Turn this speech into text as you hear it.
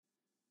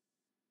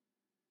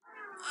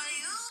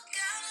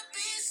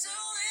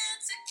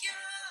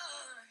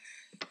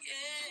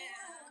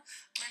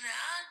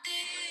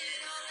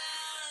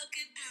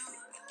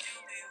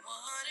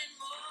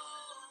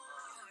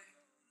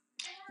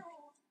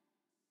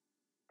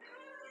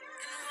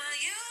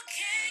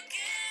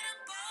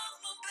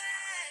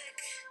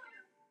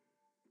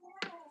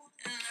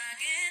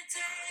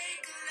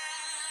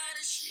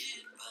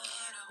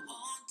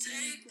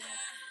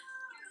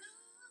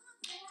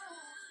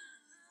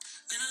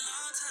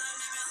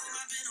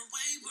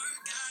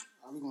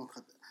We're going to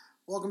cut that.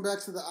 Welcome back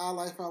to the Our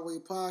Life Our Way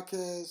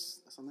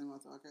podcast. That's the name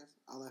of the podcast?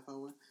 Our Life Our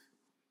Way.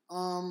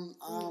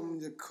 I'm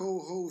your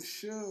co-host,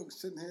 Shug,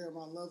 sitting here with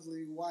my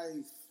lovely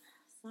wife,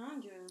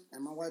 Sandra.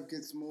 And my wife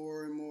gets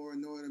more and more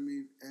annoyed at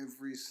me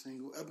every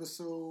single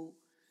episode.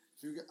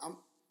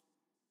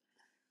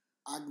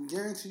 I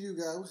guarantee you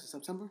guys, what's it,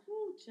 September?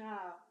 Ooh,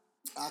 child.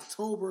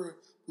 October,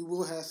 we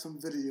will have some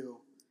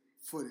video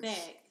footage.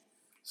 Back.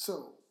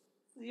 So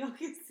y'all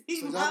can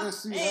see y'all can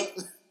see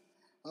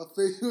her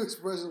facial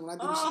expression when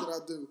I do the shit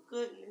that I do.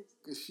 Goodness.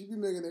 Because she be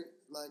making it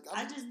like...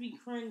 I just be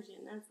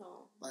cringing, that's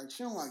all. Like,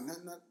 she don't like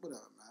nothing,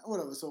 whatever, man.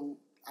 Whatever. So,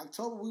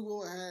 October, we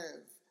will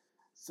have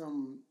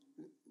some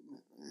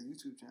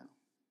YouTube channel.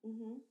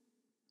 Mm-hmm.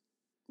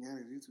 Yeah,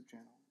 a YouTube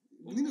channel.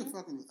 We need a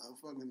fucking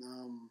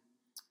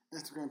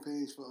Instagram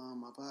page for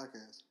my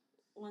podcast.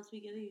 Once we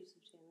get a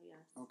YouTube channel,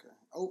 yes. Okay.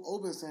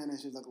 I've been saying that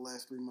shit like the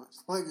last 3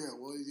 months. Like, yeah,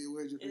 well,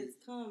 where's your page? It's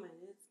coming.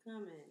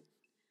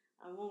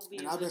 I won't be.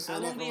 And I've been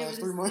saying that for the last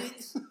 3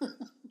 months.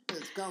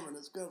 It's coming.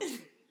 It's coming.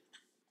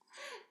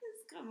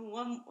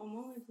 One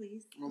moment,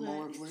 please. One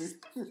moment, please.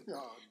 Oh,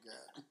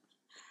 God.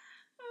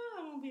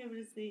 I won't be able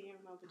to sit here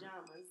in my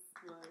pajamas.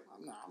 But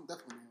I'm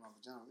definitely in my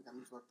pajamas. You got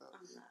me fucked up.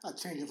 I'm not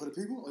changing for the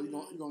people? Or you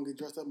gonna get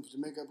dressed up and put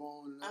your makeup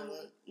on and all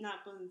that? I'm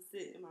not going to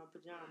sit in my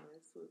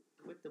pajamas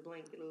with the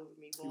blanket over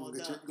me.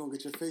 You gonna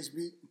get your face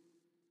beat?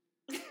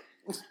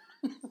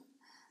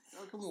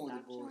 Oh, come on,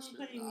 the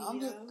bullshit. You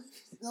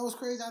know what's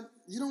crazy?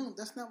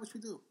 That's not what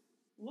you do.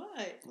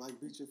 What?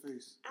 Like beat your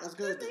face. That's I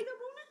good. Put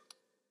makeup on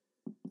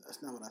it?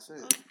 That's not what I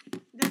said.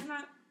 That's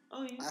not.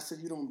 Oh, I said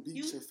you don't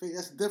beat your face.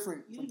 That's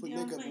different from putting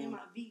makeup on. My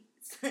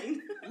beats.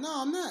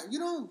 No, I'm not. You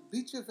don't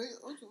beat your face.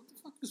 Oh, what the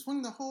fuck? You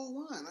swing the whole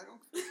wine. Like,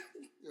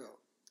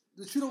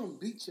 but you don't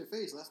beat your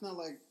face. That's not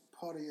like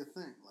part of your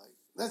thing.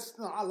 Like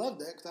I love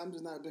that because I'm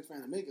just not a big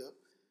fan of makeup.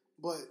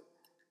 But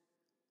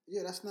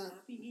yeah, that's not.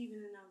 I'll be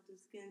evening out the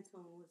skin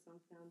tone with some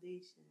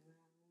foundation. I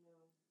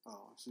don't know.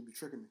 Oh, she'd be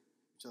tricking me.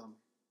 You telling me.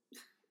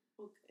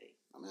 Okay.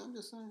 I mean, I'm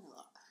just saying.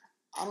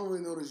 I don't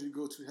really notice you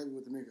go too heavy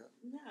with the makeup.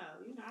 No,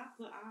 I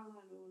put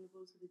eyeliner when I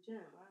go to the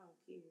gym. I don't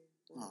care.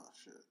 Oh,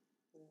 shit.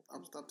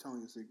 I'm stop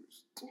telling you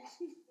secrets.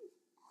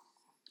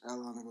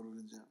 Eyeliner go to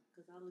the gym.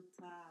 Because I look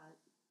tired.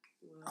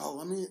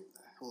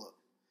 Hold up.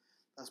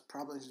 That's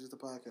probably just a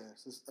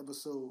podcast. This is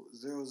episode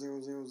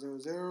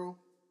 00000.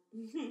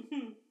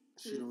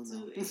 She don't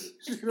know.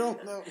 She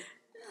don't know.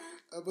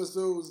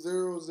 Episode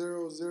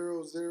 00000.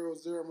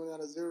 I'm running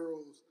out of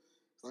zeros.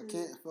 So I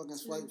can't fucking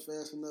swipe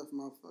fast enough.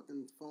 My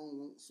fucking phone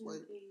won't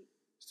swipe.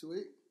 It's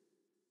 2-8.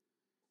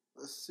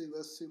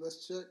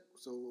 Let's check.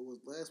 So what was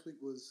last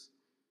week was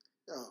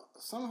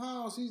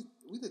somehow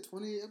we did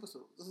 28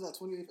 episodes. This is our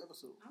 28th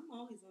episode. I'm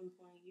always on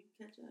point. You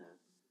catch up.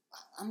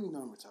 I'm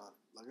retarded.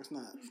 Like it's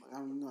not. Like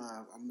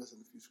I'm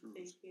missing a few screws.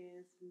 Fake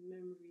ass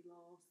memory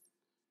loss.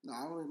 No,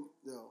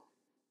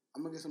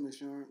 I'm gonna get some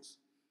insurance.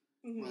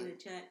 You mean a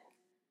check?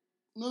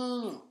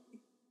 No.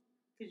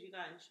 Because you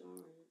got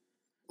insurance.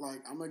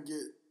 Like, I'm going to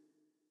get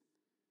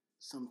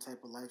some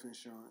type of life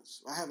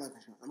insurance. I have life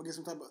insurance. I'm going to get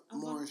some type of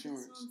more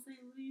insurance. That's what I'm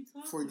saying. What are you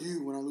talking for about?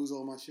 you when I lose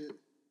all my shit.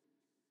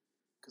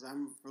 Because I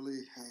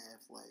really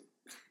have, like,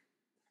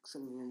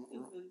 some of them.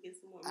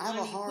 I have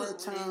a hard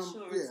time.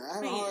 Yeah, I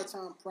have a hard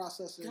time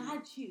processing.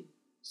 Got you.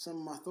 Some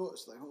of my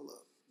thoughts. Like, hold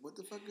up. What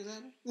the fuck is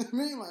happening? You know what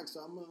I mean? Like,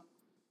 so I'm going to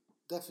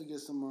definitely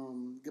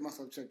get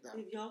myself checked out.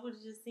 If y'all would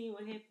have just seen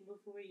what happened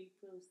before you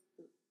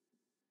posted.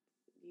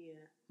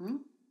 Yeah.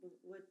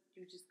 What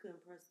you just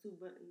couldn't press 2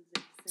 buttons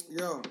at the same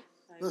time.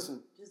 Like,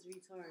 listen. Just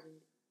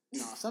retarded.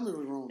 Nah, something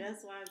was wrong.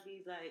 That's why I'd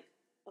be like,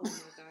 oh my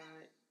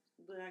God.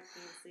 But I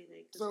can't say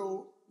that.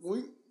 So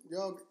when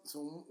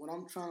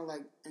I'm trying to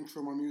like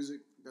intro my music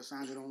that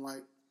Sandra don't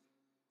like,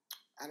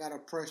 I gotta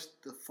press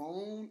the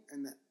phone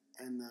and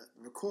the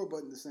record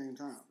button at the same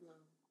time. Slow.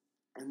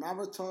 And my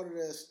retarded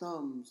ass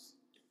thumbs.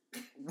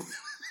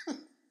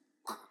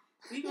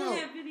 We gonna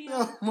have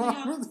video. My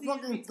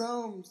fucking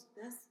thumbs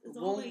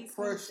won't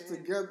press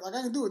together. Like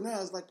I can do it now.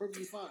 It's like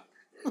perfectly fine.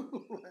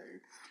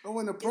 But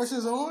when the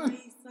pressure's on,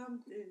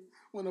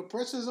 when the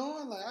pressure's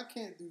on, like I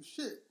can't do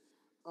shit.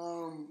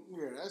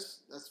 Yeah,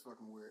 that's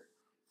fucking weird.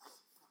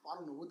 I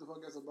don't know what the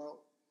fuck that's about,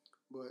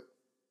 but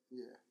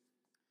yeah.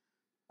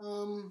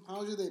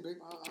 How's your day, babe?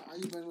 How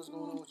you been? What's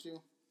going on with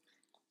you?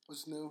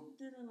 What's new?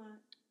 Did a lot.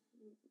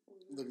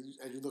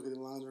 As you look at the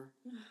laundry,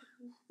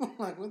 I'm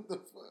like, what the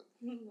fuck?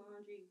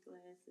 Laundry,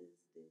 glasses,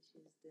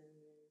 dishes,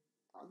 dinner.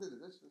 I did the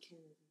dishes.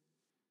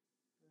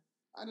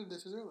 I did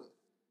dishes earlier.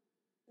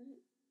 I did,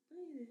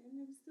 and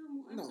there was still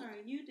more. I'm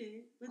sorry, you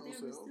did, but there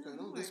was still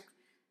more.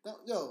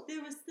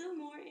 There was still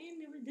more, and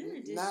there were dinner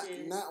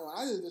dishes. Not when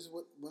I did this.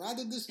 When I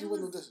did this, there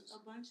was no dishes.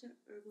 A bunch of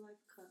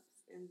Herbalife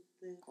cups and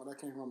the. Oh, that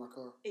came from my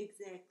car.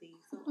 Exactly.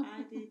 So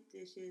I did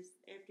dishes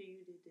after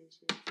you did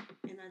dishes,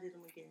 and I did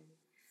them again.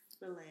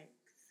 Relax.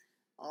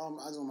 I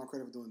just want my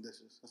credit for doing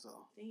dishes. That's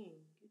all.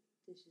 Dang,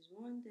 dishes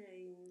one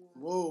day.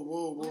 Whoa.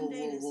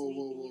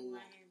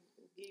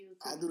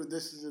 I do the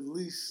dishes at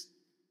least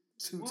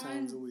 2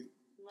 times a week.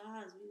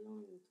 Lies, we don't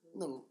even cook.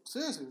 No,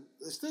 seriously,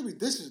 there still be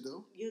dishes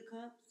though. Your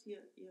cups, your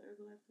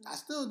Herbalife cups. I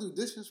still do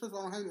dishes. First of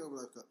all, I don't have any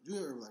Herbalife cups. You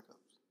have Herbalife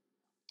cups.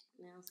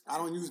 Now I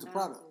don't use the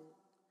product.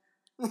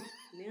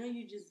 Now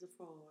you just a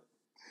fraud.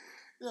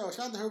 Yo,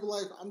 shout out to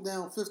Herbalife. I'm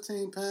down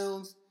 15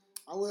 pounds.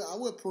 I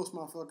would post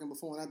my fucking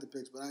before and after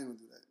pics, but I ain't gonna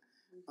do that.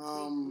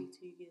 Wait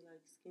till you get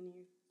like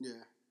skinnier.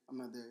 Yeah, I'm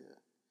not there yet.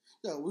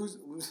 Yo, we was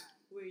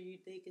where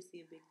they could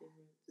see a big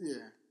difference.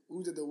 Yeah, we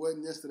was at the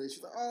wedding yesterday.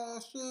 She's like, "Oh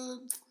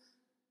shit,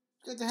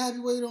 got the happy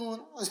weight on."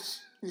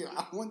 Yeah,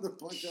 I wanted to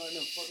punch her in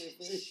the fucking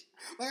face.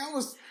 Like I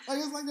was, like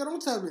it's like, yo,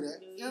 don't tell me that.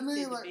 You know what I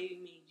mean? Like, the baby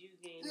made you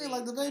gain weight.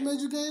 Like the baby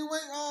made you gain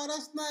weight. Oh,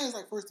 that's nice.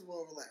 Like first of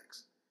all,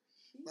 relax.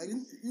 Like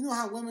you know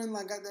how women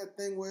like got that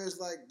thing where it's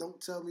like,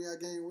 don't tell me I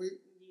gain weight.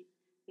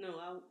 No,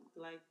 I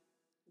like.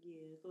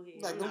 Yeah, go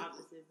ahead. Like, I'm the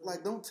opposite.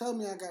 Like, don't tell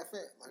me I got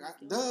fat. Like, I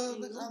know. Tell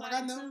me I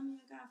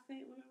got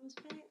fat when I was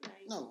fat.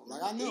 Like, no,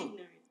 like I know.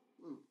 Ignorant.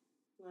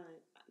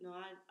 Like, no,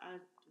 I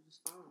was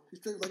fine. He's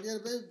straight like, yeah,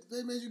 the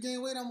baby made you gain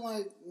weight. I'm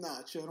like,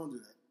 nah, chill, don't do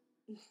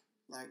that.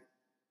 Like,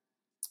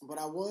 but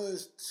I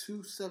was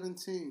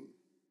 217,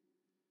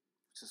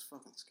 which is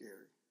fucking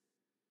scary.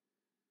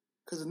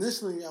 Because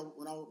initially,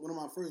 when one of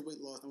my first weight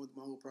loss, I went to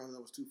my old private,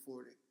 I was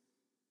 240,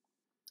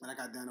 and I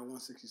got down to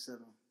 167.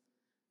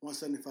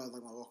 175 is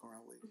like my walk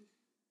around weight.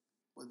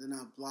 But then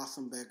I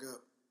blossomed back up.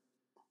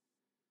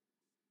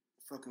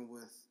 Fucking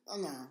with, I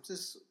don't know,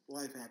 just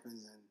life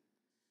happens and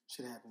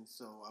shit happens.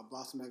 So I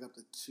blossomed back up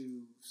to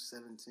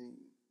 217.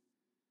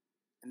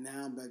 And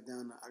now I'm back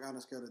down, I got on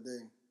a scale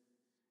today,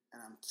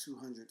 and I'm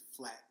 200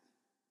 flat.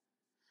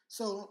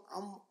 So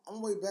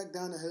I'm way back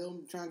down the hill.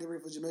 I'm trying to get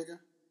ready for Jamaica.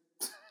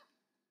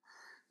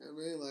 You know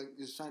what I mean? Like,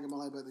 just trying to get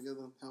my life back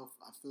together. Health,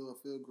 I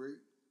feel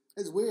great.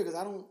 It's weird because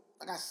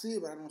I see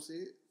it, but I don't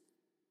see it.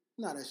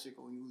 Not that shit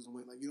when you losing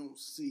weight. Like, you don't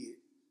see it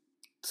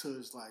till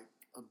it's like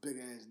a big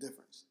ass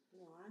difference.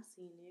 No, I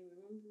seen it.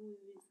 Remember when we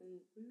was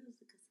where was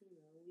the casino?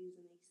 We was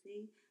in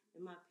AC,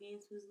 and my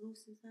pants was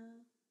loose as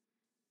hell,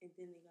 and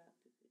then they got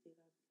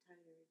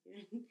tighter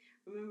again.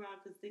 Remember, I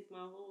could stick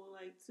my whole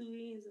like 2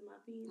 hands in my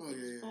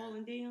pants,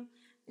 falling down,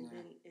 and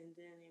then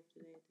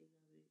after that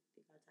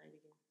they got tight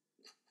again.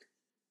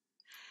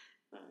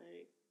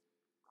 Like,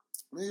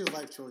 I mean, it's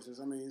life choices.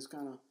 I mean, it's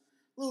kind of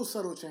little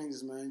subtle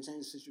changes, man.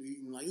 Changes that you're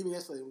eating. Like, even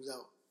yesterday, it was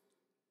out.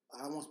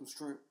 I want some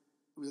shrimp.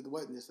 We was at the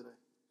wedding yesterday.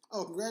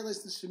 Oh,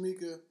 congratulations to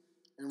Shamika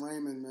and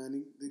Raymond,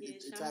 man. They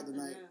tied the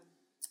night.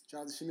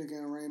 Shout out to Shamika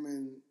and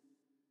Raymond.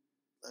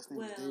 Last name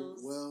was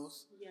David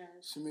Wells.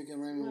 Yes. Shamika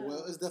and Raymond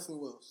Wells. It's definitely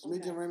Wells.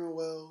 Shamika and Raymond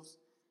Wells.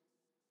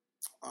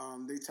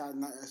 They tied the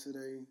night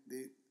yesterday.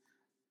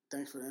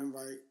 Thanks for the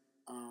invite.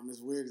 It's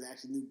weird because I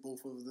actually knew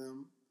both of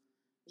them.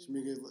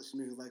 Shamika's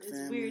like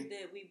family. It's weird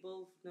that we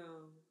both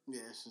know. Yeah,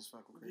 it's just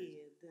fucking crazy.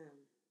 Yeah, them.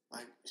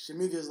 Like,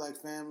 Shamika's like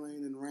family,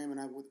 and then Raymond,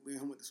 we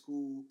went to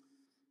school.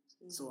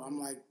 Mm-hmm. So I'm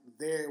like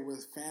there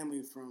with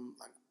family from,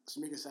 like,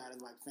 Shamika's side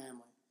is like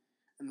family.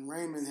 And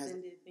Raymond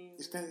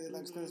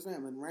extended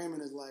family. And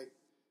Raymond is like,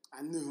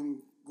 I knew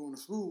him going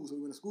to school, so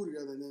we went to school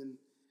together, and then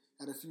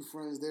had a few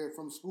friends there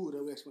from school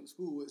that we actually went to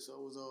school with, so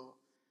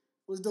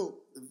it was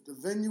dope. The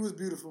venue was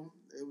beautiful.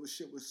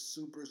 Shit was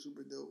super,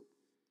 super dope.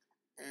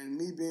 And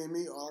me being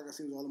me, all I could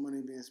see was all the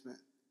money being spent.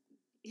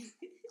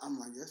 I'm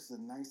like, this is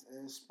a nice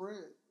ass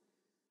spread.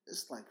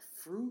 It's like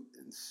fruit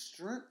and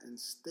shrimp and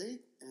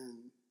steak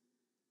and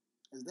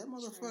is that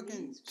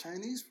motherfucking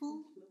Chinese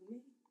food?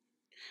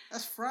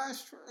 That's fried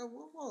shrimp.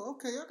 Whoa,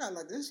 okay, I got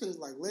like this shit is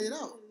like laid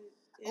out.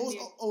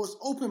 It's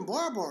open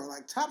bar,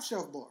 like top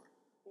shelf bar.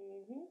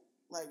 Mm-hmm.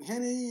 Like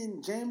Henny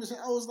and Jameson.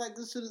 It's like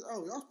this shit is.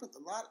 Y'all spent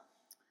a lot.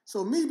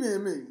 So me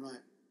being me,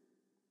 like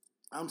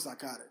I'm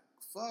psychotic.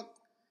 Fuck.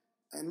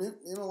 And me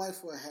and my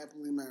wife were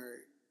happily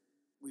married.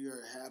 We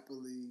are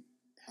happily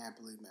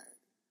married.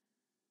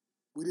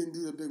 We didn't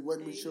do the big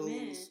wedding.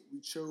 Amen.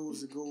 We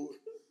chose to go.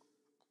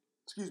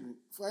 Excuse me.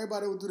 For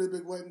everybody who do their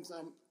big weddings,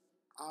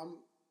 I'm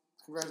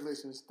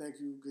congratulations. Thank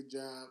you. Good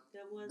job.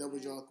 That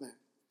was y'all thing.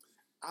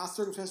 Our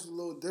circumstances were a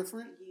little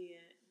different.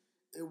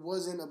 Yeah. It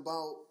wasn't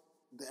about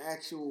the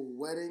actual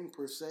wedding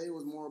per se. It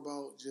was more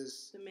about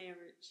just the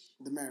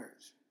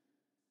marriage.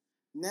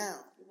 Now,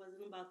 it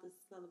wasn't about the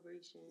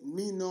celebration.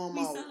 Me knowing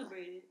we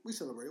celebrated. We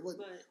celebrated. But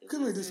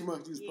couldn't really do so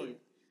much. You was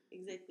pregnant.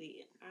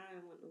 Exactly. I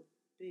didn't want no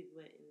big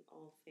wedding,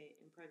 all fat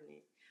and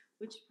pregnant,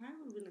 which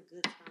probably would have been a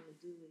good time to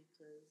do it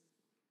because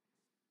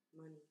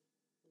money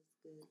was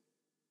good.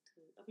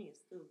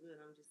 It's still good.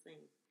 I'm just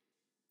saying,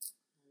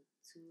 like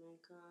 2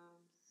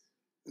 incomes.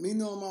 Me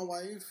knowing my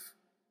wife,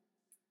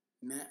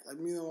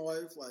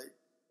 like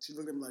she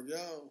looked at me like,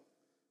 "Yo,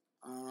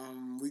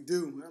 we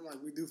do." And I'm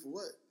like, "We do for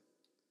what?"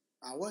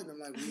 I wasn't. I'm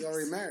like, we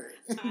already married.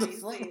 I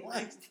didn't say it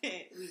like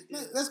that. We do.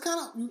 That's kind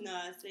of... No,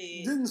 I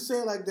said... Didn't say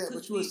it like that,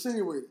 but you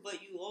insinuated.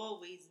 But you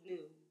always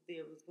knew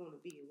there was going to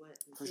be a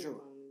wedding. For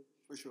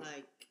sure.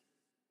 Like,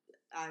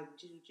 I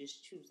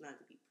just choose not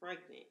to be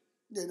pregnant.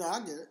 Yeah, no,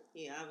 I get it.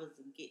 Yeah, I was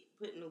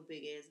putting no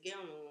big-ass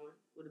gown on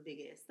with a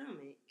big-ass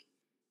stomach.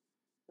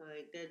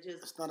 Like, that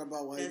just... It's not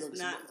about what you look.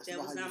 That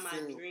was not my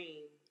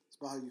dream. It's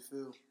about how you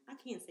feel. I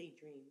can't say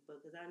dream,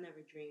 because I never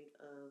dreamed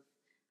of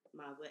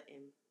my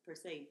wedding per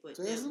se, but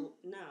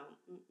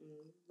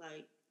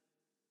like,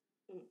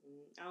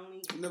 I don't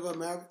even.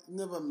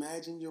 Never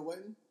imagined your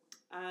wedding.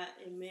 I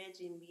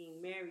imagined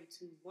being married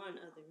to one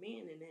other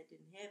man, and that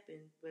didn't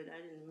happen. But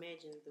I didn't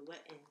imagine the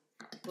wedding.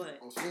 But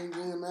so you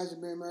didn't imagine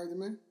being married to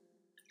me?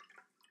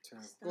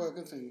 Go ahead,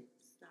 continue.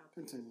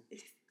 Continue.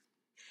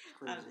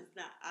 I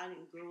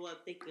didn't grow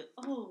up thinking,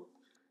 oh,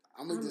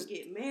 I'm gonna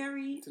get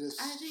married to this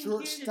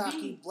short,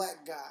 stocky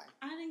black guy.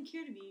 I didn't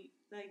care to be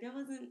like that.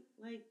 Wasn't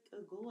like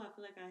a goal I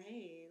feel like I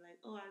had. Like,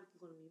 oh, I'm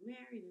gonna be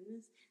married,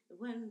 and the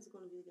wedding's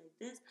gonna be like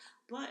this.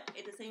 But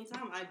at the same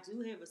time, I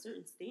do have a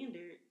certain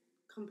standard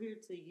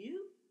compared to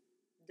you.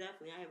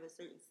 Definitely, I have a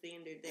certain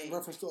standard that... In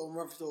reference to a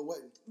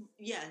wedding?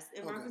 Yes,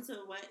 reference to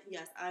a wedding,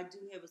 yes, I do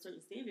have a certain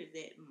standard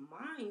that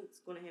mine's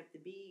going to have to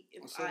be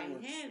if I have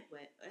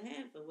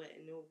a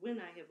wedding, or when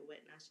I have a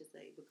wedding, I should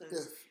say,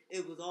 because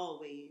it was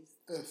always...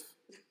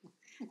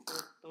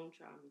 Don't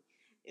try me.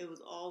 It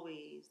was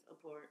always a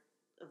part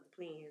of the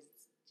plans,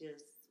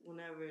 just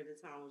whenever the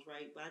time was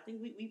right. But I think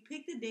we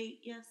picked a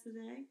date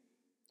yesterday.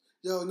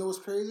 Yo, you know what's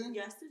crazy?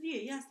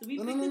 Yesterday. We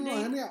picked a date.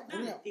 Hear me out.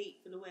 Not a date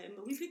for the wedding,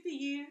 but we picked a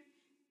year.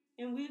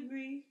 And we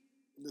agree,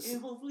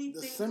 and hopefully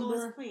things go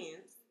as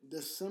planned.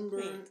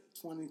 December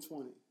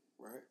 2020,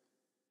 right?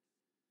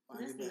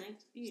 That's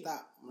next year.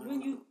 Stop. When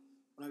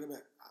I get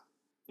back.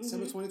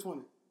 December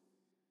 2020.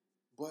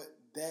 But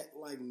that,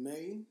 like,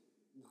 May,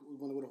 we're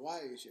going to go to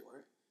Hawaii and shit,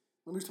 right?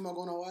 When we talking about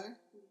going to Hawaii?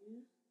 Mm-hmm.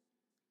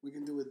 We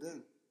can do it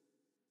then.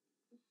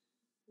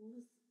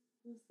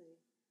 We'll see.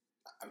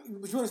 I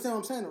mean, but you understand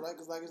what I'm saying, though, right?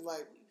 Because, like, it's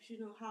like... You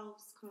know,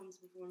 house comes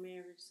before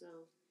marriage, so...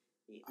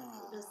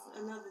 that's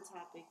another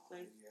topic.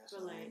 Like,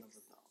 relax.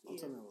 I'm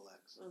telling you,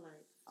 relax.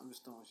 I'm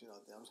just throwing shit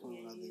out there. I'm just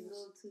throwing ideas. You a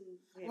little too.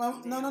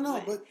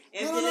 No. But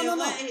no.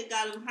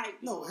 Got him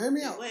hyped. No, hear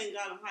me out. Wedding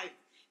got him hyped.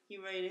 He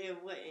ready to have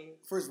a wedding.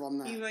 First of all, I'm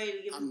not. He ready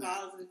to give him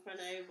vows in front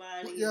of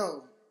everybody. But,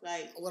 yo,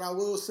 like, what I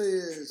will say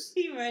is,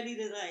 he ready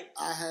to like.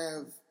 I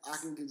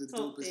can give the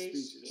dopest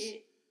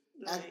speeches.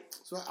 Like,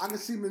 so I can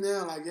see me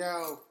now, like,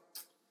 yo,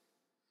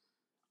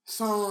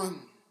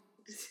 son.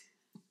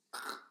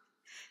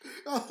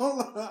 Oh,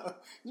 hold on.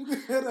 You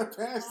can hear the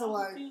pastor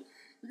like.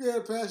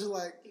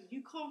 If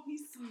you call me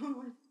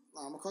son.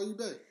 I'm gonna call you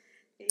babe.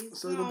 Hey,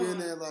 so you're gonna be in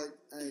there like,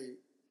 hey.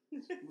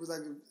 It was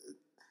like,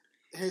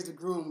 here's the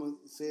groom will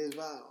say his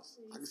vows.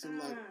 I can see him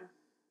like,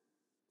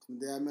 from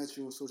the day I met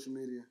you on social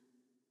media,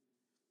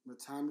 from the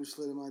time you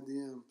slid in my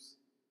DMs,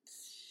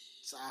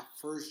 it's our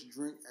first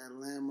drink at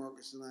Landmark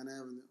at Celine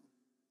Avenue.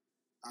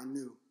 I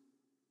knew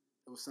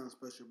there was something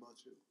special about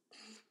you.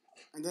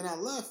 And then I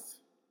left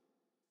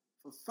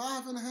for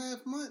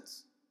 5.5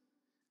 months,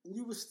 and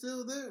you were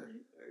still there.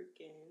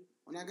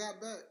 When I got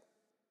back,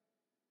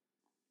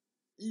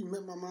 you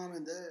met my mom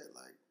and dad.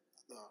 Like,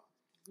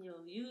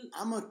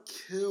 I'm gonna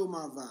kill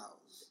my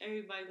vows.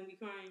 Everybody gonna be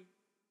crying.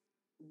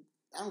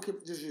 I don't care,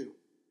 just you.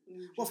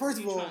 Well, first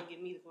of all, trying to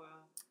get me to cry.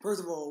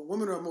 First of all,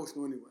 women are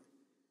emotional anyway.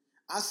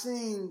 I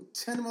seen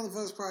 10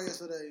 motherfuckers cry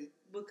yesterday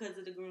because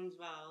of the groom's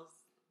vows,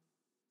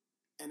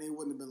 and they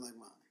wouldn't have been like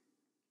mine.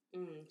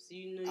 So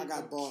you know I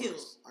got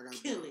bars. I got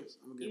kill it.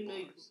 I'm gonna get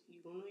bars. You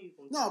gonna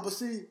no, but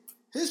see,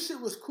 his shit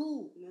was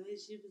cool. No,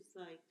 his shit was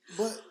like.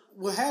 But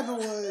what happened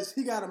was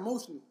he got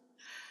emotional.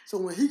 So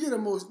when he get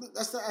emotional,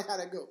 that's how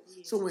that go.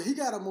 Yeah. So when he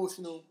got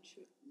emotional,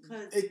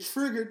 it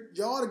triggered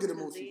y'all to get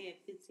emotional. They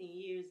had 15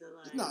 years of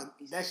like. No,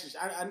 that's just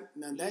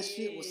that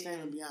shit was Sam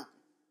and Bianca.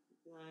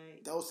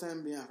 Like that was Sam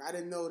and Bianca. I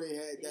didn't know they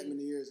had that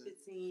many years.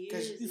 15 years.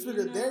 Because you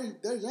figure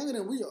they're younger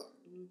than we are.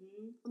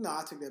 Mm-hmm. No,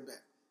 I take that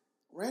back.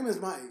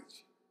 Raymond's my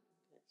age.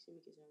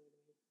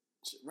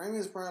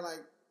 Raymond's probably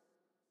like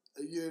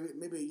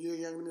maybe a year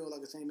younger than me, or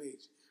like the same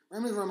age.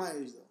 Raymond's around my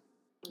age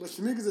though, but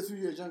Shamika's a few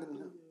years younger than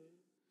him.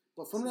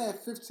 But from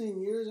that 15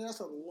 years,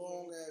 that's a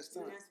long ass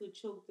time. And that's what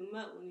choked him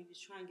up when he was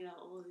trying to get out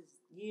all his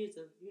years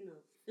of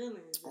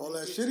feelings. All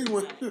that shit he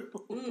went through.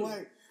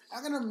 Like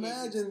I can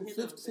imagine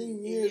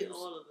 15 years.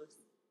 All of us,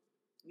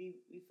 we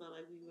felt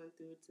like we went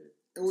through it too.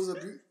 It was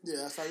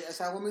that's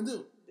how women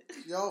do.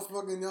 Y'all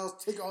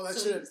take all that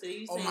shit.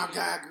 So my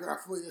God, girl,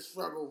 I feel your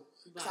struggle.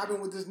 I've been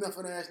with this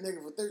nothing ass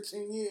nigga for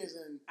 13 years,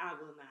 and I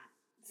will not.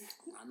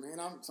 I mean,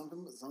 some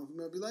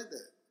people be like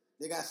that.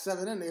 They got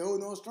 7 in, they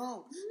holding on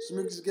strong.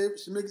 Shamika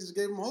just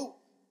gave them hope.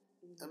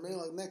 I mean,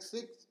 like next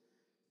 6,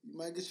 you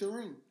might get your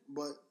ring.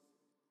 But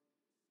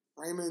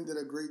Raymond did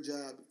a great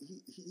job.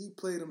 He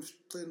played him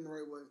the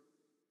right way.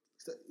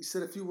 He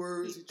said a few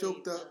words. He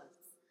choked up.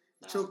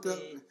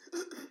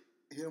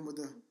 Hit him with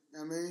the.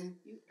 I mean,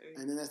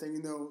 and then next thing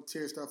you know,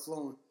 tears start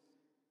flowing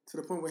to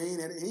the point where he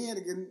had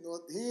to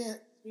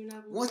get.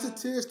 Once the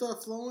tears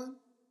start flowing,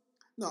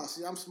 no.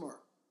 See, I'm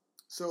smart.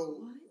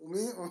 So me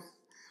and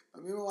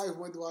my wife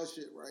went through our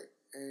shit, right?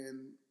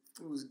 And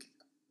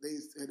they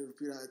had to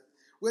repeat our.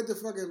 We had to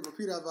fucking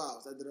repeat our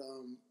vows after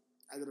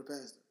the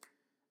pastor,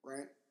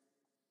 right?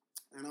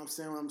 And I'm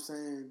saying what I'm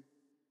saying,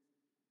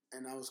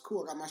 and I was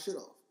cool. I got my shit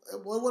off.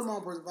 Well, it wasn't my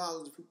own personal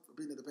vows. It was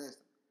repeating to the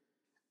pastor.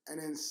 And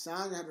then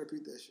Sonya had to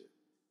repeat that shit.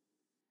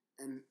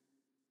 And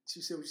she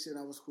said what she said.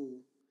 I was cool.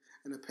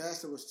 and the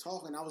pastor was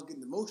talking, I was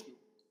getting emotional.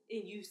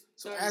 And you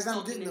so as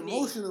I'm getting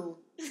emotional,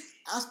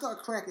 I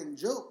start cracking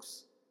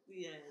jokes.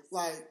 Yes.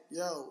 Like,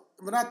 yo,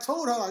 but I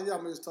told her, like, yo, I'm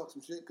gonna just talk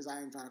some shit because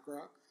I ain't trying to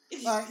cry.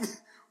 Like,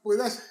 well,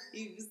 that's...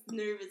 You was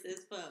nervous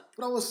as fuck.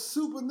 But I was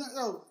super...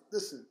 Yo,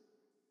 listen.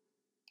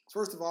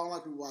 First of all, I don't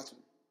like people watching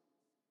me.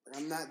 Like,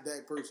 I'm not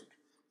that person.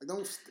 Like,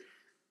 don't...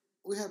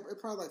 We had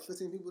probably like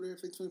 15 people there,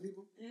 15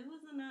 people. It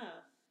was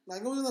enough.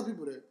 Like, there was enough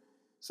people there.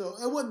 So,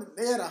 it wasn't...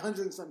 They had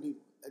 100 and something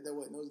people. That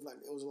wasn't.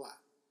 It was a lot.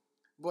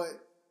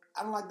 But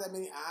I don't like that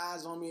many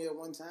eyes on me at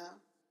one time.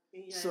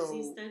 Yes,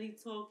 he studied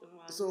talking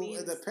while so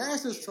if the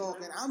pastor's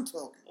talking, I'm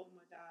talking. Oh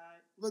my God.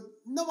 But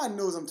nobody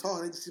knows I'm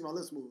talking. They just see my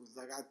lips moving. It's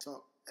like I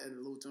talk at a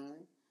low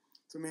tone.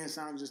 So me and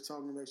Simon just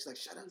talking about. She's like,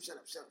 shut up, shut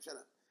up, shut up, shut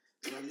up.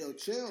 So I'm like, yo,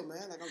 chill,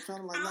 man. Like I'm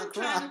trying to not cry. I'm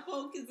trying to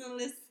focus and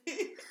listen.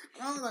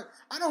 I was like,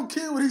 I don't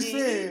care what he's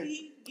saying.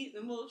 He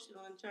getting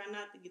emotional and try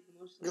not to get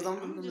emotional. Because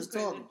I'm just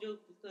talking. A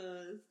joke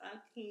because I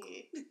can't.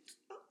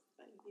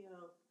 Like,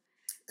 yo.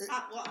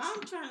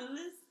 I'm trying to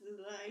listen.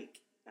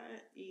 Like,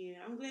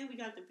 yeah, I'm glad we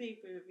got the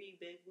paper to read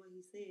back what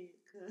he said.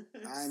 Cause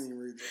I didn't even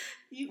read that.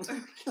 You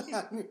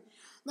irking.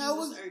 No, it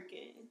was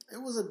irking. It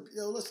was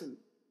listen,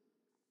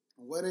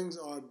 weddings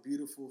are a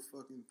beautiful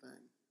fucking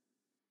thing.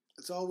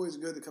 It's always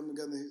good to come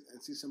together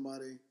and see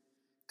somebody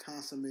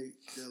consummate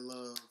their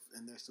love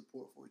and their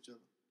support for each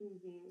other.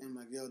 Mm-hmm. And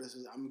like, yo,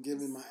 I'm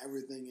giving my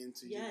everything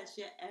into you. Yes,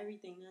 yeah,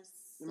 everything. That's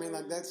I mean,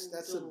 like that's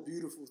dope. A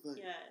beautiful thing.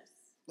 Yes.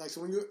 Like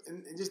so when you're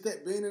and just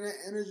that being in that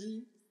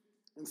energy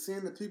and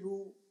seeing the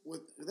people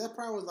that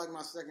probably was like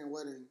my second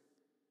wedding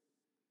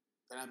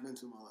that I've been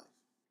to in my life.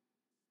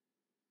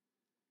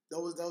 That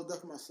was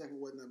definitely my second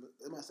wedding.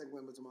 My second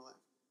wedding to my life.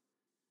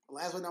 The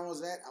last wedding I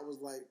was at, I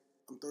was like,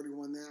 I'm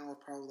 31 now. I was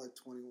probably like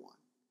 21,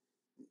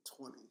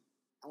 20.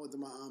 I went to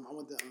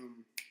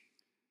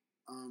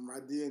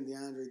Radia and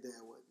DeAndre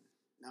dad wedding.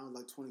 Now I was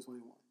like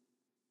 2021.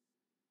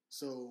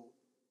 So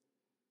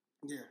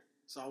yeah,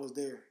 so I was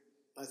there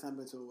last time I've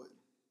been to a wedding.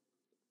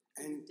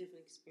 And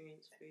different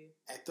experience for you.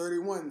 At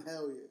 31,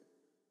 hell yeah.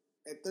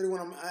 At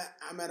 31,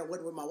 I'm at a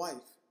wedding with my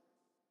wife.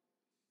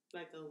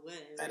 Like a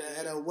wedding.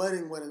 At a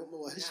wedding.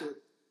 Well, his shit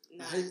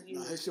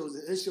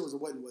was a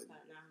wedding. Not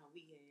how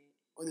we had.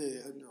 Oh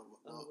yeah, no.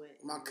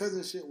 My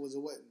cousin's shit was a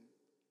wedding.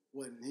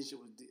 His shit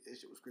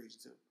was crazy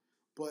too.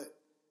 But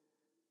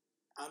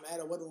I'm at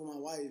a wedding with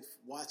my wife,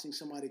 watching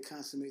somebody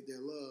consummate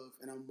their love,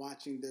 and I'm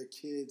watching their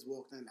kids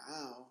walk down the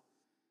aisle.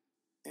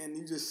 And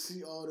you just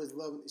see all this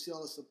love, and you see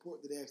all the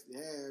support that they actually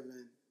have,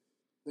 and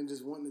then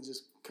just wanting to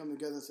just come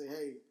together and say,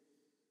 hey,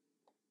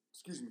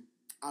 excuse me,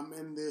 I'm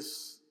in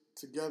this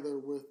together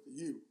with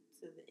you.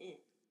 To the end.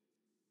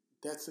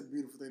 That's a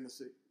beautiful thing to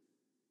see.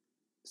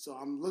 So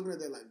I'm looking at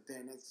that like,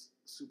 damn, that's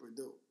super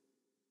dope.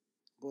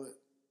 But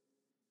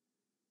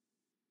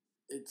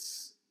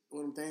it's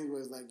one of them things where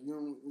it's like, you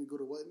don't really go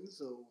to weddings,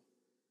 so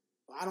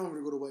I don't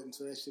really go to weddings,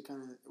 so that shit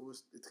kind of threw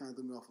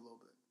me off a little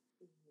bit.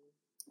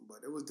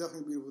 But it was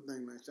definitely a beautiful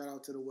thing, man. Shout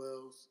out to the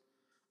Wells.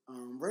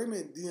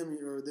 Raymond DM'd me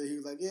earlier. He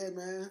was like, yeah,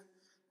 man,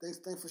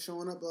 thanks for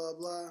showing up, blah,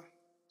 blah.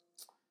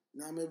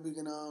 Now maybe we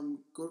can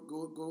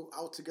go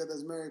out together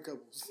as married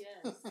couples.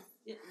 Yes.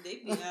 Yeah, they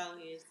be out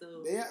here,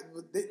 so they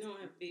don't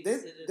have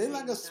babysitters. They're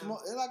like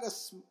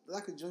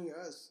a junior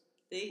us.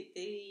 They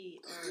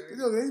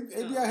are.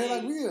 They be out here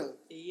like we are.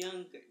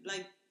 Younger,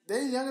 like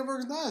they younger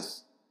version of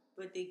us.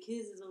 But their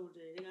kids is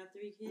older. They got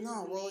 3 kids.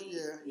 No, well,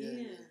 yeah.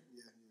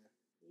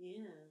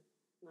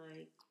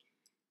 Like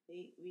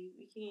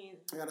we can't.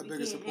 I got a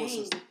bigger support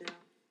system.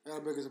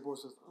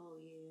 Oh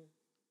yeah.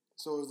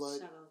 So it's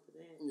like, shout out to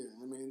that. Yeah,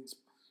 I mean,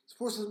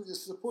 support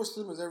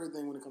system is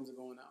everything when it comes to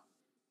going out.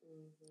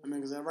 Mm-hmm. I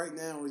mean, because right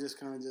now we just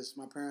kind of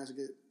my parents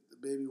get the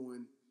baby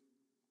when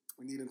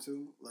we need them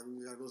to. Like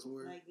we gotta go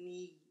somewhere.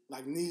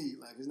 Like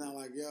it's not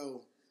like,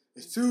 yo,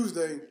 it's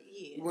Tuesday.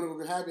 Yeah. You want to go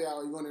to happy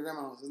hour? You going to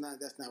grandma's house?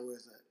 That's not where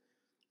it's at.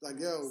 Like,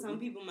 yo. Some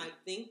people might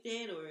think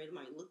that, or it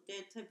might look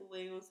that type of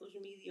way on social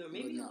media, or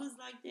maybe it was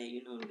like that.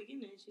 You know, in the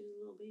beginning, she was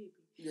a little baby.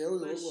 Yeah, it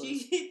was. But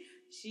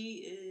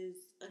she is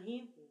a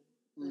handful.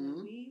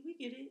 Mm-hmm. We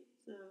get it.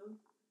 So.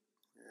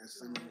 Yeah,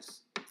 it's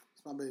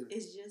my baby.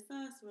 It's just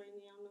us right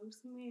now. No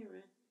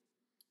Samira.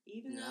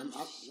 Even though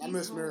I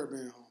miss Samira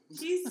being home.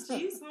 She's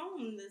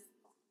home this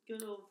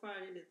good old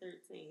Friday the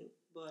 13th,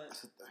 but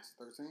that's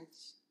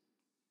 13th.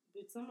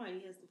 But somebody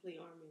has to play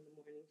Army in the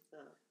morning, so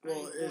I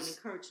ain't going to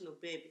encourage no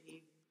bad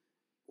behavior.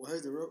 Well,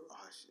 here's the real.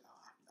 Oh shit!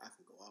 I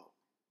can go out.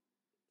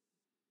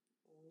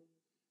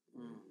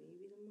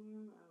 Maybe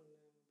tomorrow.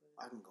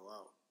 I don't know. But I can go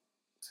out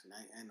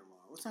tonight and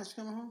tomorrow. What time she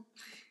coming home?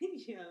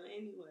 Yeah.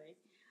 Anyway.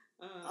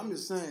 I'm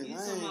just saying. You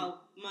talking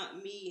about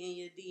me and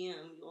your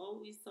DM. You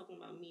always talking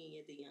about me and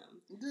your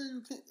DM. Yeah,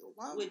 you can't.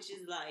 Why? Which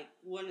is like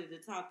one of the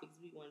topics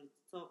we wanted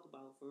to talk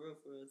about for real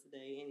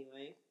today.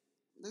 Anyway.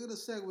 Look at the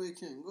segue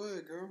king. Go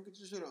ahead, girl. Get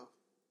your shit off.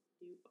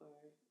 You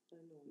are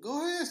annoying.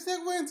 Go ahead,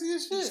 segue into your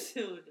shit. You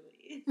still do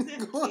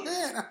it. Go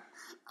ahead.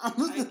 I'm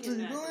listening to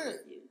you. Go ahead.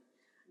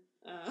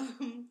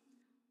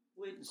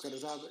 Which you got a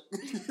topic?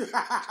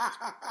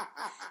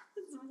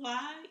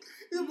 Why?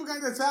 You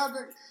forgot the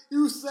topic.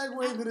 You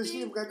segued into the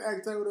shit. Forgot to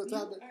ask the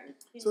topic.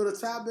 So the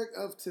topic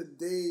of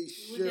today's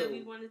show that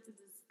we wanted to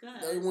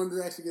discuss, that we wanted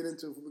to actually get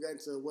into, before we got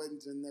into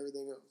weddings and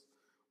everything else,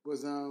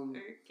 was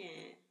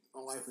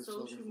my life is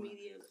social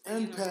media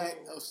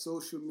impact of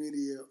social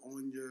media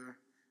on your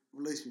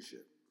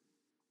relationship.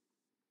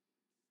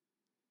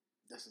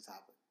 That's the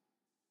topic.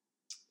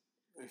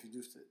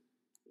 Introduced it.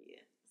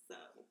 Yeah.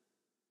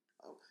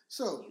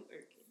 So. You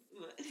irking.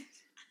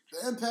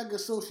 The impact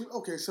of social.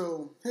 Okay,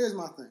 so here's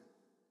my thing.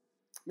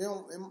 Me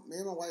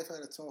and my wife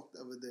had a talk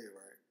the other day,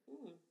 right?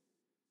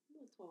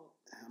 What talk?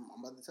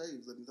 I'm about to tell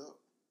you. Let me talk.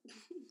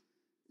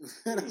 We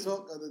had a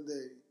talk the other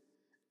day,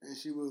 and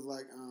she was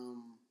like,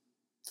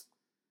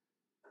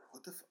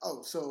 "What the?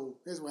 So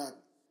here's what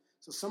happened.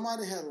 So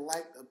somebody had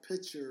liked a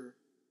picture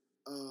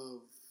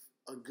of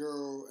a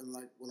girl and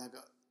like with like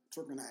a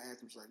twerking her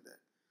ass and shit like that.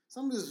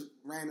 Some just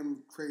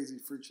random crazy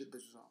freak shit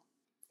bitches on.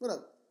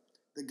 Whatever.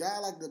 The guy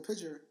liked the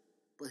picture,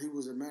 but he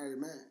was a married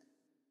man.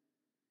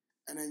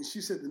 And then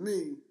she said to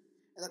me,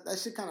 and that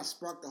shit kind of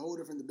sparked a whole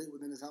different debate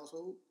within his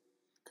household.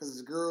 Because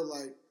this girl,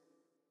 like,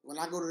 when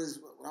I'm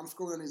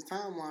scrolling this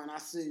timeline, I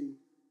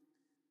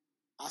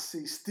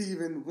see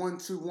Steven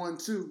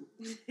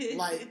 1212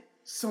 like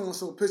so and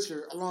so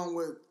picture along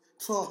with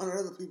 1,200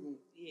 other people.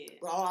 Yeah.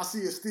 But all I see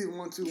is Steven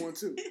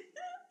 1212.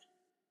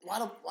 Why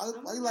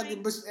you like the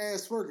bitch's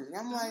ass twerking? And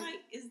I'm like,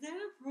 is that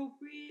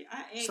appropriate?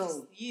 I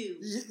asked you.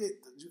 Is that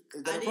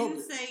I appropriate?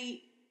 didn't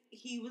say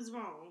he was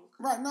wrong.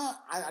 Right, no,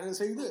 I didn't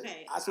say you did.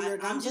 Okay.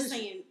 I'm just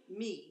saying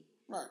me.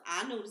 Right.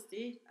 I noticed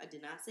it. I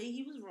did not say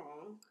he was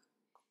wrong.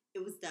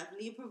 It was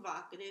definitely a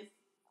provocative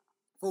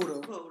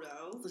photo.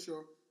 For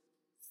sure.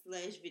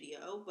 /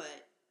 video,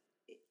 but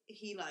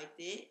he liked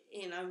it.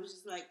 And I was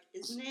just like,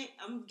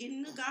 I'm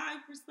getting the guy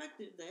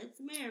perspective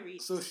that's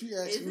married. So she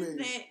asked me. Isn't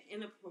that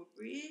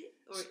inappropriate?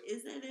 Or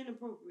is that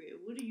inappropriate?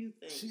 What do you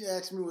think? She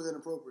asked me was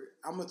inappropriate.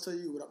 I'm going to tell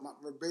you what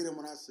verbatim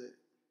what I said.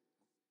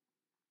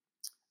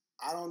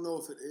 I don't know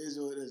if it is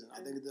or it isn't. I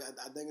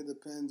think it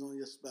depends on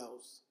your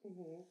spouse.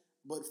 Mm-hmm.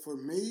 But for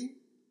me,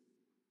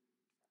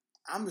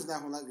 I'm just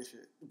not gonna like this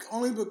shit.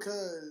 Only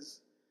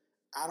because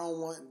I don't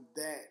want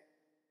that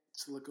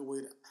to look away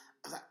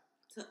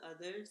to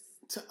others.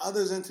 To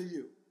others and to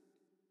you.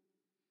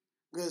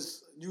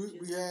 Because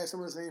we have some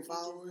of the same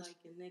followers.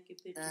 Just like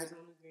naked pictures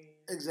on the gram.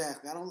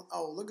 Exactly.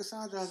 Look at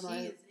Sandra. She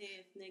is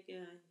half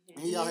naked.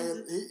 He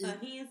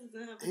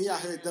out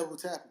here double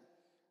tapping.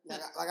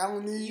 Like I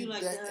don't need you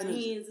like that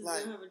energy. Hands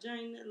like, in her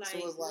vagina. Like, so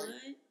it's like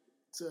what?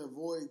 To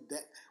avoid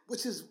that,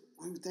 which is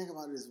when you think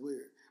about it, is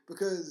weird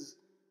because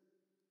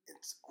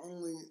it's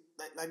only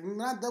like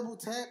when I double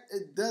tap,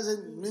 it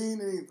doesn't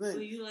mean anything. Well,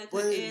 you like her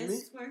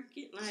ass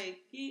twerking, like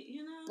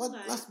you know. But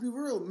like, let's be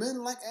real,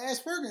 men like ass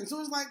twerking,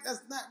 so it's like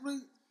that's not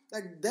really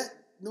like that.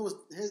 No,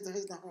 here's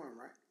the harm,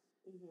 right?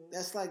 Mm-hmm.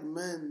 That's like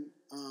men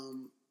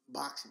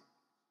boxing,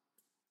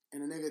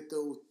 and a nigga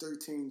throw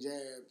 13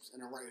 jabs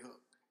and a right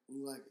hook, and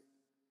you like it.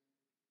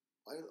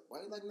 Why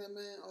you like that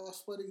man all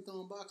sweaty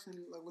throwing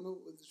boxing like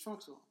with the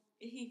trunks on?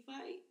 He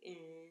fight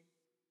and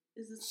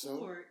it's a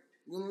sport.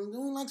 So, you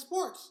don't like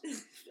sports.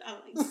 I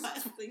like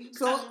boxing.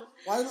 So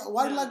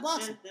why do you like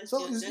boxing? You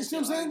see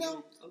what I'm saying though?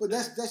 Okay. But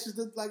that's just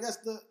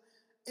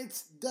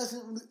it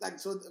doesn't really, like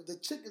so if the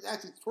chick is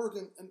actually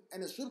twerking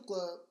in a strip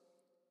club.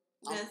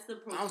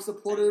 I'm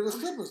supportive of the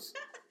strippers.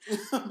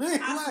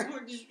 I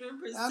support the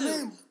strippers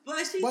too. But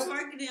she's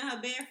twerking in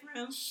her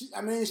bathroom.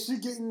 She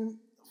getting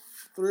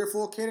 3 or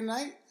 4K a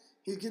night.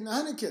 He's getting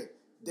 100K.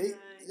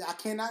 I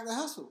can't knock the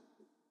hustle.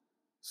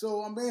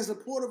 So I'm being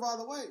supportive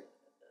either way.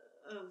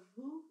 Of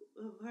who?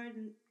 Of her?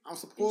 I'm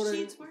supporting.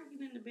 And she's twerking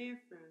in the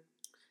bathroom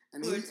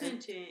for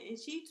attention, and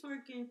she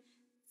twerking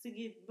to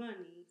get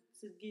money,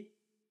 to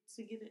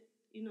get it.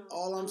 You know.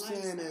 All I'm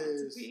saying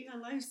is, to create a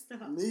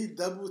lifestyle. Me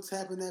double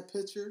tapping that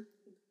picture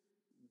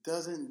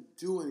doesn't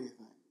do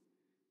anything.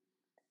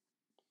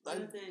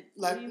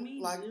 What do you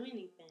mean? Do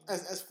anything?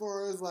 As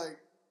far as like.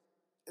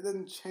 It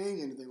doesn't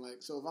change anything. Like,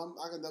 so if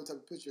I can double tap a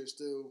picture and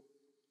still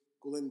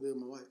go in and be with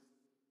my wife.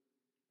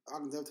 I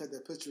can double tap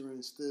that picture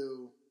and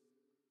still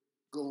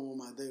go on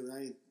my day without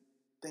ain't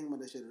thinking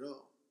about that shit at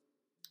all.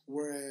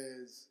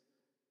 Whereas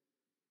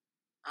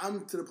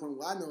I'm to the point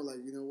where I know,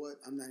 like, you know what?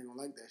 I'm not even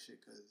gonna like that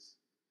shit because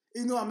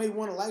even though I may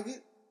want to like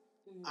it,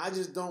 I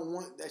just don't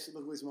want that shit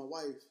look away to my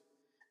wife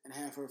and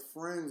have her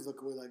friends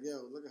look away like,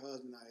 yo, look at her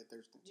husband out here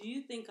thirsty. Do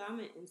you think I'm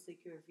an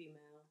insecure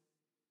female?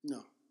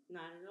 No.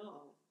 Not at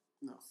all.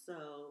 No.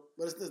 So,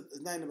 but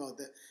it's nothing about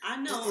that. I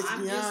know.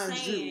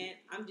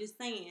 I'm just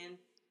saying.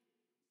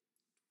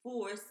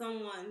 For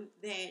someone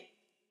that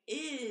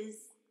is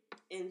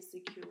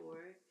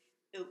insecure,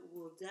 it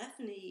will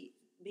definitely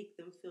make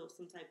them feel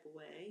some type of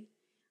way.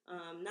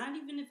 Not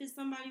even if it's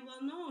somebody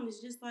well known. It's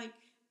just like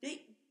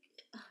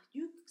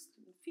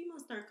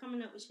females start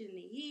coming up with shit in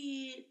their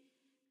head.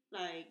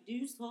 Like, do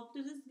you talk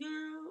to this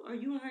girl? Are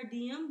you in her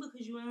DM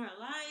because you in her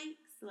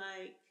likes?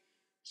 Like,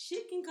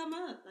 shit can come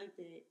up like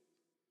that.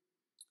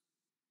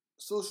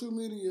 Social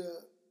media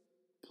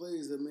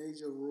plays a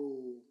major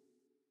role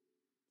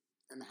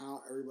and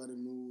how everybody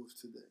moves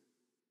today,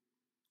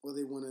 whether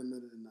they want to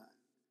admit it or not.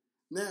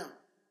 Now,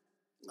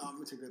 let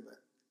me take that back.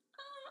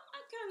 I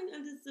kind of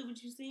understood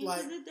what you're saying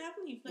because it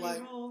definitely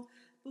played a role.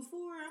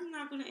 Before, I'm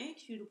not going to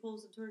ask you to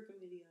post a twerking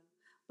video,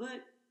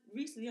 but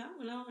recently I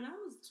went out and I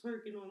was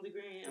twerking on the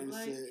gram,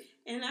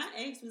 and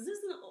I asked, "Was this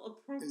an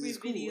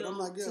appropriate video?" I'm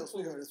like, "Yeah,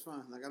 sweetheart, it's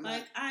fine."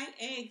 I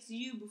asked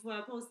you before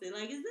I posted,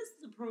 "Like, is this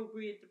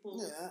appropriate to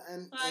post?" Yeah,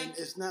 and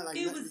it's not like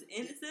it was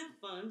innocent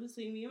fun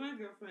between me and my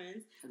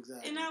girlfriends,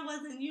 exactly. And I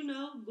wasn't,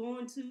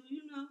 going to,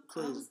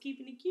 crazy. I was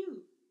keeping it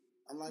cute.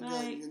 I'm like,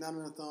 "Yeah, you're not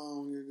in a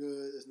thong, you're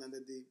good. It's not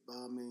that deep. By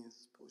all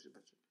means, post your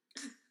picture."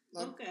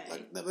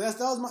 Okay, but that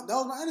was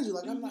my energy.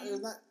 Like, I'm not. It's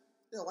not.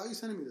 Yeah, why are you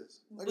sending me this?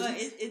 Like, but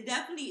it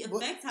definitely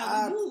affects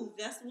how we move.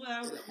 That's what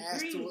I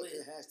agree with.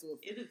 It has to.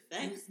 It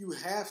affects. You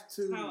have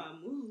to. How I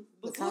move.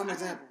 The prime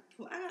example.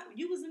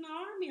 You was in the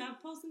army. I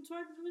posted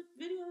twerk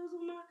videos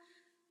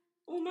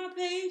on my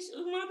page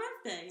on my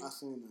birthday. I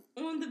seen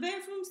that on the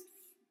bathroom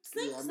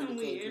sink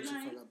somewhere.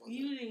 Like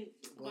you didn't.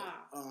 Wow.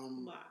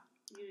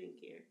 You didn't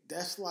care.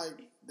 That's like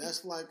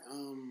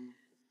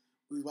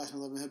we was watching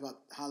Love and Hip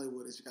Hop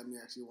Hollywood, and she got me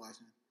actually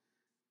watching.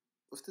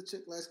 What's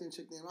the light skin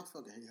chick name? I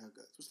fucking hate her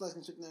guts. What's the light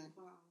skin chick name?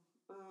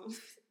 Wow.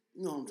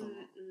 You know what I'm talking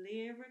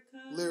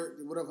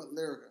about.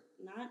 Lyrica.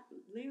 Not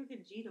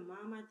Lyrica G, the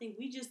mom, I think.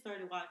 We just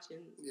started watching.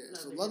 Yeah,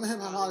 Love and Hip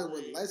Hop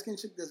Hollywood. Light skin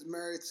chick that's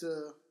married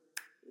to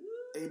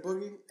A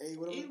Boogie.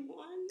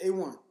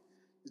 A1.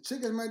 The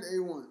chick that's married to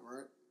A1,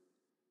 right?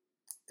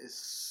 Is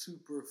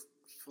super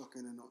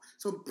fucking annoying.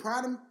 So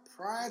prior to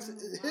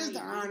here's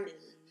the irony.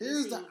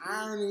 Here's the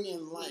irony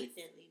in life.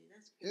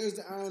 Here's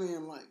the irony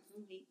in life.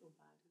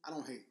 I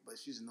don't hate, but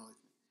she's annoying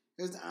me.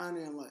 Here's the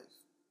irony in life.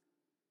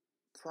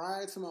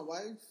 Prior to my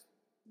wife,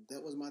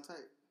 that was my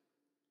type.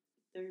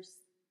 Thirst.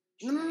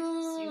 No.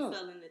 You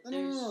fell in the thirst.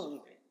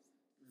 No.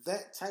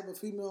 That type of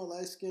female,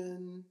 light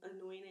skin,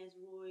 annoying ass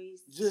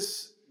voice.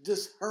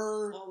 Just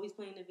her. Always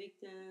playing the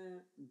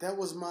victim. That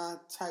was my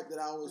type that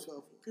I always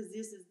fell for. Because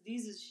these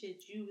is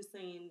shit you were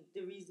saying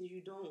the reasons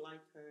you don't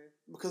like her.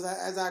 Because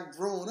as I've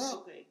grown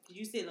up. Okay.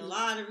 You said a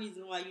lot of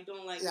reasons why you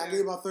don't like her. Yeah, I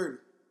gave about 30.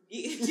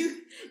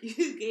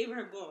 You gave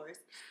her bars.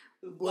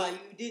 Why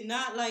you did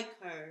not like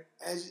her.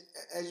 As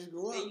you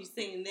grow up. And you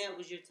saying that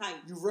was your type.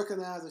 You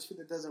recognize the shit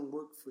that doesn't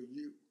work for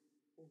you.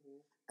 Mm-hmm.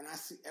 And I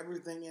see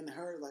everything in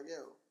her like,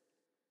 yo,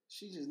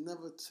 she just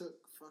never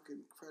took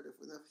fucking credit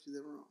for nothing she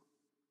did wrong.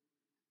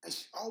 And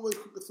she always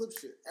took the flip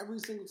shit every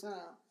single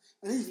time.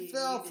 And he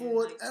fell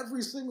for it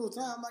every single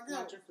time. Like, yo.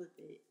 Not your flip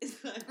it.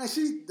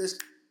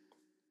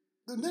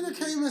 And the nigga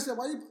came and said,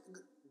 why you...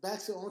 Back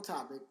to on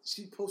topic,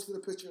 she posted a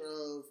picture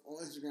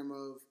on Instagram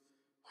of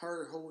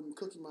her holding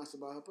Cookie Monster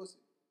by her pussy.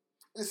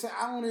 And said,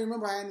 I don't even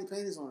remember I had any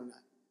panties on or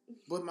not.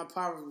 But my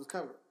private was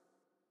covered.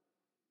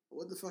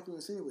 What the fuck are you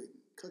insinuating?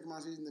 Cookie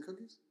Monster eating the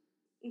cookies?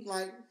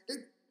 Like,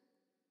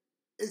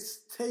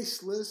 it's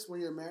tasteless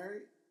when you're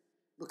married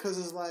because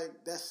it's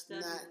like, that's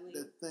not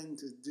the thing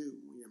to do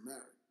when you're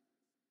married.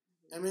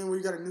 I mean, when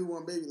you got a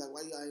newborn baby, like,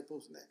 why you out here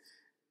posting that?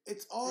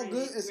 It's all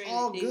good. It's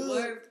all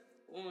good.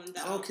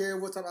 I don't care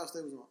what type of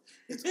outfit was on.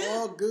 It's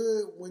all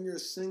good when you're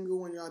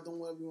single, when you're out doing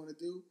whatever you want to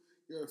do.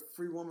 You're a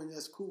free woman,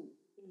 that's cool.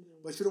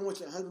 Mm-hmm. But you don't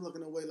want your husband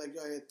looking away like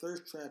y'all had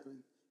thirst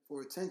trapping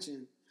for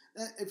attention.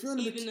 If you're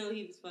Even though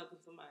he was fucking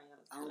somebody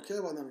else. I don't care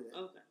about none of that.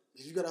 Okay.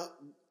 Because you got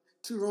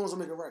two wrongs to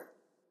make it right.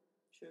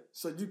 Sure.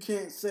 So you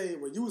can't say,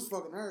 well, you was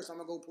fucking her, so I'm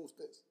going to go post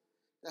this.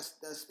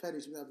 That's petty.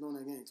 You have doing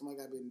that game. Somebody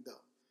got to be in the dough.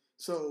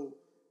 So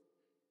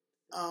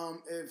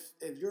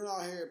if you're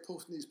out here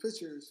posting these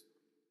pictures,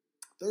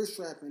 thirst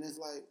trapping, it's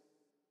like,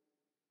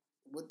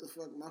 what the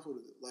fuck am I supposed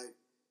to do? Like,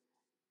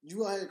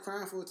 you out here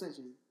crying for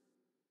attention,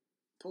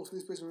 posting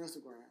these pictures on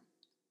Instagram.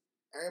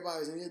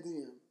 Everybody's in your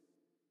DM.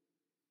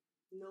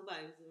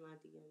 Nobody was in my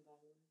DM, by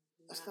the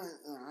way. That's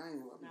I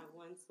ain't. Not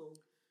one soul.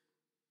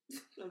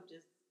 I'm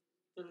just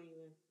filling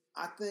you in.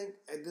 I think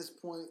at this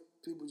point,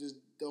 people just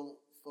don't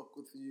fuck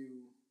with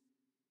you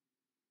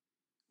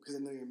because they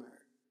know you're married.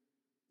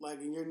 Like,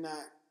 and you're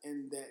not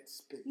in that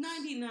space.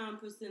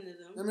 99% of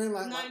them. I mean,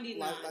 like 99.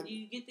 Like,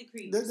 you get the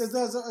creeps. You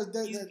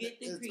get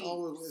the creeps.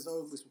 There's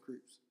always some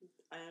creeps.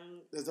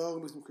 There's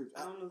always some creeps.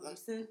 I don't know if you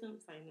sent them.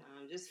 It's like, nah,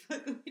 I'm just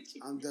fucking with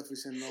you. I'm definitely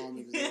sending all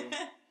niggas.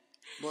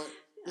 But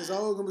there's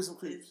always gonna be some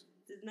creeps.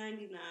 It's 99%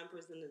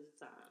 of the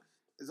time.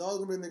 There's always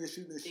gonna be niggas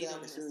shooting the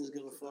shot and shouldn't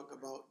give a fuck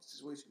about the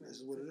situation. That's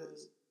just what it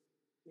is.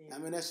 Yeah. I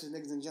mean, that's just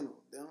niggas in general.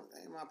 That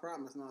ain't my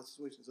problem. It's not a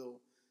situation.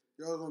 So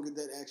you're always gonna get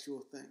that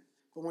actual thing.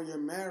 But when you're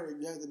married,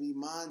 you have to be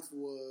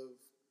mindful of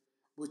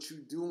what you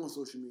do on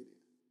social media.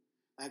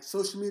 Like,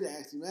 social media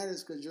actually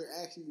matters because you're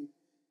actually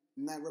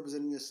not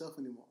representing yourself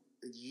anymore.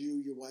 It's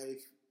you, your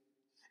wife.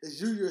 It's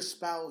you, your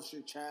spouse,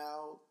 your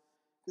child.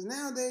 Because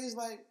nowadays,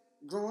 like,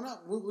 growing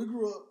up, we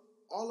grew up,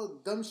 all the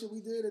dumb shit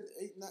we did at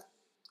 8, 9,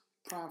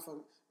 prime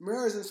fucking.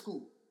 Mira's in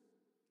school.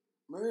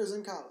 Mira's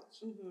in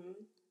college. Mm-hmm.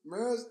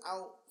 Mira's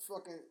out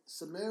fucking.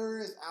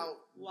 Samara's out.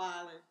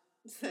 Wilding.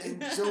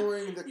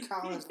 Enjoying the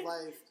college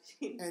life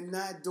and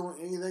not doing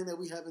anything that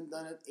we haven't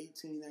done at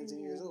 18,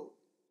 19 years old.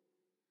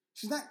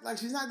 She's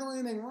not doing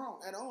anything wrong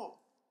at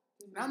all.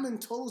 And I'm in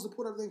total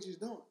support of everything she's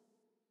doing.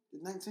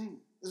 You're 19.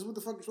 This is what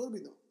the fuck you're supposed to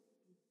be doing.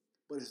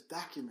 But it's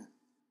documented.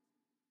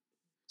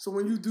 So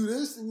when you do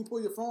this and you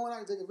pull your phone out,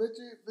 you take a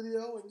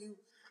video, and you,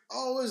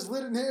 oh, it's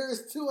lit in here,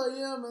 it's 2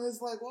 a.m., and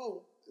it's like,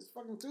 whoa, it's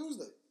fucking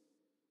Tuesday.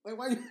 Like,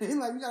 why you ain't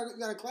like, you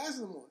got a class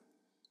in the morning?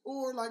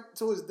 Or like,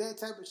 so it's that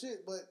type of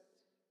shit, but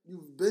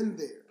you've been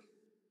there.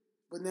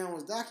 But now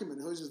it's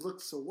documented. It just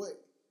looks away.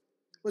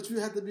 But you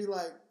have to be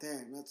like,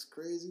 damn, that's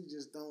crazy.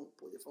 Just don't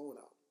pull your phone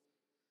out.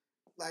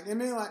 Like, I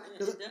mean, like... It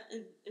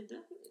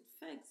definitely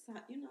affects,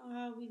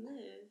 how we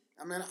live.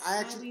 I mean,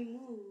 how we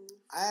move.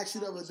 I asked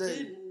you the other day.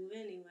 Should move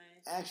anyway.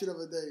 I asked you the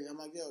other day. I'm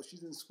like, yo,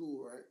 she's in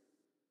school, right?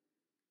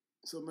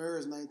 So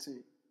Mira's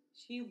 19.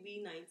 She'll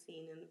be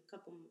 19 in a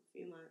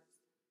few months.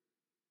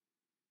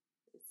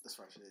 That's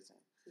right, she's 18.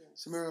 Yeah.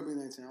 Samira will be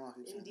 19.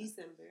 In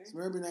December.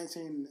 Samira will be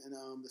 19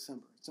 in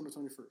December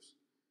 21st.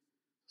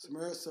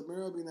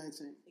 Samira will be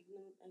 19.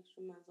 Taking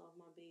extra months off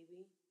my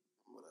baby.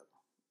 Whatever.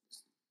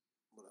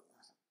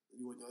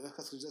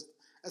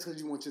 That's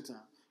because you want your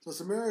time. So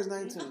Samira is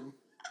 19.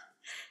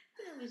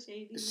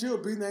 She'll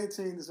be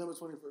 19 December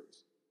 21st.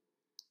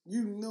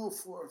 You know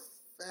for a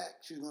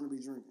fact she's going to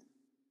be drinking.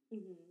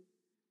 Mm-hmm.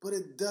 But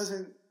it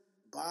doesn't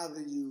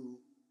bother you.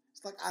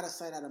 It's like out of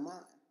sight, out of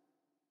mind.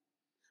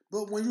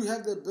 But when you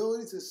have the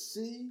ability to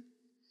see,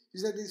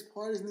 she's at these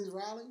parties and these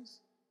rallies,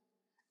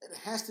 it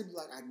has to be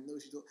like, I know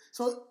she's doing.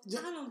 So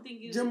I don't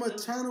think your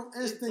maternal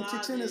instinct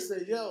kicks in and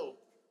say, yo,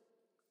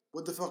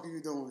 what the fuck are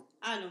you doing?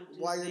 I don't do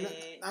Why that. You're not,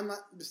 I'm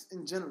not, just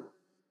in general.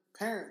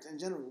 Parents in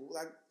general.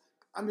 Like,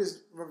 I'm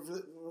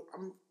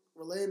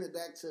relaying it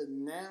back to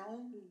now,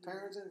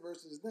 parenting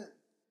versus then.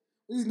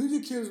 You knew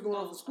your kids were going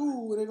off to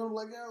school, and they're going to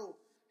be like, yo,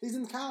 he's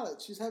in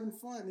college. He's having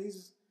fun.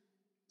 He's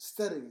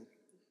studying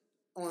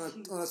on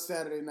a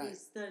Saturday night.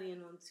 He's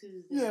studying on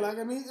Tuesday. Yeah, like,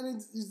 I mean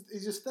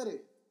he's just studying.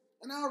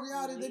 In our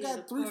reality, they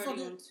got three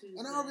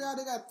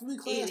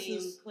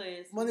classes.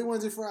 Monday,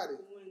 Wednesday, Friday.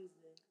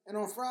 And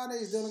on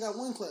Fridays, they only got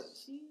one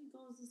class. She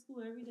goes to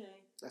school every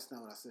day. That's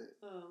not what I said.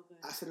 Oh, okay.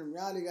 I said in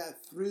reality, they got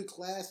 3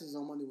 classes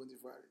on Monday, Wednesday,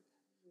 Friday.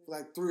 For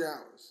like 3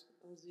 hours.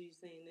 Oh, so you're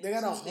saying they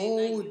got a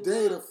whole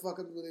day to fuck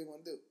up what they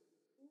want to do.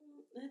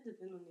 That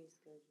depends on their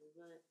schedule,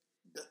 but...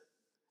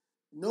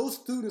 No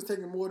student's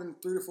taking more than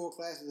 3 to 4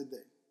 classes a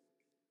day.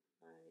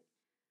 Right.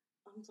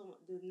 I'm talking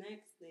about the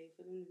next day,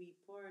 for them to be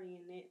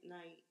partying that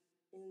night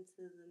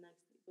into the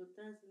next day. But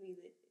that's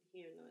neither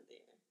here nor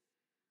there.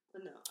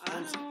 But no,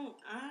 just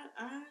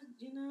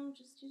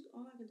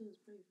all I can do is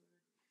pray for her.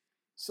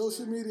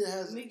 Social media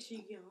has... Make sure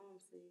you get home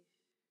safe.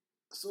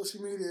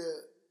 Social media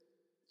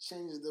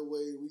changes the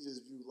way we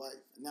just view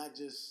life. Not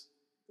just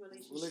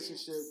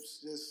relationships,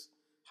 just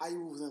how you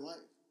move in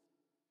life.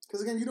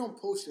 Because again, you don't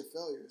post your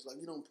failures. Like,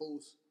 you don't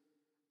post,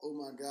 oh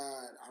my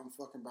God, I'm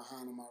fucking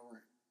behind on my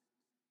rent.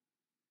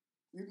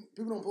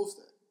 People don't post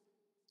that.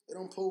 They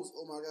don't post,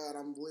 oh my God,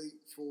 I'm late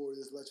for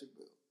this electric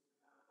bill.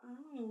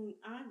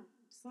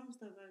 Some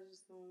stuff I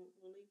just don't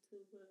relate to,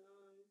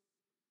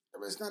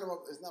 but it's not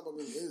about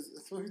being lazy.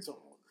 That's what you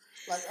talking about.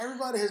 Like,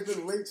 everybody has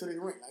been late to their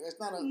rent. Like, it's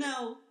not a...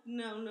 No.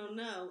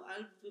 I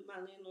was with my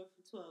landlord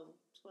for 12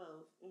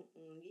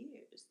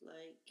 years.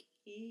 Like,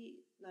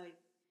 he,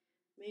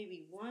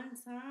 maybe one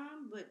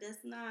time, but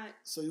that's not...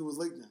 So you was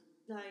late then?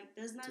 Like,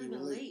 that's not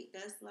even late.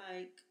 That's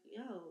like,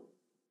 yo,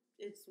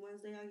 it's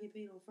Wednesday, I get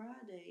paid on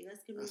Friday.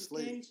 That's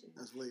communication.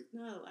 That's late.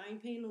 No, I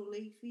ain't paying no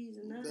late fees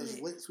and nothing. That's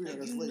late, sweetheart.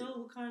 Like, that's late. You know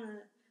what kind of...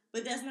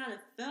 But that's not a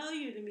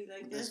failure to me.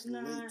 Like, that's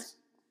not... Late.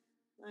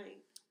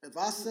 Like... If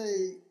I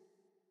say...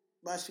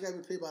 she got to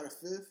be paid by the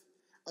 5th.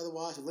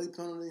 Otherwise, a late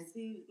penalty.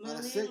 See, my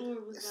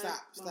landlord was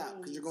stop,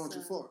 because you're going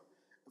too far.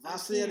 If I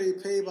say I be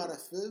paid by the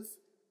 5th,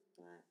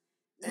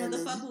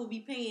 motherfucker will be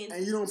paying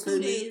and you don't 2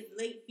 days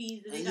late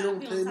fees, and they got to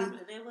pay on top of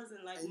it. That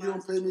wasn't like. And you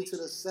don't pay me to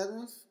the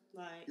 7th.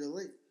 Like, you're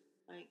late.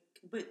 Like,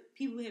 but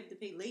people have to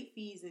pay late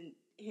fees and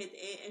had to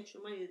add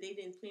extra money that they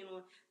didn't plan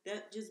on.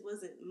 That just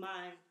wasn't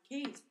my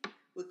case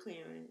with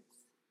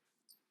Clarence.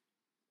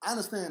 I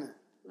understand that.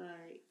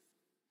 Like,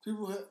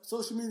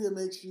 social media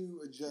makes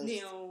you adjust.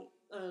 Now,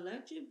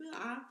 electric bill,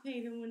 I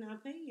pay them when I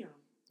pay them.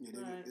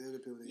 Yeah, they're the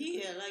people that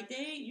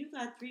you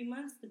got 3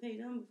 months to pay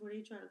them before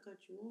they try to cut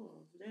you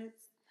off.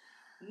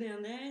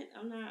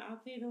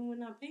 I'll pay them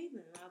when I pay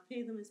them. I'll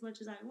pay them as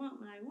much as I want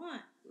when I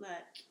want.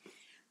 Like,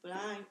 but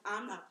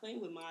I'm not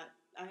playing with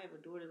I have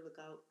a daughter to look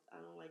out. I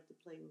don't like to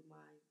play with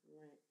my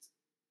rent.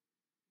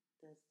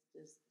 That's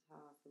just how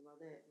I feel about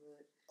that.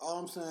 But all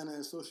I'm saying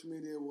is social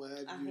media will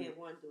have I had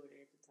one daughter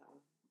at the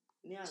time.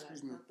 Now I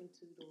got fucking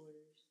 2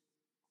 daughters.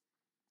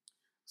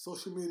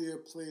 Social media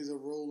plays a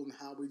role in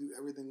how we do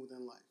everything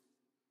within life.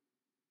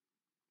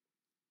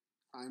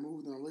 How we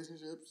move in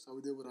relationships, how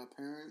we deal with our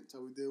parents,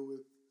 how we deal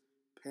with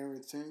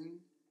parenting,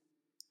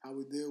 how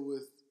we deal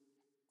with...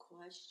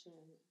 Question.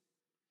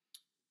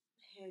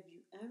 Have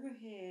you ever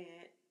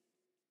had...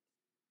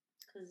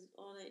 Because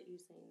all that you're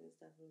saying is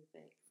definitely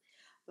facts.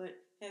 But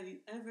have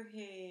you ever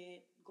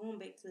had... Going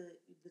back to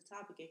the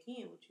topic at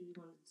hand, what you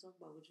wanted to talk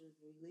about, which was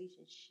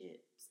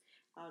relationships,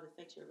 how it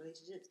affects your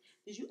relationships.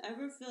 Did you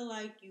ever feel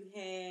like you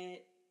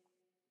had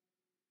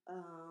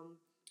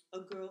a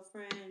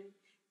girlfriend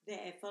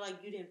that felt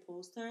like you didn't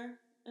post her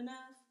enough,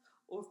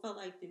 or felt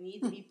like the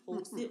need to be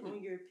posted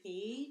on your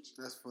page.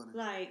 That's funny.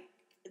 Like,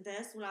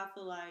 that's what I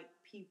feel like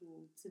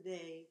people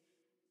today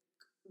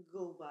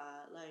go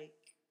by. Like,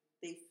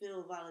 they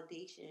feel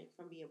validation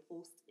from being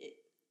posted.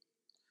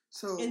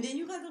 So, and then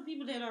you got the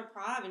people that are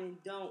private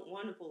and don't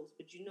want to post,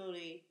 but you know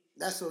they.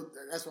 That's what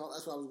I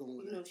was going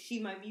with. You know, she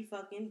might be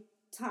fucking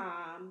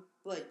Tom,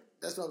 but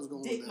that's what I was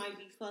going Dick with. Might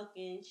be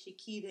fucking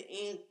Shakita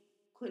and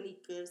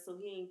Quanika, so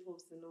he ain't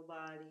posting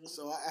nobody.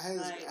 So I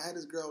had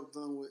this girl I was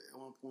dealing with at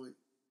one point,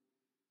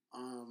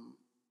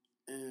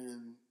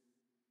 and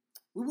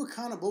we were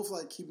kind of both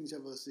like keeping each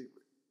other a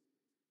secret.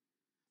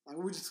 Like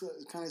we were just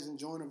kind of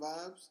enjoying the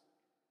vibes,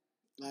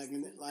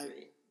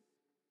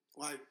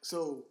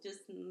 so.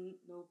 Just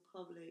no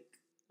public.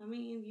 I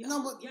mean, you're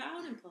out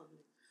in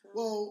public. So.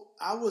 Well,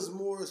 I was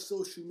more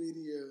social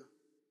media.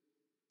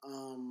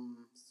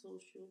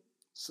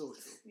 Social.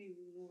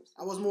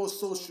 I was more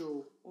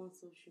social on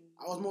social media.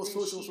 I was more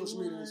social on social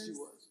media than she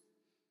was.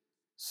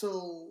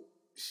 So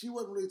she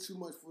wasn't really too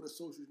much for the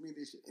social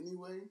media shit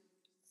anyway.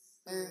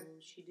 So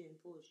and she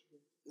didn't push you.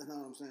 That's not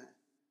what I'm saying.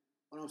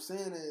 What I'm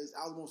saying is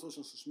I was more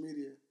social on social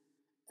media,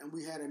 and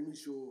we had a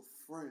mutual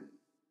friend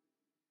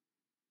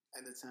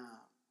at the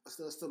time.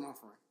 Still my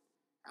friend.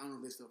 I don't know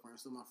if they're still friends.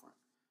 Still my friend.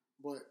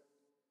 But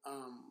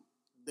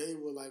they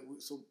were like,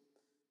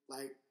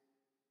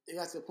 it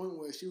got to the point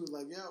where she was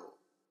like, yo,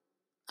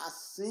 I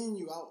seen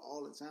you out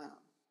all the time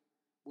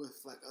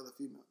with like other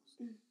females.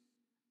 And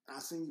I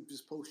seen you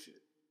just post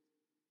shit.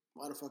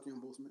 Why the fuck you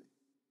don't post me?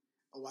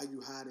 Or why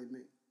you hiding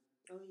me?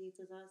 Oh yeah,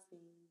 because I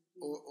seen you.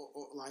 Or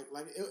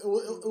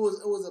it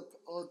was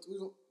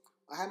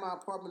I had my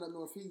apartment up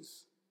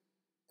northeast,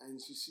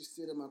 and she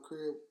stayed at my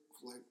crib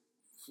for like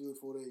 3 or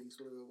 4 days,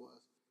 whatever it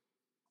was.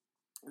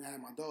 And I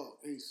had my dog,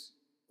 Ace,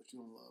 which you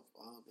don't love.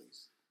 I love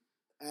Ace.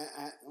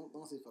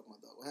 Don't say fuck my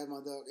dog. I had my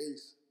dog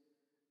Ace,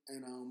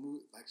 and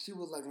she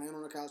was like laying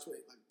on the couch with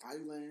like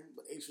Thailand,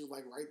 but Ace was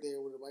like right there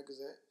where the bike is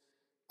at.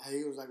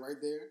 He was like right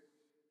there,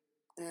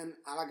 and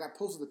I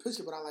posted the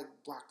picture, but I like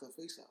blocked her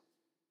face out.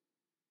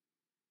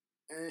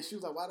 And she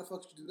was like, "Why the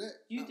fuck did you do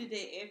that?" You did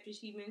that after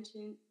she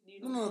mentioned you.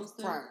 No,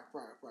 prior.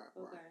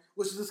 Okay.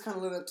 Which just kind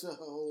of led up to her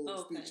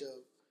whole speech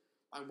of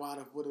like, "Why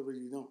the whatever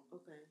you doing?"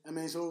 Okay. I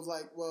mean, so it was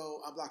like,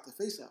 well, I blocked her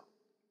face out.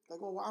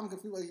 Like, well, why I'm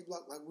confused why you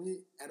blocked. Like,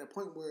 we at a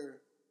point where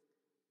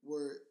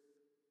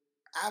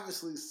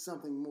obviously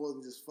something more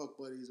than just fuck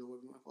buddies or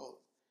whatever you want to call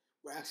it.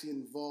 We're actually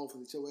involved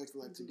with each other. We're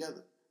actually like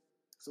together.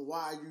 So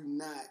why are you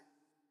not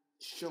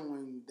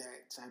showing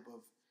that type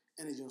of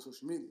energy on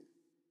social media?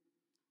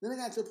 Then it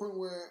got to a point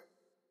where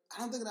I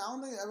don't think it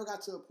ever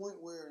got to a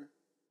point where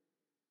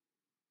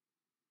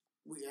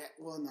I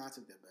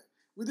take that back.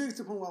 We did get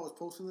to a point where I was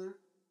posting her,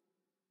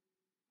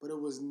 but it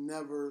was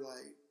never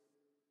like.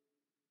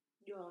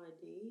 You on a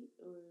date?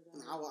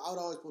 I would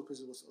always post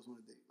pictures of on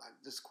a date, like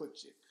just quick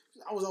shit.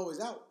 I was always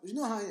out. You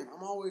know how I am.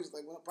 I'm always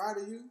like, prior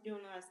to you. You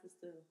don't know I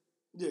still.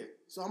 Yeah,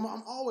 so I'm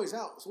always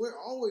out. So we're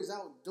always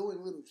out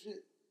doing little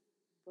shit.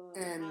 But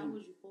how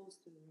was you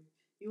posting her?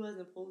 You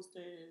wasn't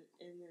posting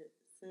in the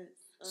sense.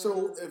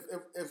 So if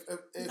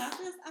I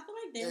feel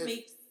like that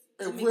makes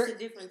a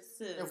difference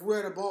too. If we're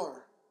at a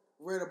bar,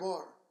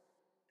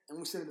 and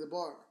we sit at the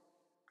bar,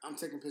 I'm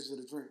taking pictures of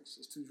the drinks.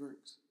 It's 2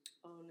 drinks.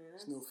 Oh no,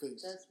 there's no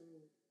face. That's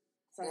rude.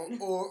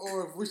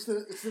 Or if we sit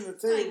at the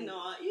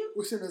table,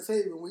 we sit at the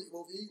table and we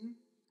both eating.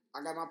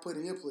 I got my plate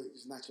in your plate.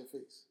 It's not your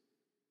face.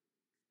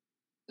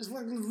 It's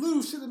like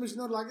little shit that makes you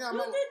know, like, yeah. You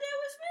did that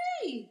with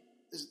me.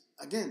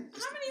 How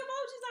many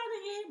emojis I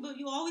done had? But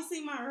you always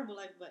see my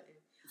Herbalife button.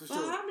 For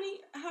sure. How many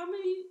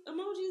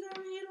emojis I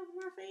done had over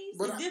my face?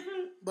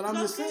 But I'm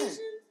just saying.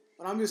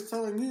 But I'm just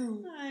telling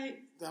you.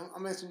 Like,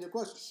 I'm answering your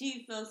question.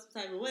 She felt some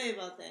type of way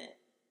about that.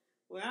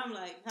 Where I'm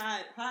like,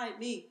 hide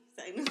me.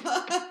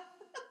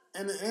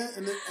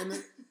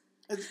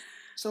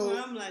 So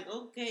I'm like,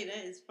 okay,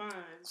 that is fine.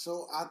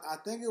 So I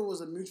think it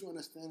was a mutual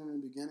understanding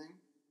in the beginning.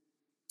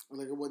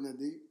 Like it wasn't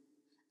that deep.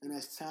 And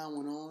as time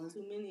went on,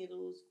 too many of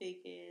those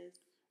fake ass.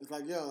 It's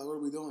like, yo, like, what are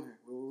we doing here?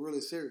 We're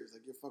really serious.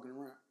 Like, you're fucking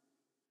around.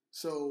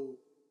 So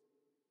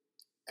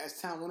as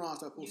time went on, I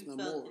started posting her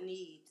more. You felt the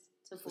need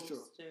to post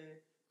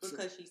her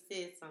because she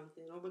said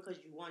something, or because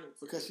you wanted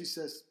to. Because she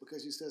said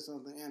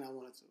something, and I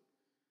wanted to.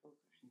 Okay.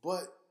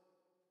 But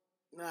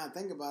now I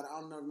think about it, I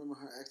don't never remember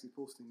her actually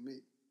posting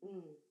me.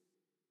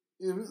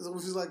 You know,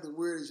 which is like the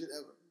weirdest shit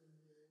ever.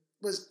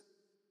 But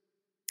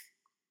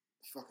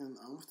fucking,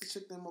 what's the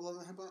chick name of Love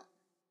and Hip Hop?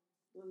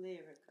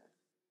 Lyrica.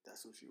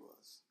 That's what she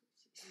was.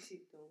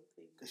 She don't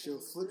think. Cause she'll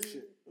flip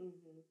shit.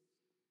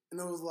 And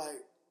it was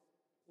like,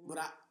 but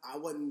I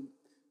wasn't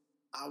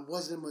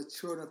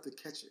mature enough to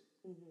catch it.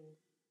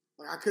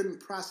 Like I couldn't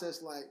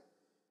process. Like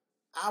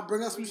I'll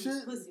bring up some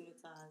shit.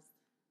 Pussymatized.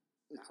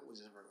 Nah, I was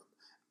just regular.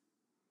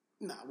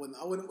 Nah,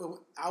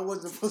 I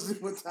wasn't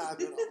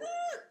pussymatized at all.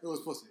 It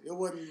was pussy. It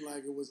wasn't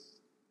like it was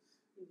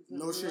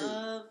no shade.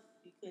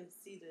 You couldn't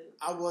see the.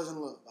 I was in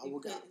love. I will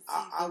give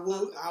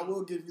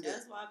you that.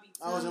 That's why I be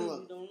telling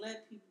you, don't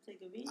let people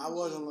take advantage. I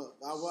was in love.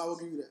 I will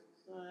give you that.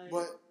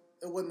 But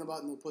it wasn't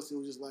about no pussy. It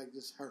was just like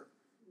just her.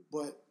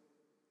 But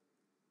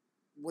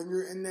when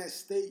you're in that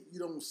state, you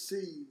don't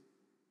see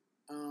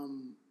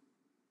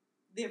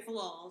their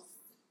flaws,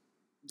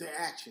 their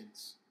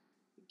actions.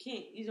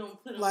 You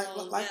don't put them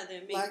all together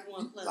and make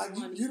 1 plus 1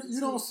 equal 2. You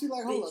don't see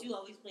like, hold up, you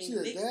always playing she's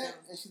a dad,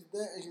 and she's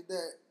that, and she's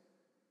that.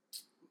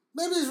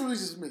 Maybe it's really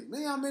just me.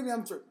 Maybe I'm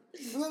tripping.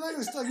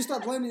 You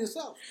start blaming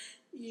yourself.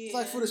 Yeah. It's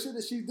like for the shit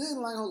that she did,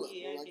 like, hold up.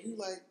 Yeah, like, you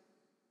like...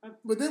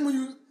 But then when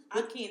you...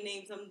 I can't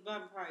name something, but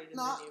I'm probably been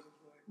there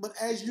before. But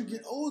as you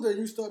get older,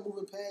 you start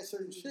moving past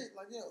certain shit.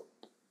 Like, yo,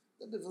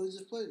 that bitch really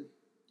just played me.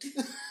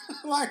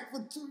 Like,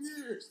 for 2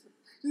 years.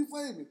 She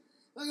played me.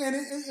 Like, and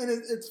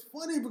it's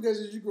funny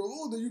because as you grow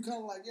older, you kind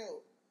of like,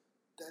 yo,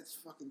 that's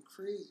fucking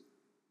crazy.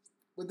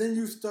 But then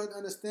you start to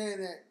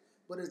understand that,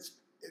 but it's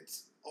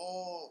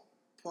all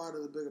part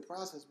of the bigger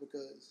process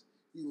because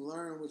you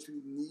learn what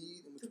you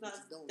need and what you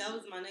don't. That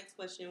was my next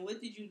question. What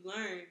did you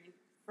learn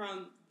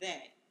from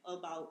that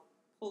about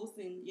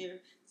posting your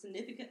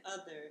significant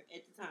other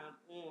at the time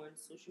on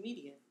social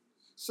media?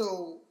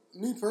 So,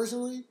 me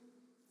personally,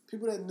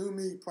 people that knew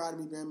me prior to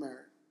me being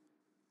married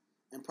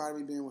and prior to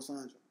me being with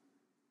Sandra,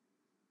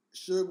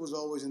 Suge was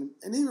always in,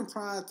 and even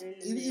prior to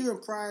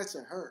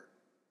her,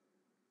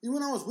 even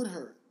when I was with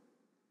her,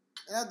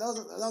 that was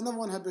another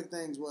one of her big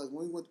things was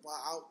when we went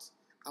out,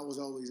 I was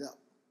always out.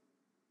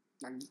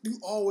 Like, you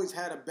always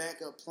had a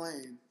backup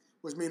plan,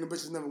 which means the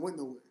bitches never went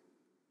nowhere.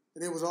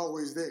 And it was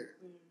always there.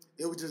 Mm-hmm.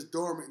 It was just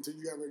dormant until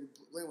you got ready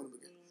to play with them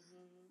again.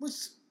 Mm-hmm.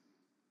 Which,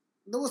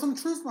 there was some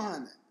truth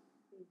behind that.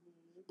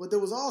 Mm-hmm. But there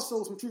was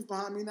also some truth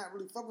behind me not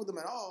really fuck with them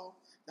at all.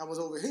 That was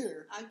over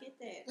here. I get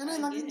that. And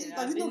then, you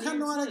don't kind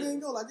of know how that game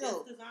go. Like,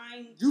 yo,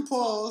 you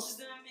pause.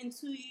 Them in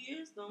 2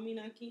 years don't mean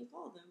I can't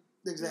call them.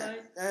 Exactly.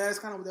 Right? That's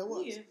kind of what that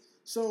was. Yeah.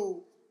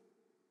 So,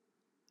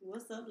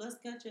 what's up? Let's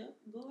catch up.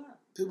 Go out.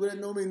 People that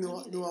know me knew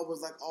I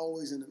was like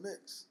always in the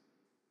mix.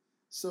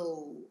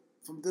 So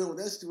from dealing with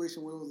that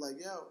situation where it was like,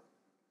 yo,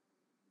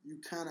 you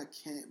kind of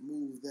can't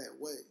move that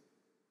way.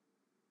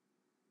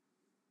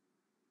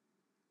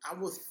 I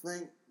would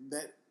thank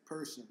that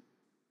person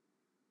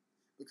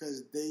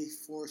because they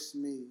forced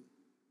me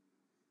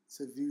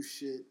to view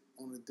shit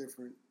on a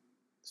different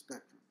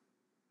spectrum.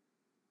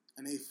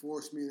 And they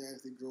forced me to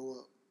actually grow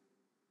up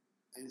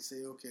and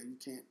say, okay, you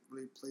can't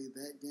really play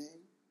that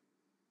game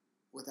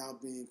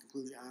without being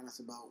completely honest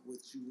about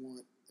what you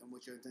want and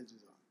what your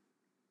intentions are.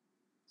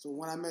 So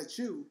when I met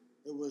you,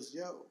 it was,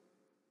 yo,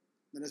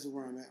 now this is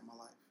where I'm at in my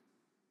life.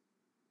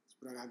 That's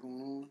what I got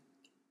going on.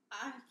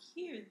 I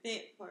hear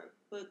that part,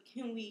 but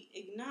can we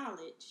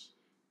acknowledge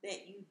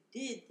that you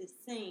did the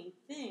same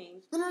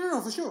thing?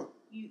 No, for sure.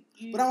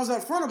 But I was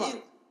upfront about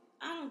it.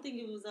 I don't think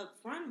it was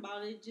upfront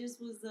about it. It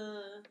just was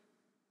I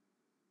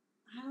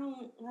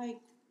don't like...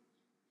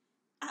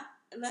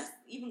 Let's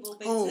even go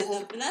back hold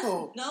on.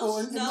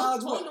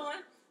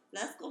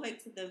 Let's go back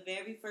to the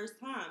very first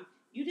time.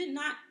 You did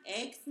not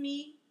ask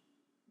me,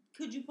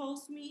 could you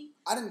post me?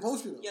 I didn't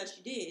post you though. Yes,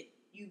 you did.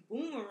 You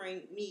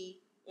boomeranged me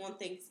on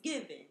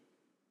Thanksgiving.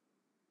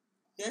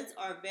 That's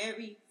our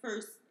very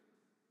first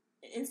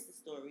Insta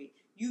story.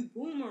 You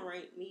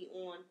boomeranged me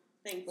on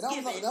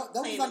Thanksgiving that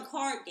playing a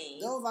card game.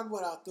 That was like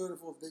what, our third or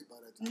fourth date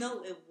by that time.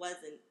 No, it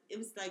wasn't. It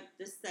was like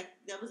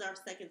that was our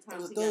second time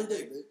together. It was together. The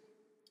third date.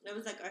 That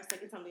was like our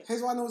second time together.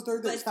 Here's why I know it was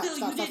third date. But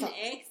you didn't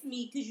ask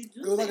me because you do.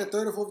 It was like a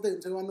third or fourth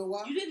date. Tell you I know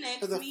why. You didn't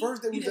ask me.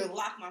 First date you didn't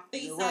block my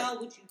face out,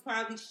 which you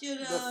probably should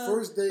have. The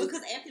first date.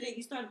 Because after that,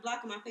 you started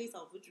blocking my face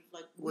off, which was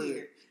like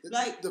weird.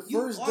 Like the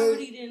first you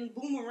already didn't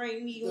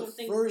boomerang me on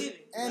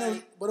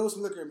Thanksgiving. But it was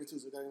some liquor in me too,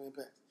 so it got me in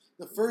pass.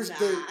 The first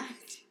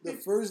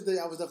day,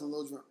 I was definitely a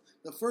little drunk.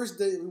 The first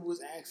day we was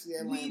actually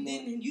at Landmark. We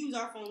didn't use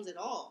our phones at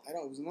all. At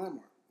all, it was in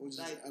Landmark. It was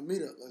just a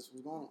meetup. That's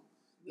what's going on.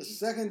 The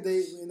second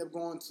date we ended up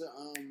going to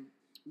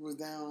we was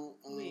down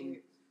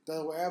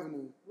Delaware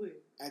Avenue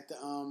at the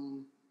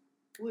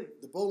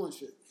the bowling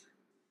shit.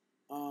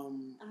 I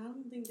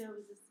don't think that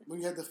was the second.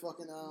 When you had the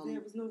fucking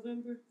that was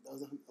November. That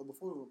was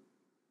before November.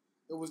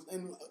 It was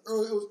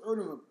early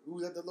November. We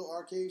was at the little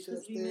arcade shit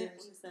upstairs. We met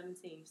on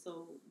the 17th,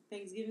 so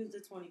Thanksgiving's the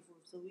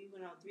 24th. So we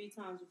went out 3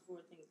 times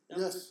before Thanksgiving. That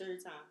was the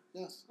third time.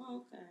 Yes.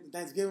 Oh, okay.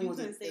 Thanksgiving was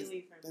couldn't stay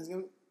away from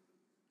Thanksgiving.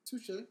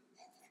 Touche.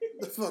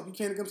 The fuck, you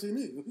can't come see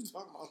me. What you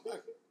talking about?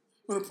 Like,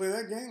 you want to play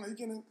that game? Like, you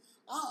can't.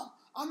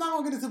 I'm not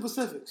gonna get into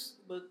specifics.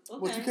 But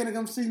you can't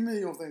come see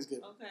me on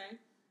Thanksgiving. Okay.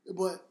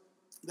 But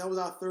that was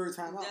our third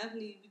time out.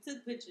 Definitely, we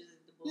took pictures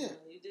at the bowling. Yeah.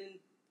 You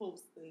didn't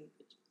post any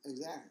pictures.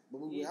 Exactly,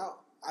 but we were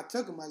out. I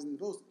took them. I didn't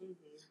post them.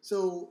 Mm-hmm.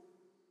 So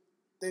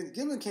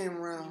Thanksgiving came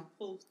around,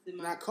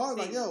 and I called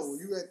like, "Yo,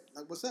 you at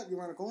like what's up? You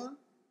around the corner?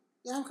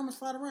 Yeah, I'm coming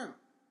slide around.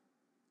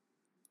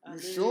 You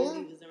sure?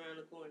 He was around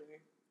the corner.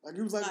 Like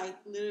he was like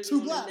literally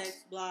 2 blocks. The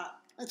next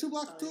block. Like 2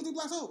 blocks, 2 or 3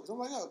 blocks over. So I'm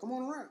like, "Yo, come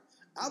on around."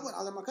 I was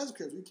at my cousin's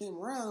crib. We came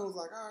around. I was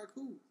like, "All right,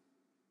 cool."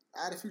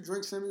 I had a few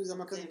drinks in me. Was at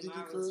my cousin Kiki's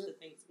crib. For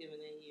Thanksgiving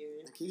that year.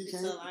 And Kiki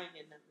came. So I ain't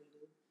had nothing to do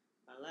with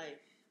my life.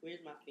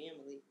 Where's my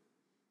family?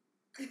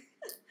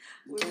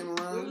 You came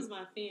around. Where was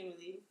my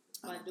family?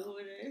 My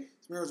daughter.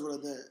 Smears was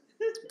like that.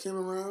 You came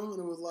around and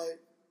it was like,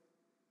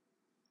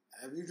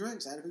 I had a few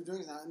drinks. I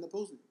ended up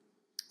posting.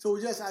 So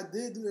yes, I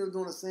did do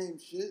doing the same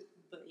shit.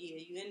 But yeah,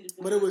 you ended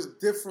up. But it was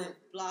different.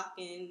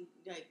 Blocking,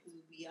 like,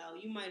 we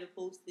out. You might have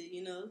posted,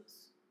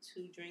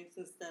 2 drinks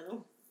instead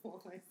of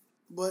 1.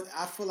 But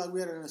I feel like we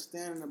had an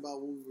understanding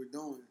about what we were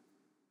doing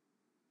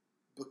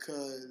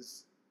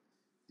because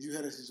you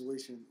had a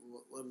situation,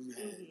 whatever you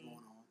had going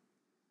on,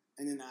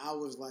 and then I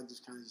was like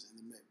just kind of just in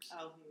the mix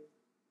out here,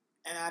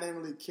 and I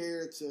didn't really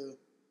care to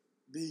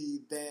be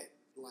that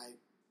like.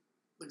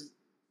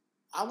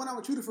 I went out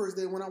with you the first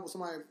day, went out with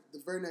somebody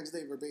the very next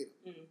day verbatim,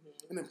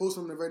 and then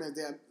posted them the very next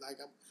day.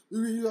 We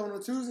were you out on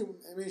a Tuesday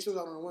and me and she was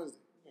out on a Wednesday.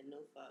 Had no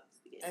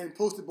fucks together. And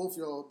posted both of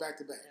y'all back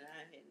to back. And I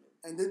had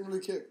no. And didn't really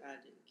care. I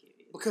didn't care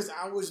either. Because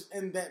I was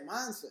in that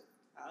mindset.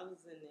 I was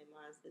in that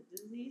mindset.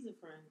 He's a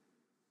friend.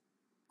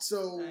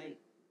 So,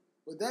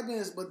 with that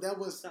being, but that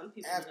was some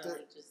people after. Are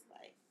just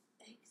like,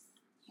 thanks.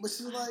 But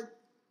she's like,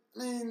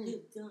 man, you're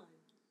done.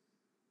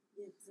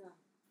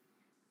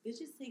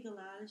 Bitches take a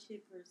lot of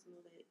shit personal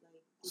that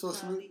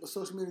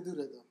social media do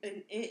that though.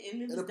 And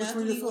it was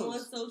definitely on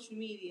social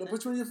media. It'll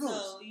put you in your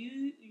feelings. So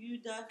you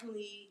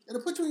definitely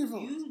it'll put you in your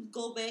feelings. You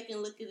go back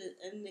and look at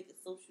a nigga's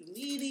social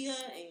media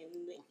and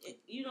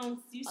you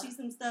see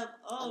some stuff.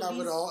 Oh, I got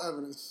rid of all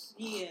evidence.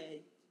 Yeah,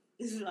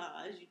 it's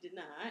lies. You did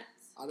not.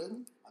 I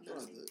didn't. I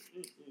thought I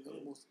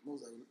did.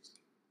 Most evidence.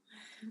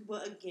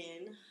 But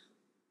again,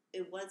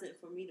 it wasn't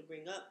for me to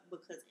bring up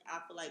because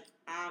I feel like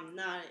I'm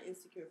not an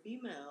insecure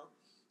female.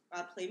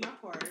 I play my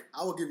part.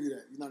 I will give you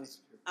that. You're not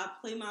insecure. I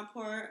play my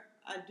part.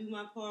 I do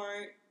my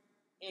part.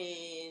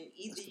 And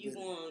either you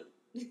going...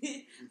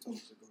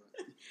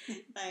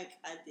 like,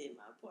 I did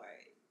my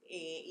part.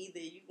 And either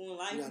you going to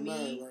like me... You got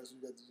married, right? So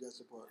you got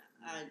your part.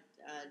 I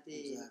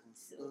did.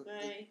 Exactly.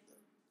 Okay?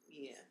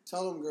 Yeah.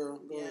 Tell them, girl.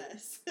 Go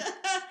yes.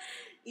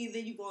 Either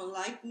you going to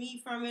like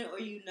me from it or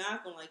you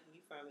not going to like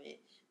me from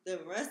it. The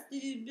rest of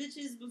these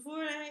bitches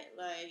before that,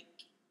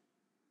 like...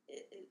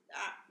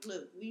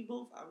 look, we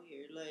both out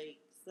here, like...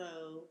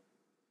 So,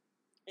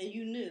 and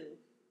you knew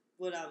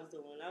what I was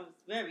doing. I was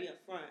very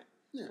upfront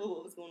with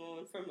what was going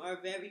on from our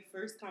very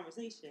first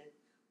conversation.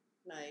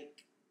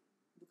 Like,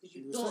 because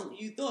you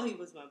thought he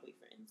was my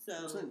boyfriend.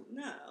 So,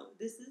 no,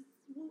 this is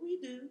what we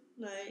do.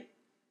 Like,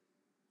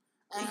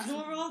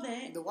 ignore all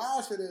that. The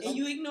wild shit is... And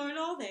you ignored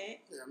all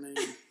that. Yeah, I mean...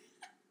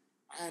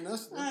 and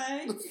that's...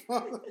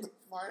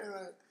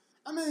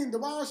 I mean, the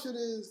wild shit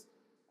is...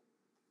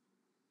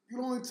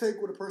 You only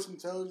take what a person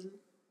tells you.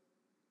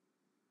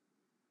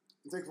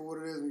 And take for what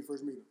it is when you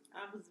first meet them.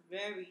 I was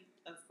very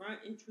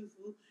upfront and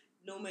truthful.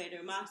 No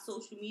matter, my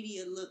social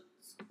media looked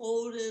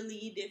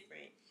totally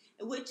different,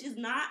 which is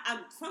not.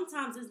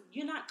 Sometimes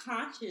you're not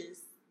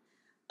conscious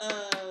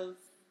of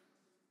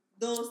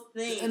those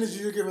things. The energy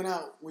you're giving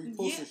out when you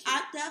post shit.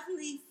 I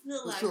definitely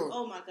feel like,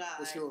 oh my god,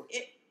 for sure.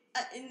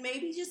 And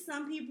maybe just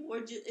some people are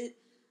just,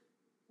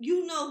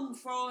 you know who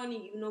frauding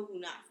and you know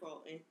who not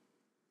frauding.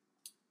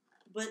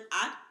 But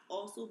I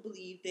also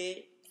believe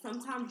that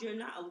sometimes you're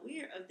not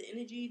aware of the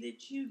energy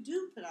that you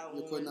do put out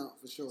you're putting out,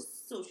 for sure.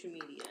 Social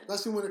media.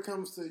 Especially when it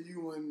comes to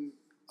you and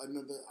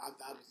another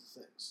opposite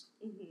sex.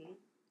 Mm-hmm.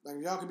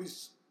 Like, y'all can be...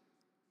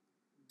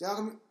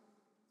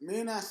 Me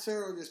and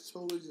Sarah are just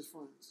totally just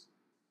friends.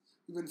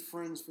 We've been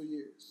friends for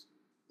years.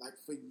 Like,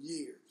 for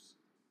years.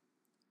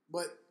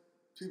 But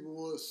people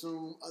will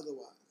assume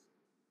otherwise.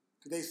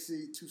 Because they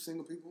see 2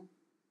 single people.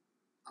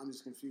 I'm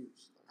just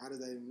confused. Like, how does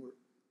that even work?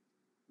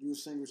 You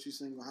single, she's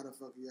single, how the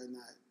fuck are you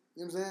not...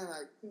 You know what I'm saying?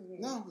 Like,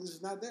 no, this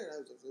is not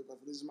there.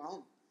 This is my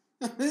own.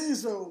 I mean,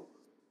 so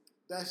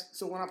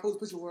when I post a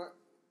picture where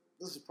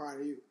this is prior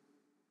to you,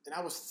 and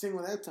I was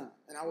single at that time,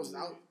 and I was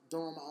out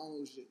doing my own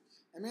little shit,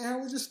 and me and her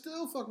was just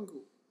still fucking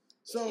cool.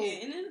 So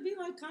and it'll be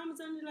like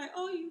comments on you like,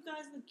 "Oh, you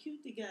guys look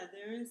cute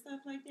together" and stuff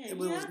like that. It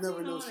was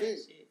never no shit.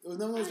 It was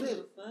never no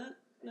shit.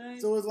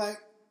 Like, so it's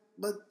like,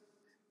 but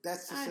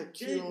that's a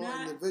secure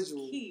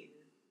individual.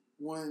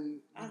 When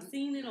I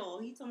seen it all,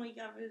 he told me he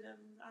got rid of them.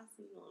 I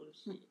seen all the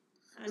shit.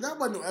 But that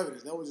wasn't no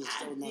evidence. That was just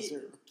not serious.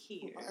 I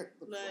didn't care.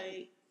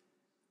 Like,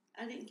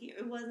 I didn't care.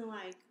 It wasn't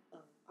like,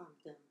 oh, I'm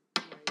done.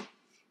 Like,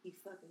 he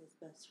fucking his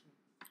best friend.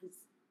 His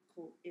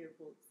quote, air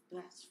quotes,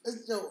 best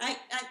friend.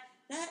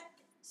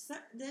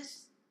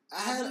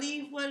 I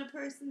believe what a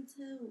person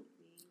told me.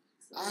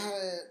 So.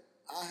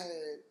 I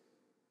had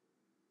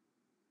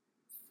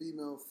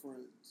female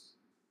friends.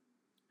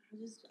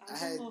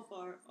 I go off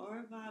our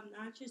vibe,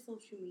 not your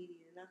social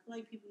media. And I feel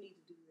like people need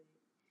to do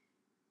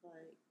that.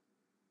 Like,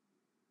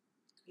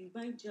 you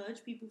might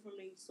judge people from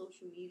their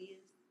social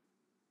medias,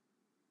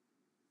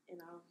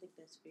 and I don't think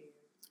that's fair.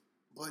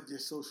 But your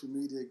social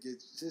media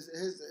gets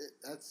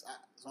that's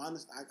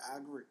honest. I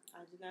agree.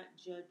 I did not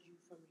judge you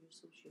from your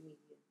social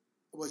media.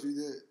 What you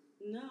did?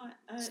 No,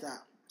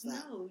 Stop.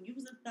 No, you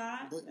was a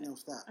thought. But no,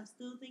 stop. I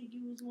still think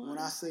you was one. When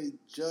I say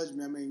judge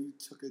me, I mean you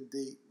took a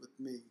date with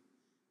me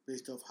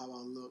based off how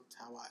I looked,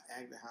 how I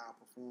acted, how I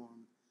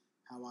performed,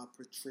 how I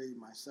portrayed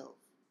myself.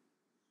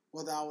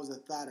 Whether I was a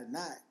thought or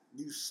not,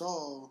 you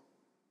saw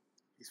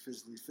he's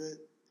physically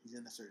fit, he's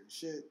into certain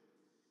shit.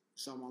 You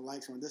saw my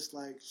likes, my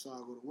dislikes, you saw I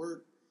go to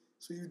work.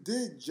 So you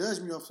did judge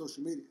me off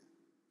social media.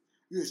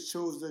 You just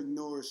chose to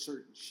ignore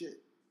certain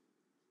shit.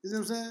 You know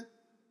what I'm saying?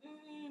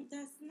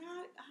 That's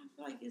not, I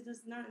feel like it's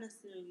just not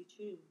necessarily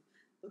true.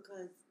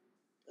 Because,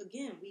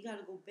 again, we got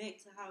to go back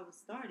to how it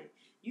started.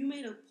 You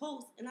made a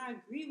post, and I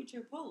agree with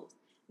your post.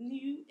 And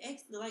you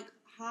asked, like,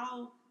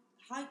 how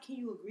can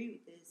you agree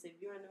with this if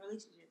you're in a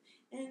relationship?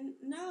 And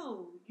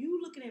no,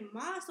 you looking at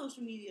my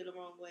social media the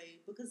wrong way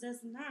because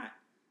that's not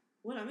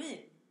what I'm in.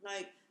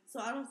 Like, so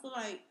I don't feel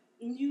like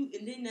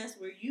and then that's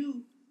where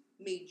you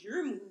made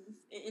your move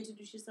and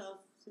introduced yourself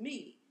to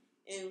me.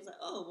 And it was like,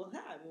 oh, well,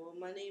 hi, well,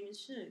 my name is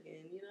Suge,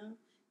 and,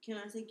 can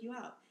I take you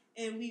out?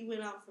 And we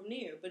went out from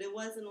there. But it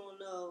wasn't on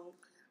no,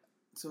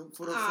 so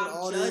for the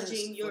audience,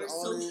 judging your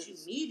social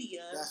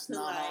media. That's to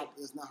not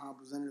like, how I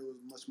presented it. It was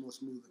much more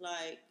smoother.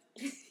 Like,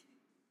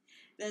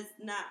 that's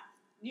not,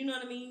 you know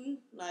what I mean?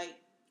 Like,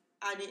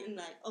 I didn't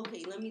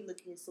okay, let me look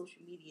at his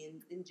social media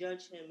and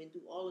judge him and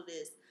do all of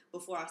this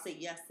before I say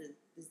yes to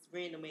this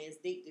random ass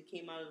date that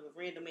came out of a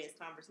random ass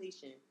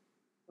conversation.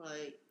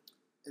 Like,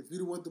 if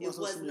you'd went through my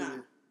social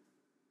media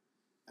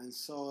and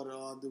saw that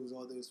all I did was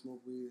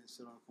smoke weed and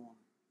sit on the corner,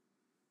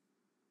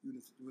 you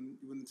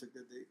wouldn't take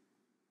that date.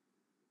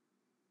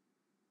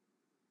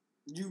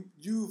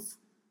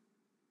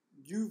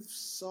 You've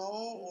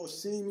saw or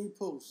seen me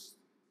post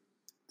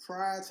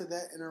prior to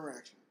that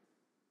interaction.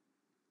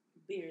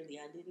 Barely.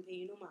 I didn't pay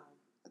you no mind.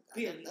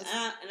 Barely. And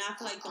I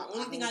feel like the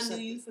only thing I knew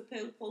you for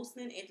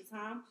posting at the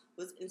time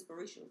was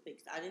inspirational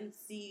pics. I didn't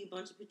see a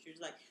bunch of pictures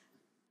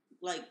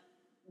like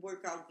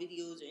workout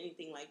videos or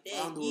anything like that. I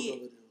don't do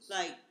workout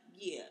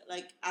videos.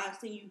 Like I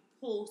seen you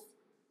post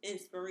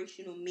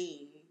inspirational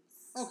memes.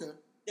 Okay.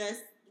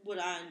 That's what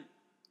I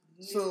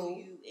knew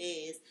you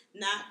as.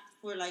 Not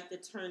for like the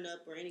turn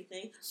up or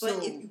anything.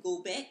 But if you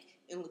go back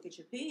and look at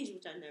your page,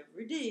 which I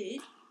never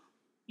did,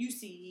 you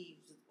see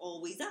he's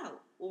always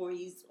out or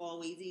he's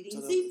always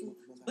eating seafood.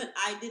 But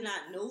I did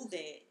not know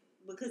that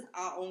because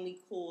I only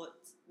caught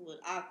what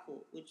I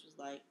caught, which was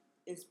like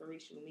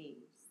inspirational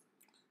memes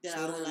that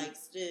I would like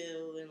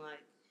still and like.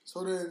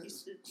 So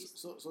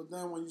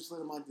then when you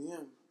slid in my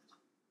DM,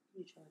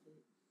 you tried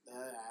it.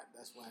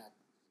 That's what happened.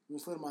 You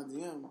slid in my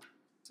DM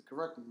to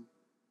correct me.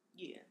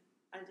 Yeah,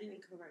 I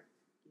didn't correct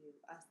you.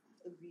 I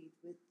agreed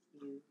with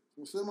you.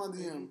 You slid in my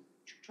DM. You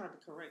tried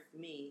to correct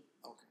me.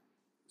 Okay.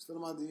 Slid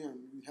in my DM.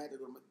 You had to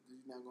go. Did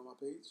you not go on my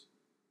page?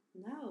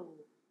 No.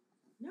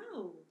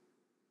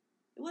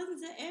 It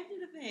wasn't until after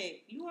the fact.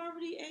 You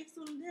already asked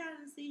on the day. I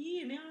didn't say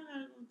yeah. Now I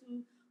gotta go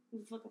through who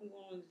the fuck I'm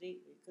going on a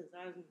date with because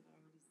I already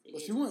said.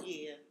 But you went.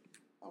 Yeah.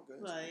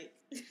 Okay.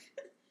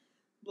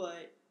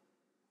 But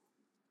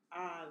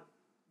I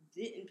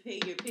didn't pay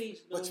your page.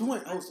 But you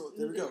went. So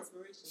there we go.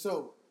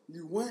 So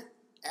you went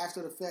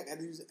after the fact,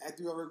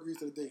 after you already agreed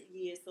to the date.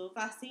 Yeah. So if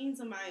I seen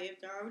somebody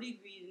after I already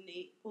agreed and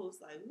they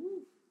post like,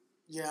 woo.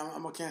 Yeah,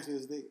 I'm gonna cancel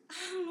this date.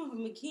 I don't know if I'm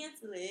gonna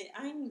cancel it.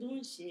 I ain't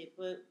doing shit,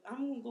 but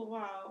I'm gonna go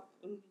out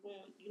and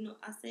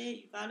I said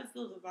you gotta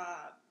feel the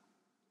vibe.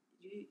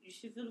 You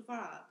should feel the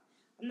vibe.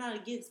 I'm not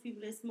against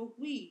people that smoke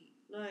weed.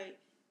 Like,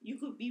 you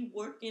could be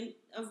working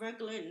a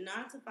regular 9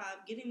 to 5,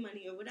 getting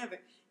money or whatever.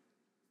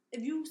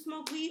 If you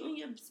smoke weed on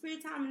your spare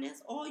time and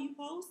that's all you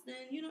post,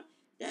 then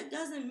that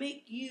doesn't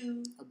make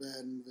you a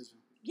bad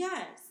individual.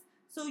 Yes.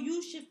 So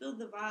you should feel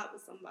the vibe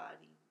with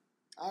somebody.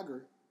 I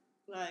agree.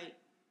 Like,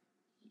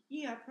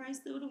 yeah, I probably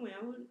still would have went.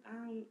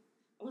 I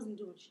wasn't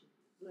doing shit.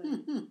 Like,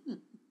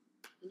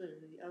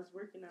 literally, I was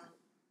working out.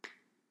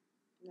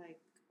 Like,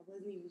 I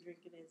wasn't even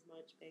drinking as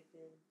much back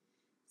then.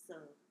 So,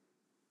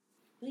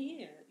 but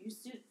yeah, you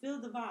should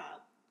feel the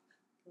vibe.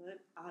 But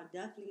I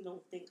definitely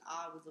don't think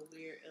I was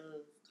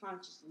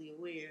consciously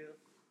aware of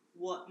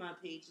what my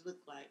page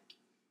looked like.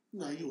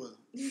 No, you wasn't.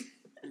 You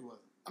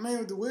wasn't. I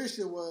mean, the weird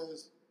shit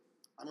was,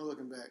 I know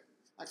looking back,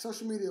 like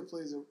social media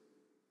plays a.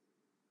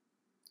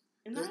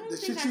 And I don't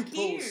think I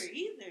care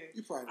either.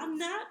 You probably I'm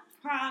not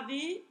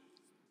private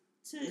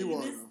to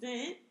an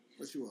extent.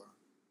 But you are.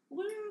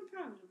 What am I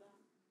private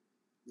about?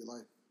 Your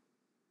life.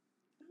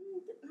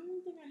 I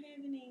don't think I have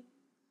any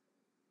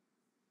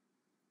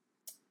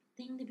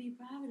thing to be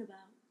private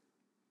about.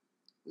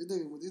 What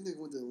do you think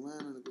went to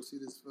Atlanta to go see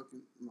this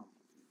fucking... No.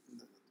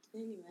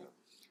 Anyway.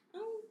 I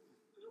don't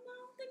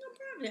think I'm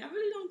private. I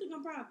really don't think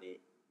I'm private.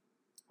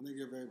 I think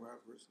you're a very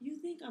private person. You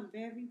think I'm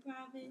very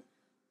private?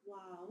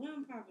 Wow. What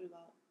am I private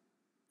about?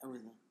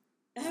 Everything.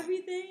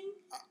 Everything?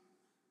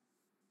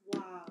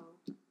 Wow.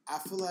 I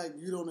feel like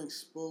you don't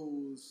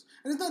expose...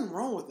 And there's nothing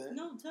wrong with that.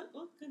 No,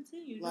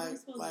 continue. You don't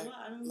expose what?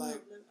 I don't know.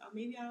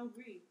 Maybe I'll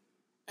agree.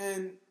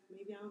 And...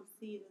 Maybe I don't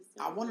see it as...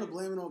 I want to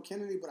blame it on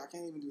Kennedy, but I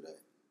can't even do that.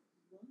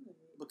 What?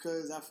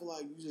 Because I feel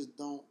like you just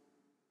don't...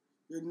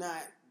 You're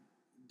not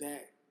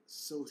that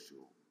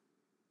social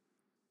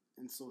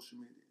in social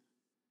media.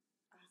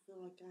 I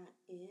feel like I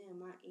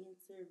am. I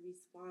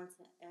respond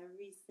to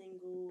every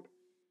single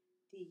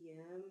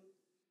DM.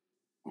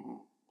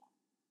 Mm-hmm.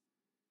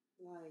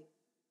 Like,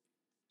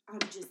 I'm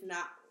just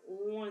not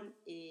on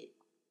it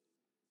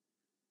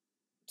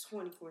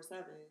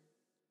 24/7.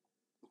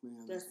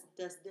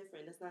 That's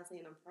different. That's not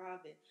saying I'm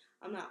private.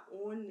 I'm not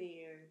on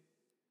there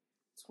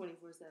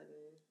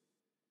 24/7.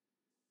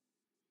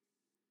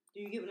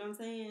 Do you get what I'm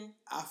saying?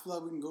 I feel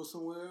like we can go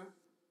somewhere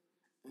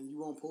and you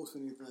won't post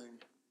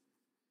anything.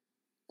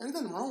 Ain't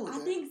nothing wrong with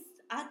that.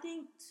 I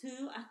think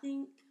too. I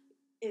think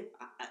if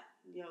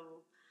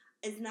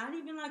it's not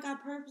even like I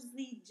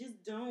purposely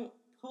just don't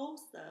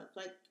post stuff.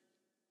 Like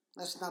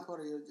that's not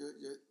part of your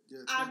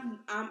I'm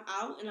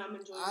out and I'm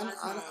enjoying my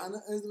time.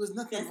 There was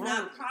nothing That's wrong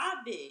not with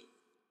private.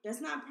 That's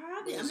not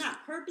private. I'm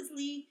not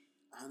purposely.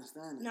 I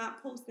understand that.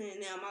 Not posting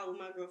that I'm out with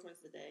my girlfriends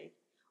today,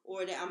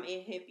 or that I'm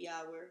at happy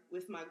hour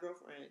with my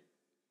girlfriend.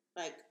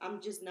 Like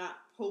I'm just not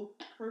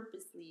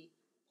purposely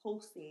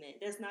posting that.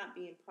 That's not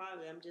being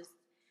private.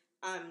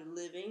 I'm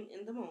living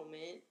in the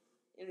moment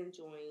and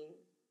enjoying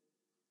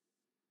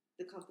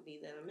the company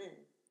that I'm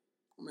in.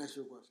 Let me ask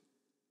you a question.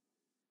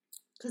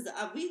 Cause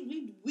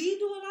we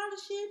do a lot of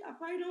shit. I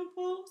probably don't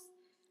post.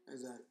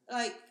 Exactly.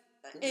 Like,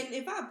 and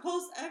if I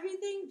post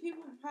everything,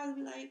 people would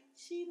probably be like,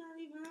 "She not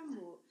even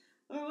humble,"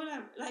 or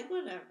whatever. Like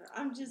whatever.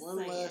 I'm just saying.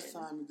 When last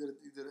time you did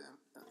an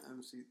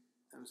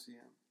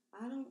MCM?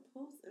 I don't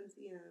post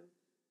MCM.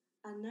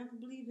 I never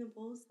believed in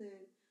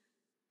posting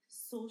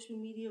social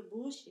media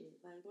bullshit.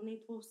 Like when they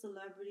post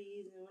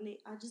celebrities and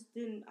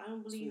I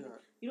don't believe.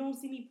 You don't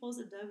see me post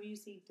a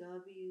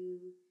WCW.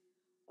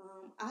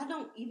 I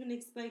don't even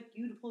expect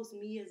you to post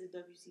me as a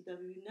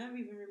WCW. You never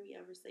even heard me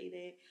ever say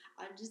that.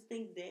 I just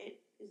think that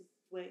is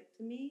whack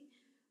to me.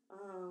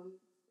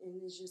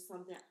 And it's just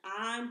something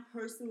I'm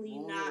personally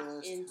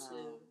not into.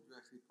 Time you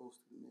actually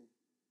posted me?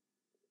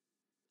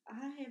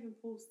 I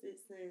haven't posted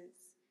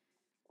since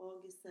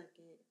August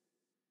 2nd.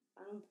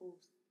 I don't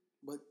post.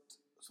 But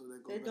so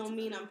that don't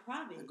mean I'm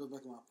private. That goes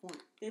back to my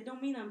point. That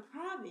don't mean I'm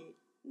private.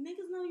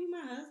 Niggas know you my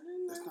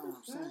husband. That's not what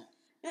I'm saying.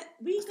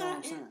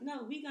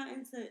 We got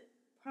into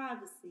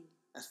privacy.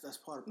 That's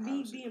part of privacy.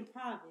 Me being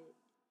private.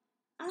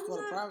 That's part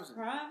of privacy.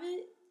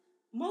 Private.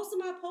 Most of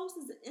my posts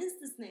is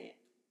Insta Snap.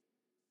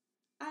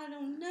 I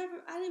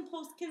didn't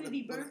post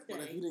Kennedy's birthday.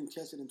 But if you didn't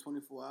catch it in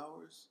 24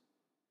 hours,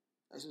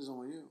 that's just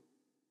on you.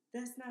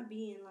 That's not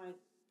being like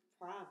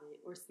private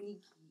or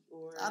sneaky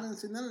or. I didn't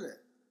see none of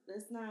that.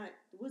 That's not.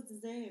 What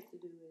does that have to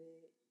do with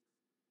it?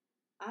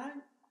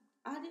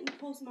 I didn't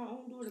post my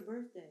own daughter's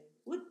birthday.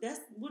 What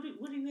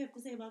do you have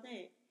to say about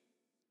that?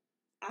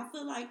 I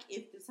feel like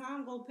if the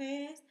time go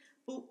past,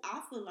 but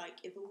I feel like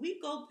if a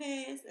week go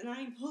past and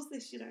I ain't post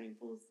that shit, I ain't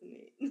posting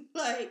it.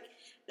 Like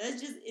that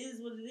just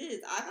is what it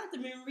is. I got the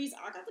memories.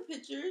 I got the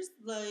pictures.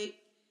 Like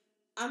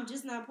I'm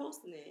just not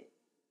posting it.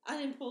 I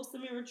didn't post the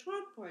Mirror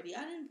Trump party.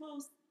 I didn't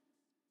post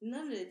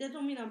none of it. That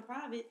don't mean I'm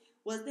private.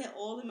 Was that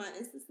all in my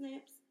Insta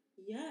Snaps?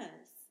 Yes.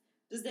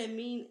 Does that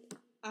mean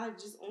I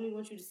just only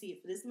want you to see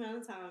it for this amount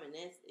of time and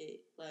that's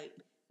it? Like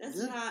that's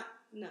not.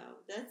 No,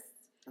 that's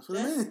what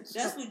it means.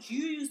 That's what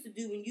you used to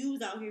do when you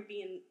was out here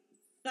being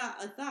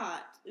a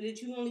thought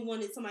that you only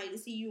wanted somebody to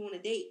see you on a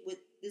date with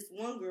this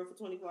one girl for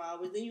 24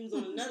 hours. Then you was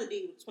on another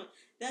date with 20.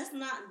 That's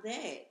not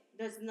that.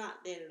 That's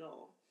not that at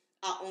all.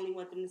 I only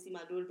want them to see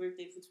my daughter's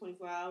birthday for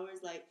 24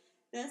 hours. Like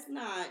that's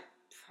not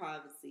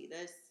privacy.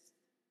 That's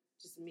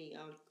just me. I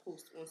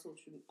post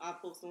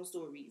on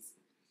stories,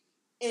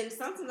 and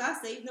sometimes I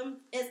save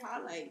them as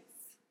highlights.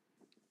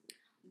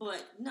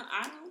 But no,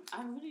 I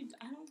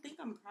don't think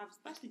I'm private,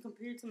 especially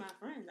compared to my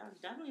friends. I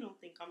definitely don't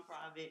think I'm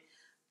private,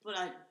 but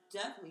I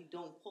definitely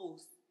don't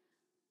post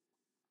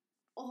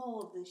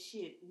all the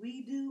shit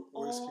we do.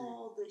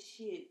 All the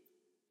shit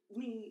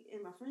me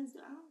and my friends do.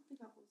 I don't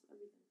think I post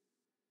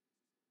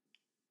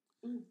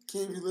everything.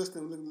 Kim, you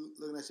listening?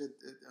 Looking at your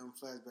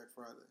Flashback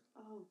Friday.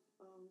 Oh,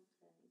 okay.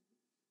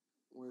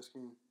 Where's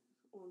Kim?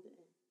 On the end.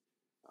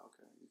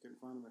 Okay, you couldn't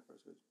find him at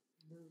first, did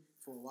you? No.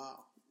 For a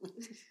while.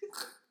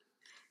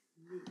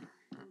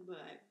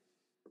 But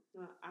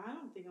I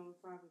don't think I'm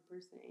a private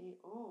person at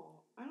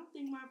all. I don't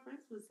think my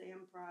friends would say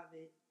I'm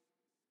private.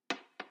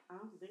 I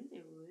don't think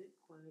they would,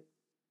 but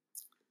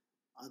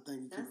I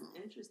think that's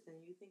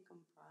interesting. You think I'm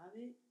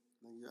private?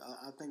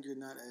 I think you're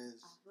not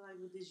as I feel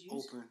like with this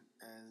open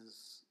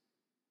as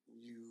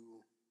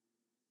you.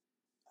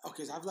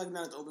 Okay, so I feel like you're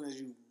not as open as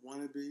you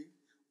want to be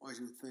or as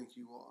you think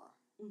you are.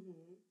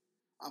 Mm-hmm.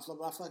 I feel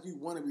like you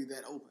want to be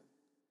that open.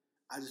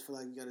 I just feel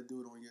like you got to do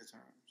it on your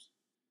terms.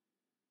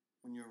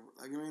 When you're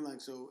like, I mean, like,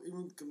 so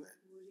even as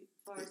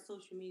far as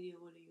social media,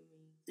 what do you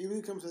mean? Even when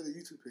it comes to the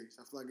YouTube page,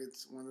 I feel like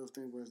it's one of those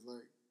things where it's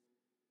like,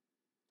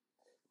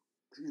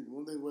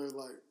 one thing where it's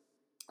like,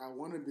 I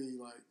want to be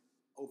like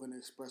open and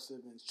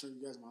expressive and show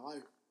you guys my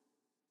life,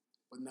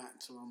 but not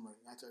until I'm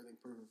ready. Not until everything's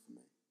perfect for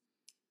me.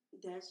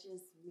 That's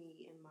just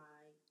me and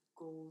my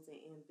goals and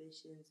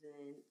ambitions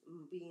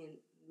and being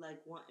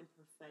like wanting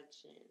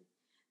perfection.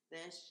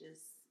 That's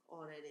just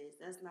all that is.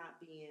 That's not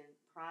being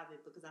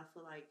private because I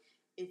feel like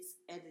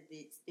it's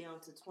edited down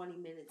to 20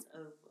 minutes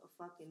of a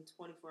fucking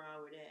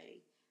 24-hour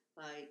day.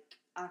 Like,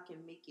 I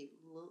can make it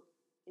look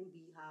and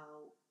be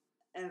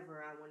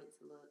however I want it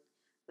to look.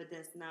 But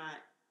that's not,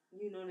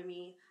 you know what I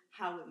mean,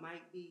 how it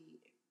might be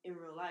in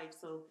real life.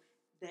 So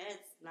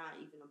that's not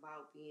even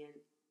about being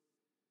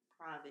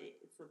private.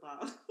 It's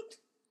about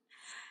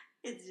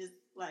it's just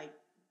like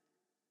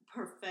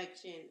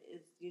perfection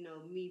is, you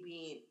know, me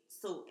being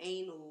so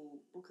anal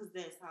because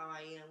that's how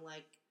I am.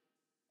 Like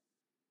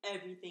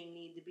everything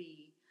need to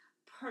be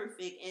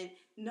perfect, and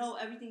no,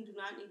 everything do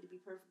not need to be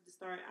perfect to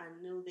start.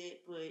 I know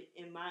that, but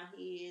in my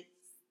head,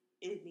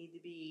 it need to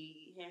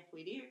be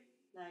halfway there.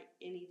 Like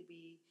it need to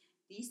be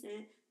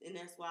decent, and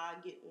that's why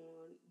I get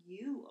on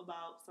you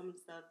about some of the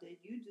stuff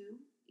that you do,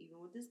 even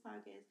with this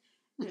podcast.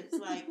 It's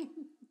like,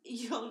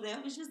 yo,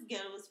 that was just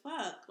ghetto as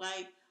fuck.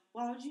 Like,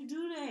 why would you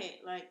do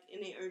that? Like,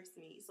 and it irks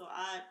me. So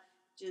I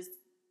just,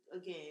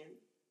 again,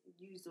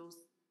 use those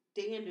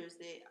standards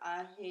that I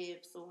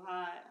have so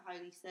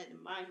highly set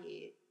in my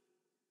head,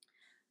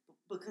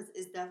 because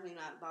it's definitely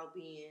not about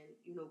being,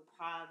 you know,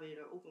 private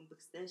or open,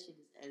 because that shit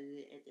is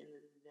edited at the end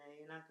of the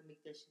day, and I can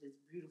make that shit as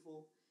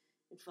beautiful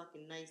and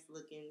fucking nice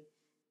looking,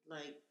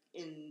 like,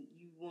 and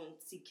you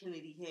won't see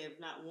Kennedy have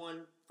not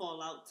one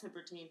fallout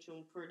temper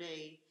tantrum per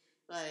day,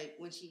 like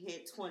when she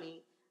had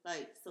 20,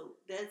 like, so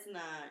that's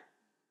not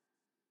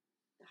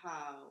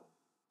how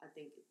I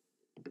think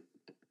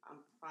I'm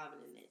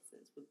private in that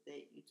sense with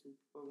that YouTube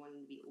for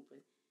wanting to be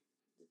open,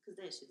 because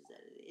that shit is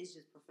edited. It's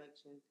just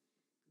perfection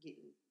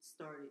getting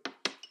started.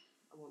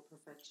 I want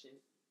perfection.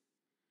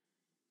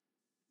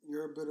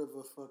 You're a bit of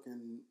a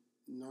fucking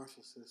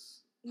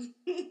narcissist.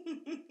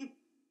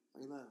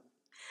 Like that.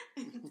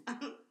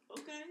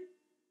 Okay.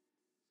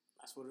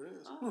 That's what it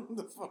is. Oh.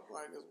 The fuck,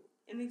 like this.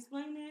 And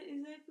explain that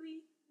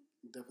exactly.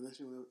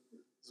 Definition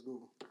is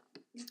Google.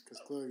 Because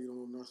clearly you don't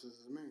know what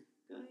narcissist mean.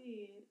 Go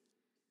ahead.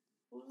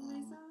 What do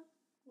they say?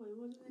 Wait,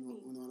 what does that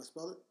mean? You know how to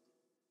spell it?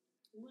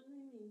 What does that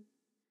mean?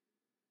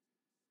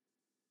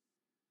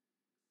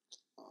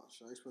 Oh,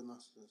 shit, I spell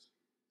narcissist.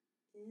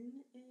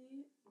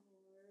 N-A-R.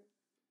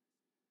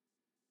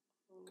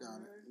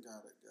 Got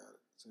it.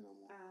 Say no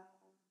more.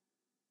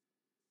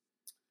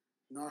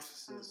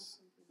 Narcissist.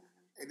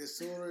 A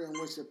disorder in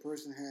which a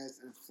person has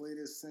an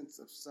inflated sense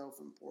of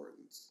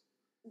self-importance.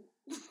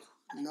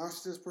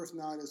 Narcissist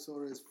personality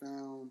disorder is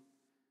found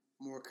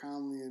more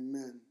commonly in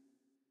men.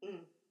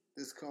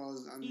 This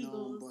cause is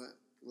unknown, but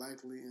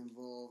likely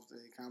involves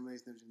a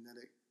combination of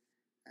genetic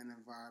and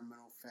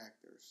environmental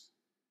factors.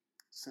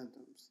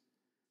 Symptoms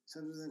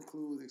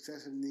include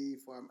excessive need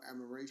for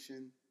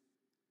admiration,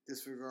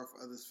 disregard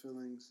for others'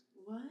 feelings,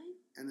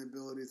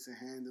 inability to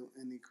handle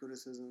any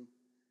criticism,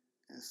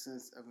 and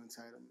sense of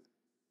entitlement.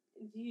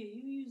 Yeah,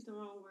 you used the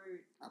wrong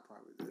word. I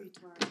probably did.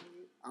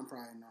 Retarded. I'm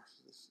probably a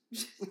narcissist.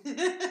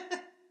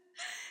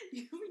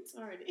 You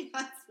retarded.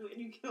 I swear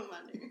you get on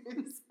my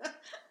nerves.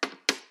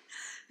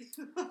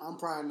 I'm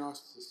probably a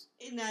narcissist.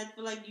 And I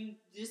feel like you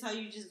just how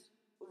you just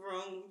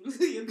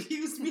wrongly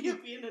accused me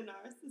of being a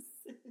narcissist.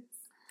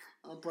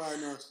 I'm probably a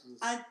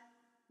narcissist.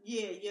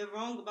 Yeah, you're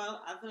wrong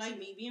about. I feel like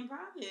me being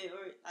private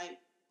or like.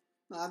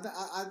 No, but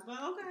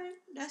okay,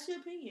 that's your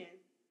opinion.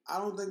 I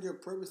don't think you're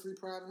purposely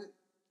private.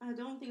 I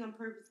don't think I'm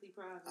purposely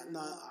private. No,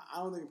 I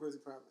don't think you're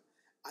purposely private.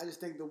 I just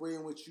think the way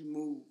in which you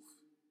move,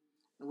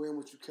 the way in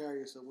which you carry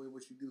yourself, the way in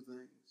which you do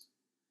things,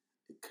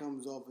 it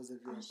comes off as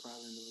if you're a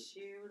private individual. I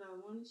share what I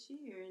want to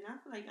share, and I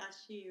feel like I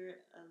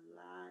share a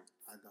lot.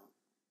 I don't.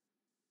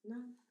 No.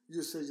 You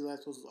just said your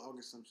last post was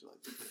August, some shit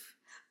like that.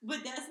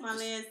 But that's my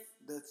last.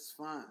 That's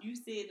fine. You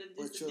said that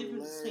there's a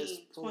difference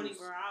between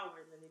 24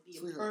 hours and it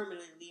being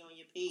permanently on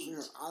your page.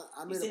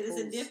 I made you said it's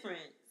a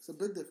difference. It's a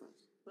big difference.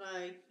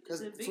 Like,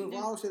 because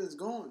 24 hour shit is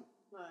gone.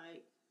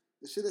 Like,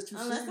 the shit that you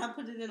unless I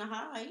put it in a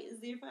highlight, it's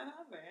there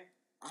forever.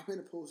 I made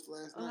a post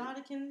last night. A lot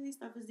of Kennedy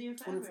stuff is there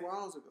forever. 24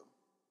 hours ago.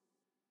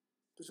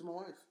 Picture my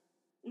wife.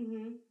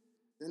 Mm-hmm.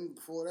 Then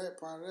before that,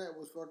 prior to that,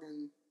 was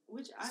fucking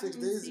which I 6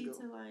 didn't days see ago.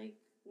 To like,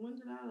 when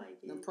did I like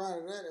it? And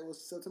prior to that, it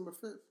was September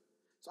 5th.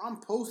 So I'm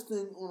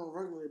posting on a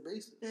regular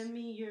basis. That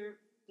mean you're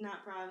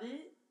not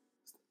private?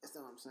 That's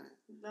not what I'm saying.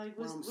 Like,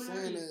 what I'm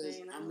saying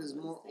is, I'm just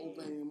more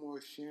open and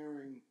more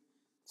sharing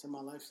to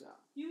my lifestyle.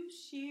 You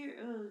share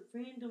a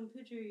random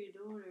picture of your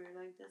daughter.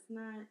 Like, that's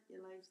not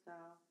your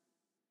lifestyle.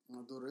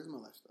 My daughter is my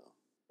lifestyle.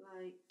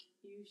 Like,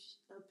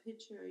 a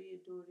picture of your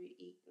daughter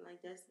eating.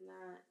 Like, that's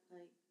not,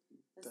 like,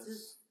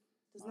 that's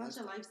not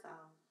your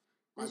lifestyle.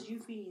 That's you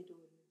feeding your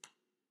daughter.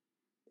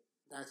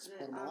 That's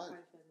part of my life.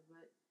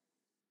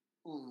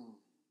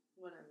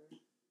 Whatever.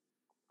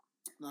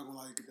 Not gonna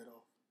lie, you get that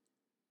off.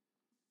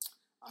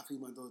 I feed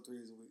my daughter 3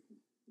 days a week.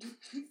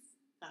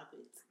 Stop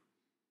it.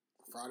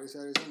 Friday,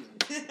 Saturday,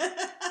 Sunday.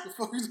 The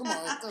fuck you talking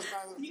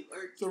about? You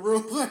it's a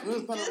real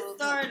thing. Just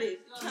started.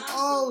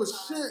 Oh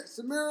shit!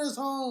 Samira's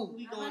home.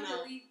 We going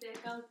out.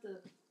 Back out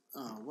the.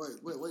 Oh wait!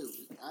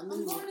 I'm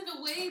going to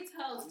the Wade's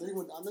house. I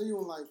know you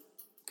in like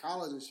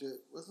college and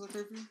shit. What's the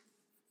curfew?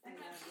 11.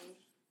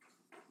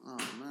 Oh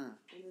man.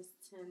 And it's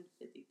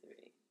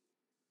 10:53.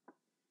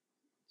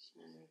 She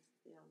needs to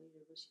stay out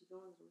later, but she's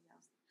going to the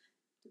house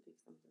to pick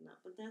something up.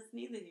 But that's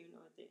neither here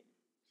nor there.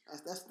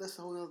 That's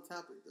a whole other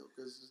topic though,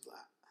 because it's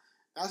like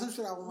that's some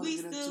shit I want to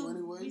get into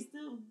anyway.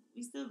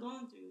 We still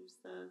going through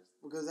stuff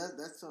because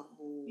that's a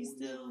whole.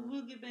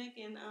 We'll get back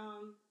and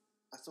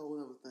That's a whole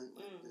other thing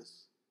like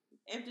this.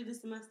 After the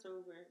semester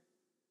over,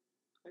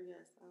 I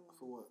guess. I don't know.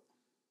 For what?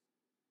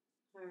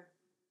 Her.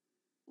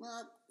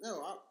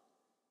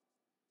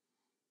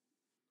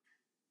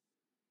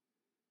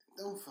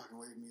 Don't fucking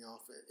wake me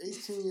off at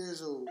 18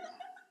 years old.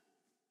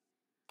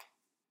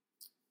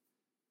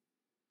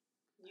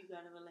 You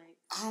gotta relax.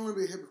 I don't want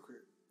to be a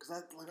hypocrite.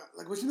 Because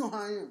but you know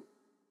how I am.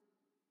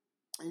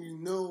 And you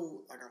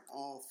know, like, I'm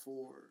all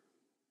for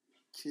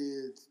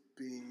kids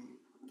being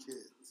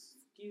kids.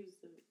 Excuse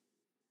me.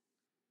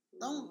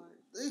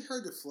 They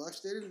heard the flush.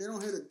 They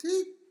don't hear the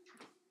deep.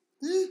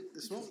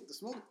 The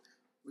smoke.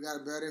 We got a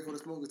bad day for the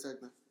smoke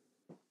detector.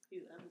 A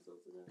few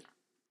episodes ago.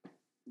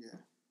 Yeah.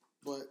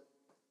 But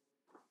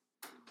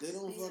they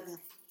don't fucking...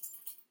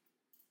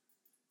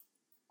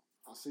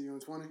 I'll see you in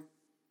 20.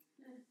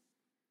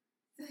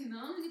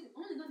 No,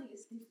 only gonna get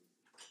sleepy.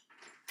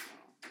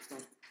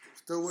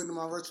 Still waiting on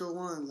my retro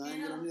ones. I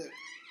ain't get them yet.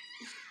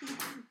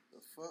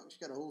 The fuck? She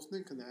got a whole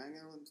sneak in there. I ain't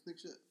got no sneak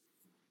shit.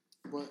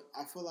 But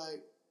I feel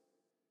like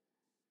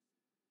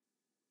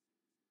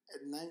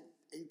at 18,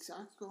 I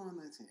could go on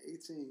 19,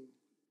 18.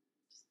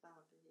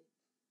 Stop it.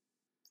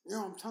 You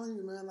know, I'm telling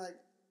you, man, like,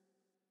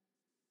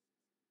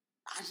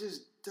 I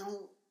just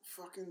don't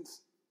fucking...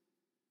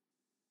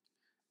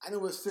 I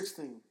know at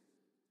 16,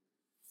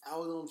 I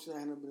was doing shit I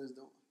had no business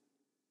doing.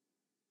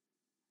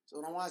 So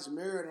when I watch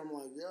Married, I'm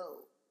like,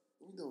 yo,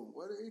 you doing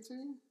what at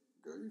 18?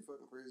 Girl, you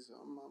fucking crazy. So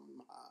I'm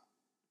high.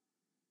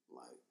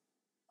 Like,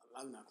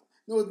 I'm not...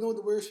 You know what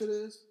the weird shit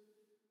is?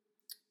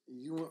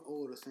 You and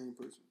O are the same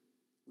person.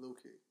 Low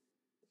key.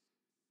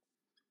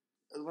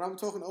 When I'm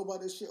talking to O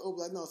about this shit, O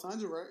be like, no,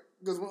 Sandra right.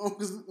 Because when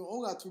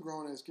O got 2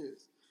 grown-ass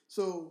kids.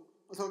 So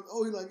I talk to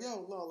O, he like,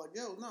 yo,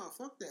 nah,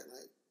 fuck that.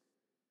 Like,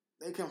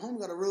 they come home,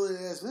 got a real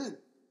ass in.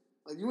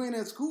 Like, you ain't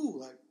at school.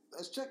 Like,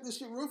 let's check this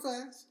shit real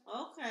fast.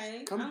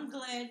 Okay. I'm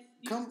glad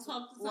you talked to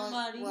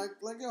somebody.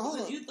 Yo, hold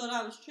up. You thought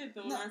I was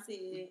tripping when I said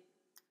it.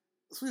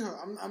 Sweetheart,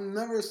 I'm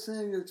never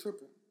saying you're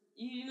tripping.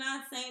 You're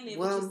not saying it,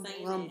 What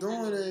I'm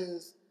doing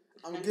is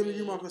I'm giving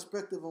you my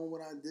perspective on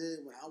what I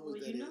did when I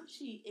was that age. You know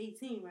she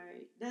 18,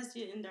 right? That's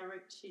your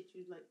indirect shit.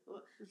 You like,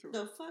 what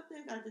the fuck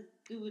that got to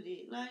do with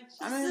it? Like,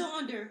 she's still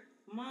under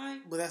my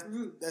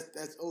roof.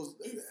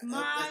 It's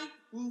my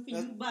roof, and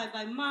you buy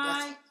by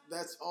my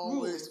That's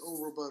always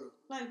rebuttal.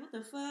 Like, what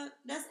the fuck?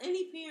 That's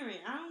any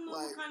parent. I don't know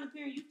what kind of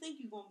parent you think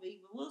you're gonna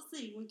be, but we'll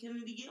see when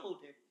Kennedy get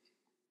older.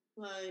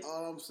 Like,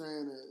 all I'm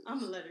saying is, I'm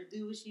gonna let her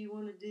do what she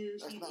wanna do.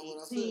 She's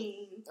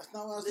 18. That's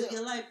not what I said. Live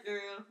your life,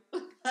 girl.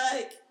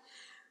 Like,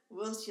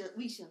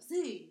 we shall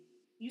see.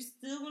 You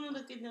still gonna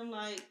look at them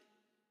like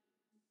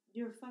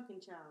you're a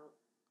fucking child.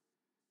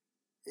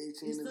 18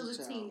 you're still is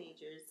a child.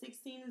 Teenager.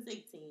 16 is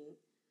 18.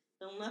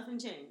 Don't nothing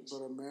change.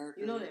 But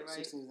America, you know that, right?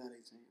 16 is not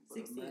 18. But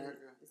 16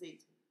 America is 18.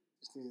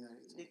 16 is not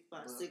 18. They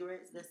buy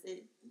cigarettes. That's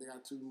it. They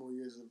got 2 more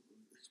years of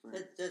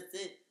experience. That's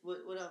it.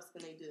 What else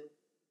can they do?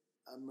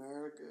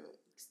 America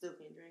still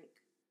can't drink.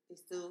 They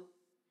still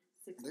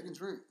 16. They can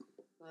drink.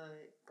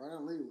 But probably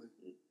not legally.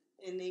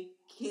 And they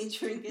can't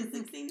drink at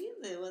 16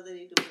 either, whether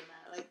they do it or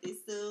not. Like, they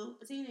still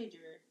a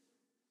teenager.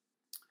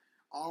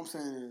 All I'm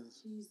saying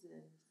is, Jesus.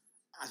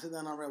 I sit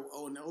down and I read,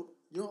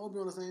 you don't be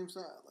on the same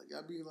side. Like,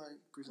 y'all be like,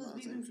 preaching on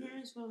the same shit. We've been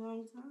parents for a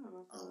long time, I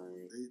feel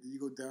like. You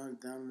go down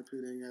in the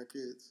pit, they ain't got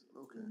kids.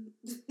 Okay.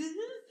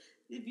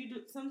 If you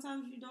do,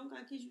 sometimes you don't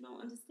got kids, you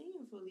don't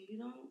understand fully. You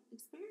don't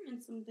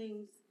experience some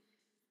things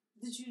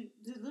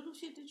the little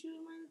shit that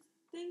you might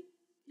think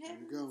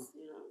happens. There you go.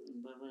 You know,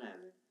 but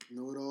whatever.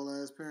 Know it all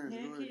ass parents.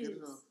 Go ahead, get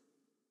it off.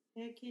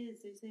 Have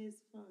kids, they say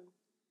it's fun.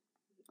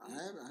 I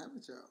have a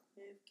child.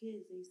 Have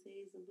kids, they say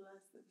it's a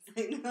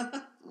blessing.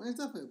 Well, it's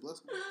definitely a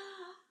blessing.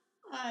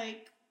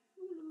 Like,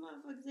 when the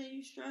motherfuckers say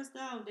you stressed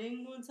out, they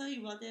ain't gonna tell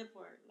you about that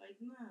part.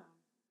 Like, no.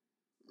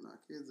 Nah,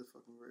 kids are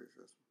fucking very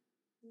stressful.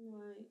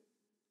 Right.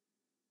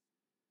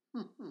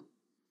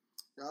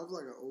 Yeah, I was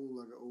like an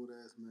old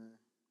ass man.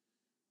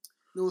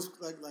 It was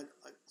like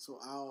so.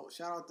 I'll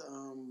shout out to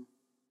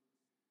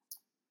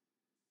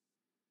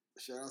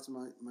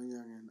my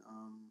youngin.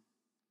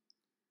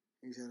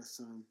 He's had a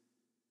son.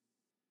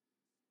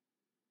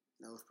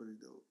 That was pretty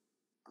dope.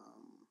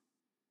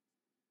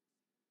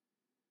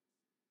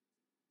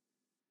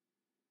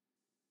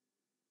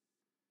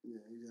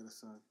 Yeah, he had a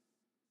son,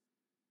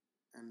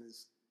 and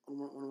it's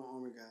one of my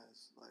army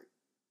guys. Like,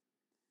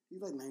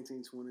 he's like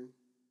 19, 20.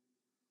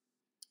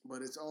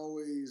 But it's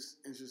always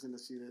interesting to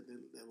see that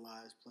their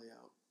lives play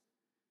out.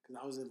 Because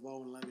I was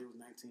involved when Lady was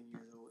 19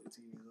 years old,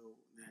 18 years old,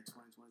 then at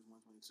 20,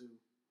 21, 22.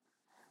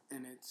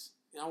 And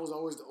I was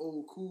always the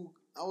old cool,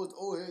 I was the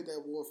old head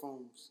that wore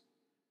phones.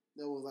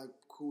 That was like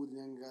cool with the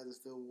young guys that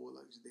still wore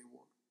like they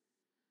wore.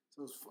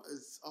 So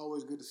it's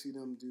always good to see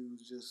them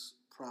dudes just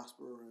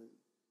prosper and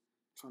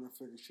trying to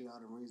figure shit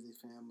out and raise their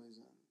families.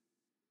 And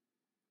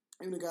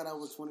even the guy that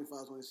was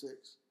 25,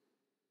 26,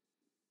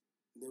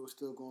 they were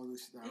still going through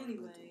shit.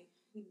 Anyway,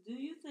 do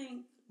you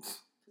think, because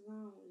I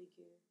don't really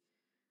care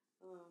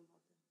about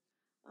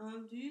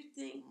that, do you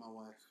think my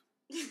wife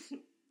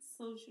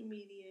social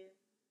media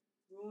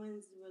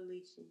ruins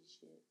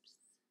relationships?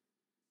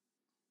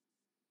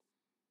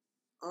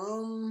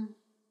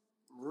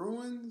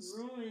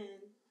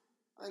 ruins.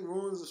 I think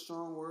ruins is a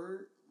strong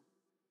word.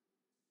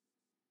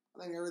 I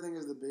think everything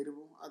is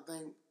debatable. I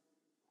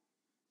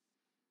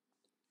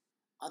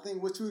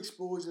think what you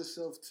expose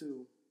yourself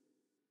to,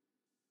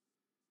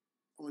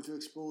 and what you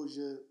expose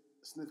your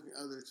significant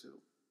other to,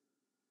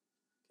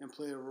 can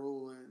play a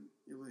role in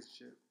your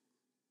relationship.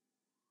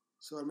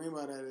 So what I mean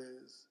by that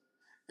is,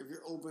 if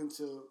you're open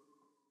to,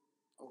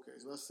 okay,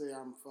 so let's say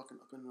I'm fucking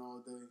up in it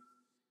all day.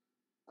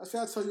 Let's say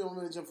I tell you I'm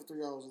in the gym for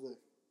 3 hours a day,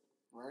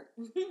 right?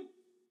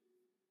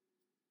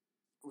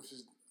 Which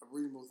is a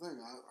reasonable thing.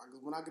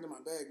 When I get in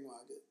my bag,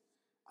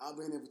 I'll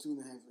be in there for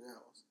 2.5, 3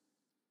 hours.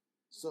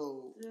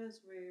 So that's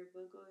rare,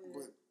 but go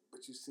ahead.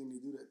 But you see me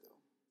do that though.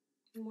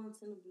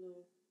 Once in a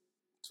blue.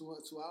 2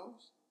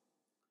 hours?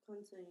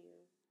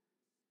 Continue.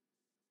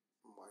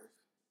 My wife.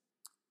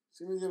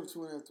 See me in the gym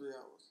for 2.5, 3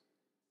 hours.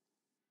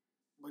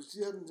 But she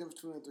has in the gym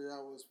for 2.5, 3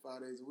 hours,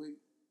 5 days a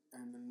week,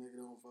 and the nigga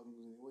don't fucking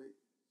lose any weight.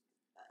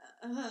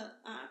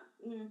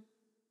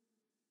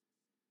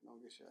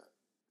 Don't get shot.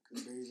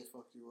 Because bays will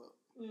fuck you up.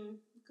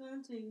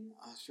 Continue.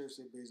 I sure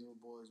say bays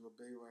with boys, but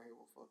bay right here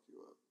will fuck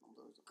you up.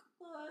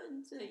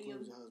 Continue.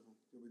 Don't lose your husband.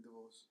 You'll be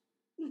divorced.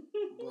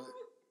 But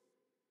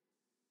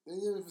then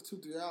you live for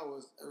 2-3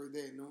 hours every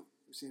day, no,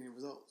 you see any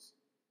results.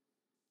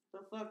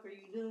 The fuck are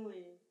you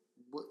doing?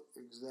 What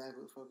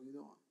exactly the fuck are you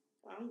doing?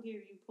 I don't care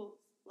if you post,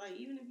 like,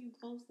 even if you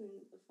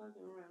posting the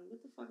fucking around,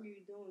 what the fuck are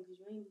you doing? Because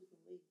you ain't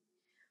losing weight.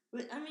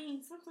 But, I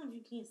mean, sometimes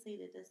you can't say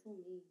that. That's so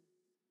mean.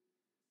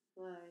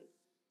 Like,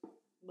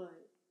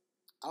 but.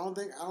 I don't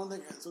think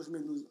social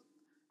media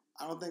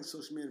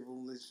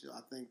ruin relationships.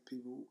 I think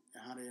people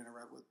and how they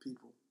interact with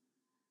people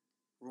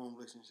ruin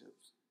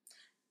relationships.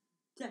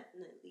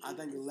 Definitely. I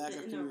think the lack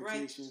of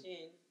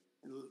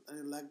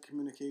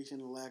communication,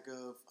 the lack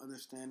of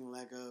understanding,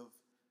 lack of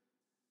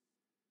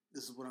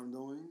this is what I'm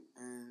doing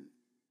and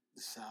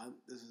this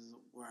is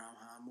where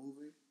how I'm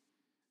moving.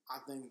 I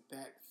think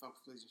that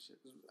fucks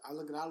relationships. I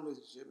look at our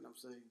relationship and I'm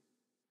saying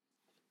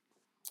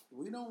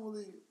we don't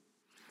really.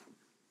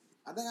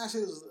 I think our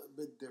shit is a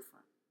bit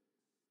different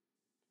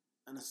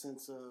in the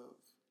sense of,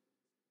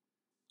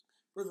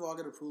 first of all, I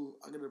gotta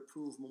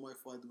prove my wife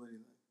before I do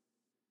anything.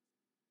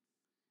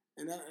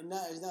 And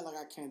that it's not like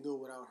I can't do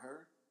it without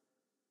her,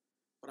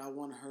 but I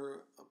want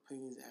her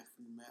opinions to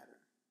actually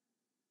matter.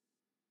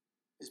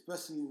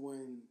 Especially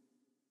when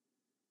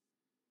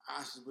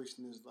our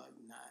situation is like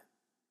not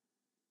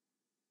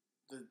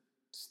the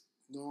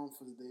norm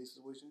for the day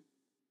situation.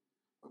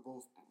 We're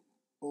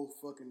both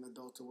fucking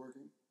adults are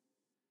working.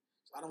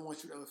 So I don't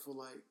want you to ever feel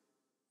like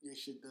your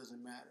shit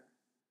doesn't matter.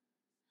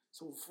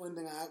 So before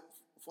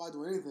I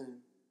do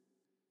anything,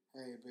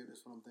 hey babe, this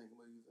is what I'm thinking.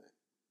 What do you think?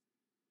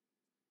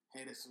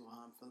 Hey, this is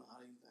how I'm feeling. How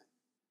do you think?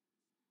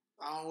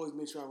 I always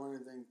make sure I run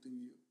everything through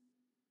you.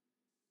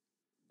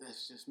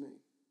 That's just me.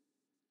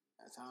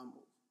 That's how I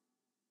move.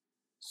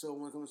 So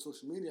when it comes to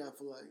social media, I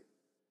feel like,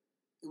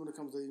 even when it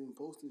comes to even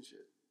posting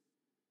shit,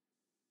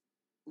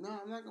 no,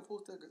 I'm not gonna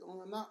post that because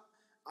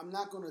I'm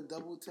not gonna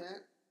double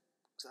tap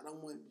because I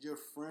don't want your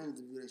friends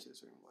to view that shit a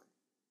certain way.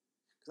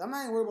 Because I'm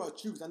not even worried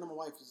about you because I know my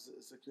wife is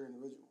a secure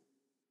individual.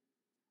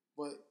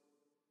 But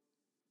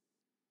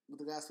what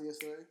the guy said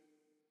yesterday,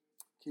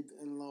 keep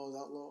the in-laws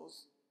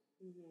outlaws.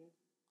 Mm-hmm.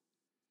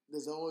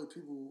 There's always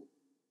people,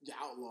 your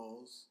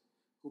outlaws,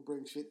 who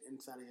bring shit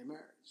inside of your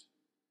marriage.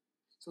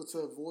 So to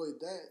avoid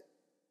that,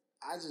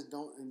 I just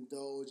don't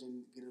indulge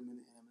and get them in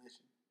the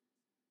ammunition.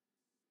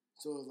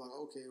 So it's like,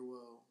 okay,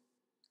 well,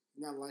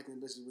 you're not liking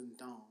bitches with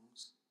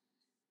thongs.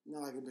 You're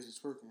not liking bitches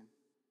twerking.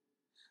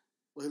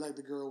 Well, he liked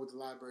the girl with the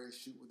library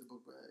shoot with the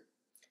book bag.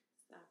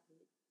 Stop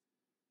it.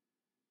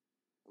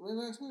 What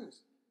did I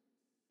experience?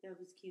 That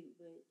was cute,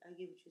 but I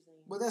get what you're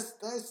saying. But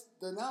that's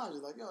the analogy.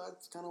 Like, yo,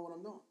 that's kind of what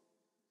I'm doing.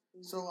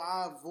 Mm-hmm. So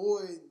I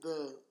avoid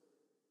the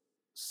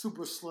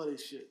super slutty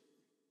shit.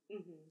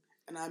 Mm-hmm.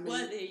 And I mean,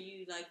 whether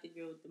you like the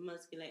girl with the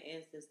muscular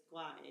ass that's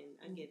squatting,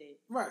 I get it.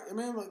 Right. I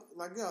mean,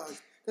 like yo,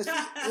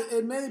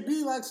 it may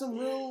be like some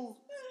real.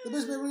 The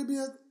bitch may really be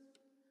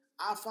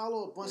I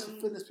follow a bunch of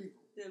fitness people.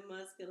 The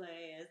muscular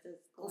ass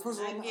that's squatting. Well,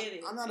 first of all,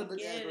 I'm not a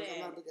big ass person. It.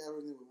 I'm not a big ass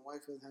person. My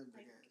wife doesn't have a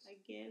big ass. I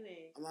get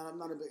it. I'm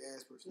not a big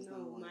ass person.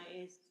 No, my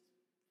ass is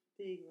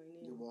big right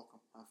now. You're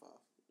welcome. High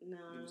five.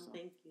 No,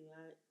 thank you.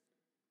 I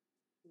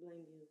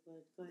blame you,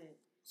 but go ahead.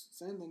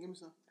 Same thing. Give me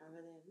some. I'd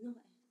rather have no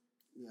ass.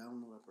 Yeah, I don't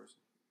know that person.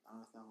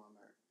 That's not who I'm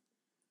married.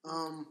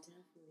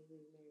 Definitely who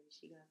you married.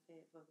 She got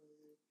fat fucking with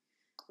me.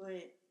 Go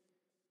ahead.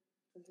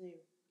 Continue.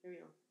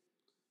 Carry on.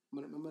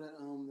 Remember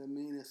that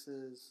meme that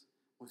says,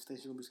 "When she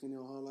thinks she's gonna be skinny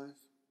all her life."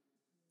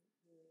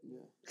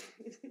 Mm-hmm. Yeah.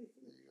 There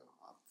you go.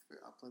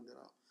 I plugged it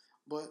out.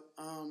 But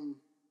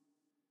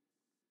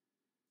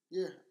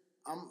yeah,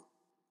 I don't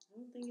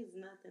think it's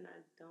nothing.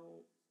 I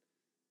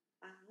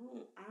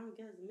don't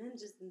guess men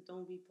just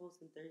don't be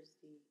posting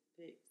thirsty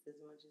pics as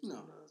much as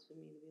it's for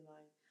me to be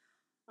like,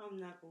 I'm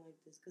not gonna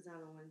like this because I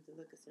don't want it to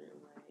look a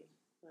certain way.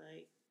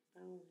 Like, I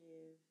don't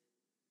have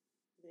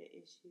that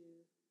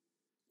issue.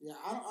 Yeah,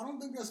 I don't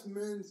think that's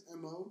men's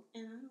MO.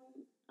 And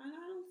I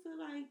don't feel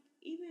like,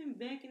 even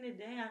back in the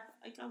day,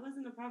 I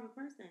wasn't a proper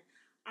person.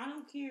 I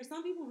don't care.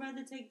 Some people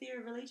rather take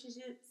their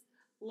relationships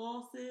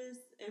losses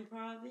in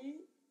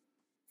private.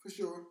 For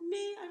sure.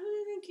 Me, I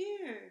really didn't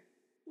care.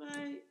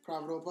 Like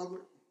private or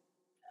public?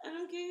 I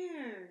don't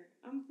care.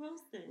 I'm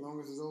posting. As long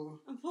as it's over.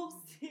 I'm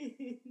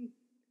posting.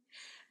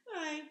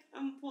 Like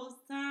I'm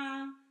post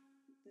time.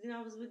 Then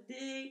I was with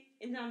Dick,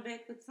 and then I'm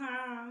back with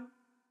Tom.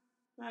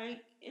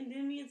 Like, and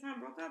then me and Tom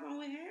broke up. I'm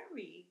with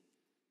Harry.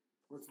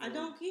 I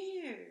don't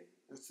care.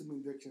 That's too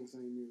many dicks in the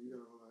same year. You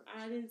gotta relax.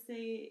 I didn't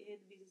say it had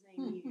to be the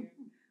same year.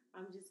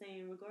 I'm just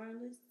saying,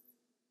 regardless,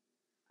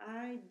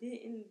 I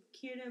didn't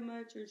care that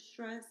much or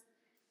stress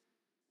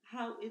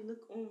how it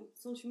looked on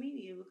social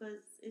media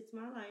because it's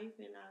my life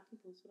and I can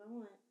post what I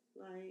want.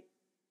 Like,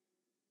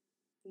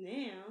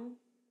 now,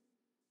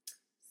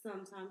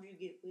 sometimes you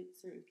get with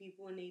certain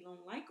people and they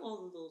don't like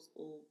all of those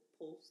old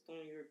posts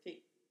on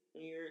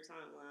your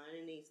timeline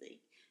and they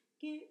say,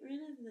 get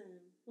rid of them.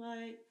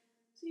 Like,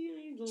 so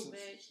you go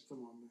back.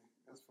 Come on, man.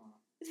 That's fine.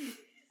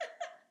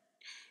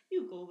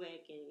 You go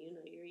back and, you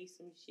erase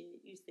some shit.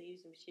 You save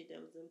some shit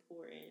that was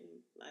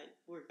important, like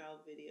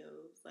workout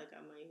videos, like I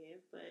might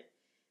have. But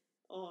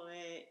all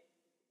that,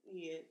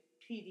 yeah,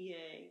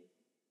 PDA,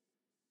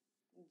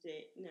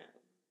 that, no.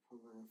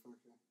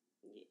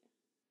 Yeah.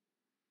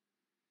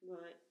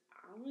 But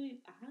I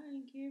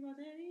didn't care about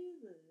that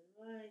either.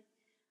 Like,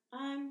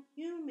 I'm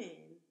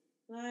human.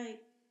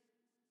 Like,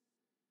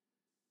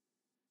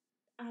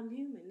 I'm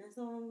human. That's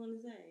all I'm going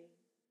to say.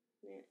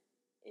 Yeah.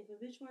 If a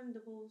bitch wanted to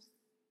post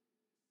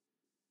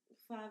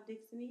 5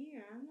 dicks in a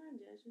year, I'm not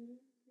judging her.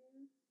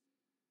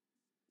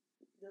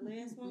 The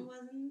last one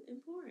wasn't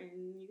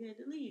important. You had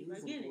to leave. I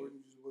get it.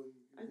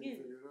 I get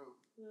it.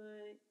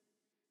 But,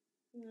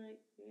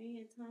 like, you ain't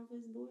had time for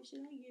this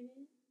bullshit. I get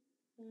it.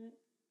 But,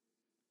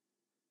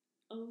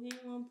 he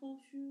ain't want to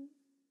post you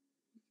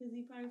because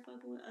he probably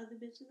fucking with other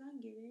bitches. I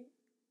get it.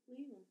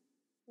 Leave him.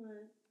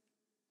 But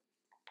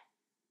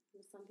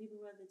some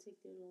people rather take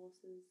their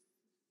losses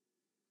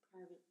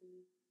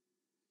privately.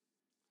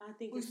 I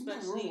think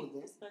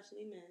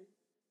especially men.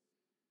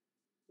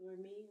 Or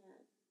me,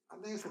 I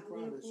think it's a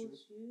private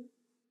issue.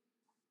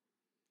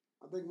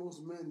 I think most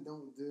men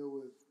don't deal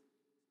with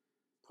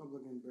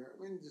public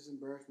embarrassment, just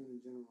embarrassment in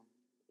general.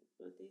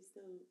 But they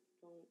still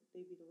don't.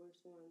 They be the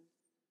worst ones.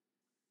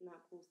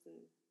 Not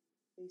posting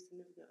their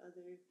significant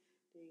other,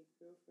 their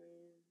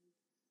girlfriend.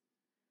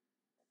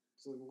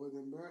 So what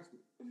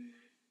embarrassment?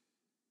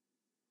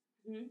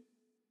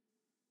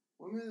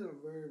 Women are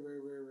very,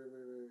 very, very, very,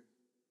 very, very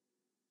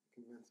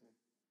convincing.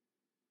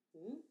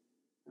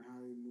 And how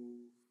they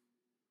move.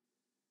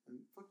 And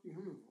fuck you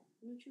human for.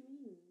 What you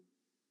mean?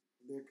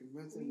 They're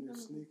convincing, they're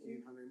sneaky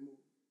in how they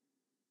move.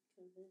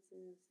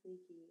 Convincing and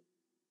sneaky.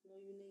 No,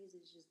 you niggas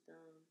is just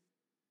dumb.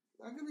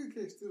 That could be the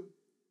case too.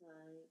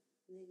 Like,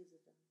 niggas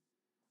are dumb.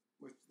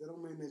 But that don't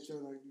mean that you're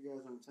like, you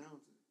guys aren't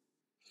talented.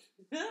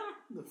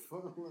 The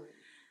fuck, like.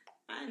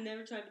 I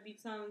never tried to be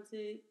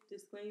talented.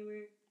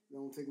 Disclaimer. It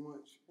don't take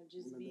much. I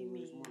just be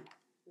me.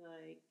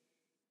 Like,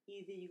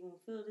 either you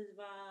gonna feel this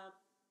vibe,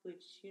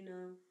 which, I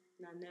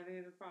never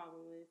have a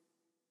problem with.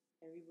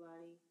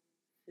 Everybody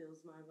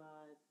feels my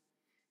vibe.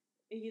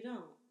 And you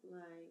don't.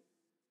 Like,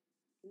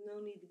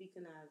 no need to be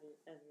conniving,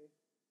 ever.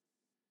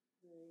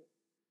 Like,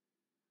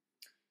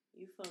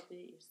 you felt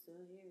it, you're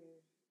still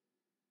here.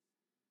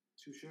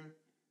 Too sure?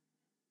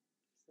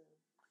 So.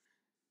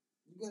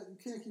 You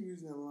can't keep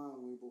using that line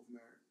when we're both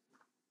married.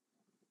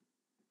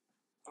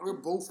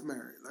 We're both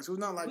married. Like, so it's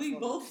not like we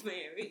both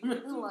married.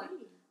 Like,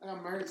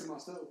 I'm married to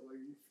myself. Like,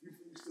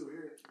 you still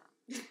here.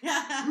 You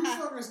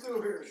fucking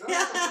still here.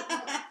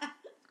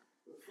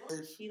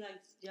 She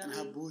likes jelly. And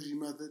have bougie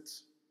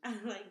methods. I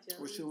like jelly.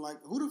 Or she don't like.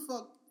 Who the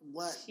fuck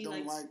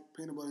don't like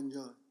peanut butter and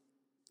jelly?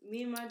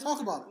 Me and my daughter.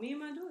 Talk about it. Me and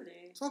my daughter.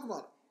 Talk about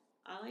it.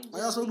 I like jelly. Why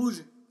y'all so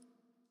bougie?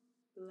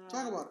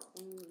 Talk about it.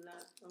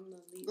 I'm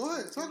the least. Go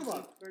ahead. Talk about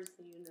it.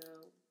 Person you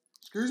know.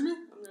 Excuse me?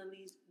 I'm the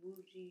least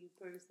bougie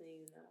person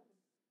you know.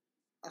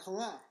 That's a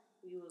lie.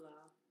 You a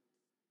lie.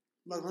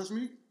 Like lunch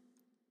meat?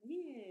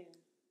 Yeah.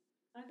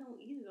 I don't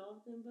eat it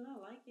often, but I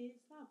like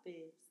it. Stop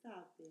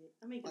it.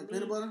 I make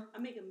peanut butter? I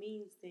make a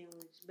mean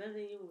sandwich. Better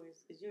than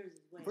yours, because yours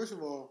is wet. First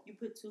of all, you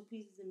put 2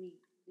 pieces of meat.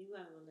 You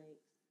gotta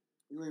relax.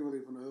 You ain't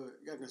really from the hood.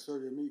 You gotta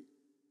conserve your meat.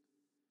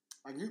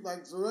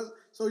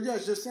 So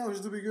yes, your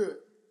sandwiches do be good.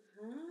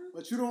 Huh?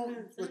 But you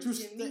don't. But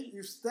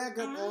you stack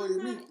up all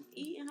your meat.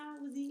 Eating how I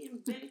was eating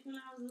back when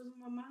I was with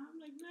my mom. I'm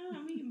like, no,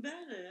 I'm eating better.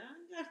 I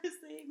ain't gotta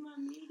save my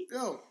meat.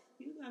 Yo,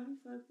 you got me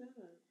fucked up.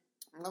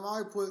 My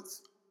mom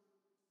puts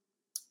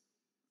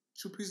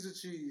 2 pieces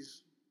of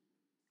cheese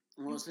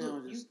on her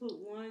sandwiches. You put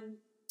 1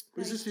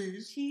 piece of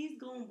cheese. Cheese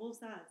go on both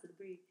sides of the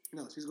bread.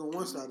 No, cheese go on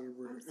one side of the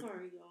bread. I'm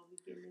sorry, y'all. We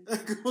getting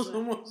that goes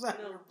on one side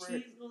of the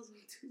bread. Cheese goes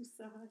on 2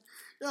 sides.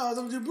 Yeah, that's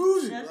what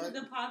bougie. That's what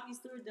the Poppy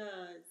store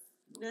does.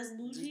 That's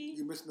bougie.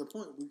 You're missing the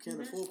point. We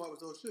can't afford Poppy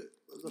store shit.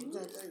 That's what I'm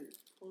saying.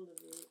 Hold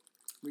a bit.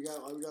 We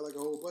got like a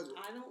whole budget.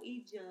 I don't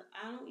eat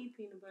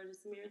peanut butter.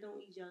 Samira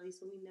don't eat jelly,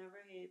 so we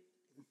never had.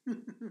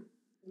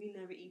 We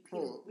never eat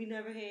peanut. We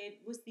never had.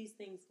 What's these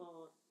things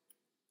called?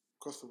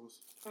 Crustables.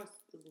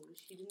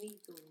 She didn't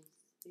eat those.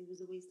 It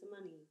was a waste of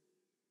money.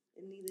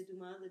 And neither do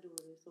my other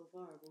daughter so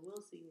far, but we'll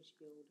see when she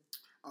get older.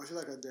 Oh, she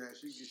like her dad.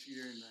 She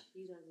there and that.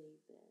 She doesn't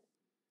eat that.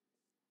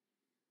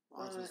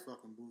 Ours is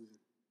fucking bougie.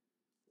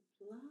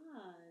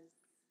 Lies.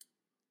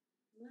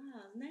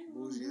 Name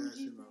one Bougie ass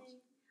bougie females.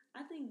 thing.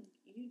 I think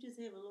you just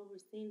have a lower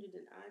standard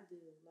than I do,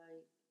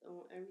 like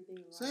on everything.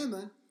 Same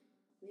thing.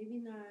 Maybe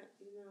not,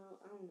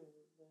 I don't know,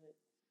 but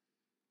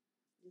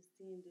your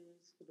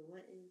standards for the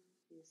wedding,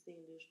 your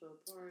standards for a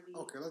party.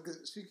 Okay, let's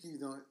get. She keeps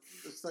doing it.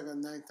 It's like a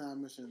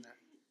nighttime mission there.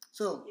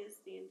 So Your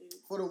standards.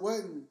 for the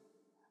wedding,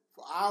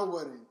 for our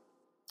wedding,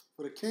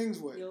 for the king's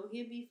wedding. Yo,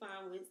 he'd be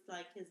fine with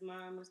like his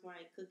mom was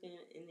like cooking,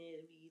 and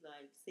it'd be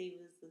like save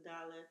us $1,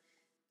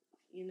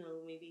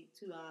 maybe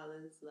 $2,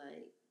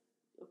 like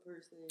a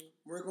person.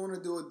 We're going to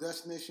do a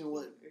destination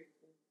wedding.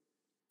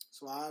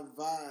 So I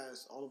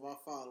advise all of our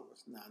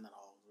followers. Nah, not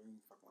all. We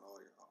ain't fucking with all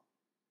y'all.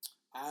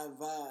 I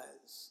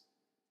advise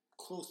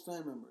close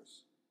family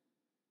members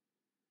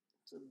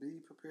to be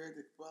prepared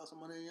to put out some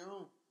money on your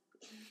own.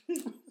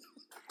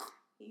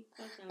 He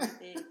fucking like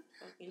that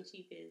fucking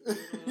cheap ass.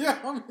 Yeah,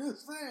 I'm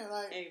just saying.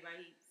 Like,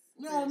 everybody.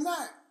 No, I'm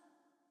not.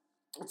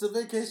 It's a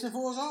vacation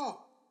for us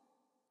all.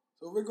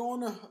 So we're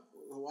going to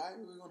Hawaii.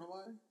 We're going to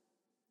Hawaii.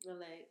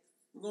 Relax.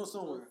 We're going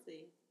somewhere. We'll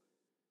see.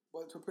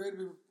 But prepare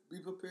to be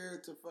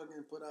prepared to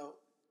fucking put out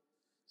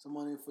some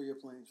money for your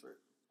plane trip.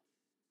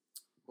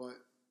 But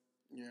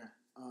yeah,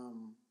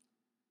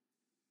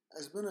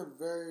 it's been a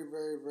very,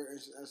 very, very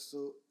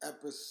interesting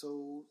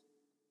episode.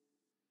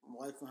 My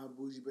wife and her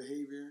bougie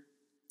behavior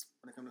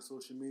when it comes to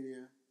social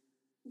media.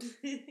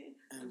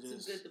 I'm too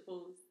good to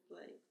post.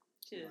 Like,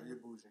 chill. No, you're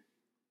bougie.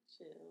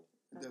 Chill.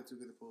 You're definitely too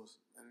good to post.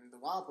 And the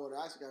wild part, I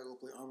actually gotta go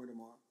play Army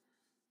tomorrow.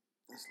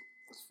 That's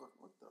fuck.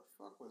 What the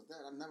fuck was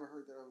that? I never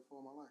heard that before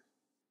in my life.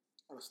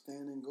 I was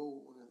standing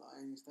goal when I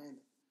ain't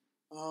standing.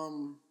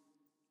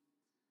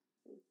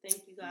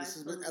 Thank you guys. This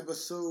has been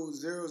episode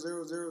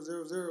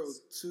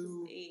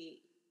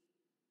 0000028.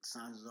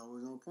 Signs is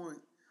always on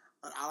point.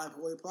 I Like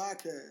Hawaii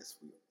podcast.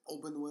 We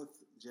opened with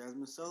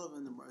Jasmine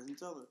Sullivan and Bryson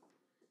Teller.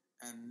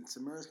 And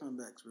Samara's coming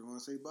back, so we're going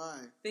to say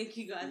bye. Thank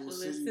you guys for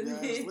listening. listening.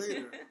 We'll see you guys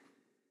later.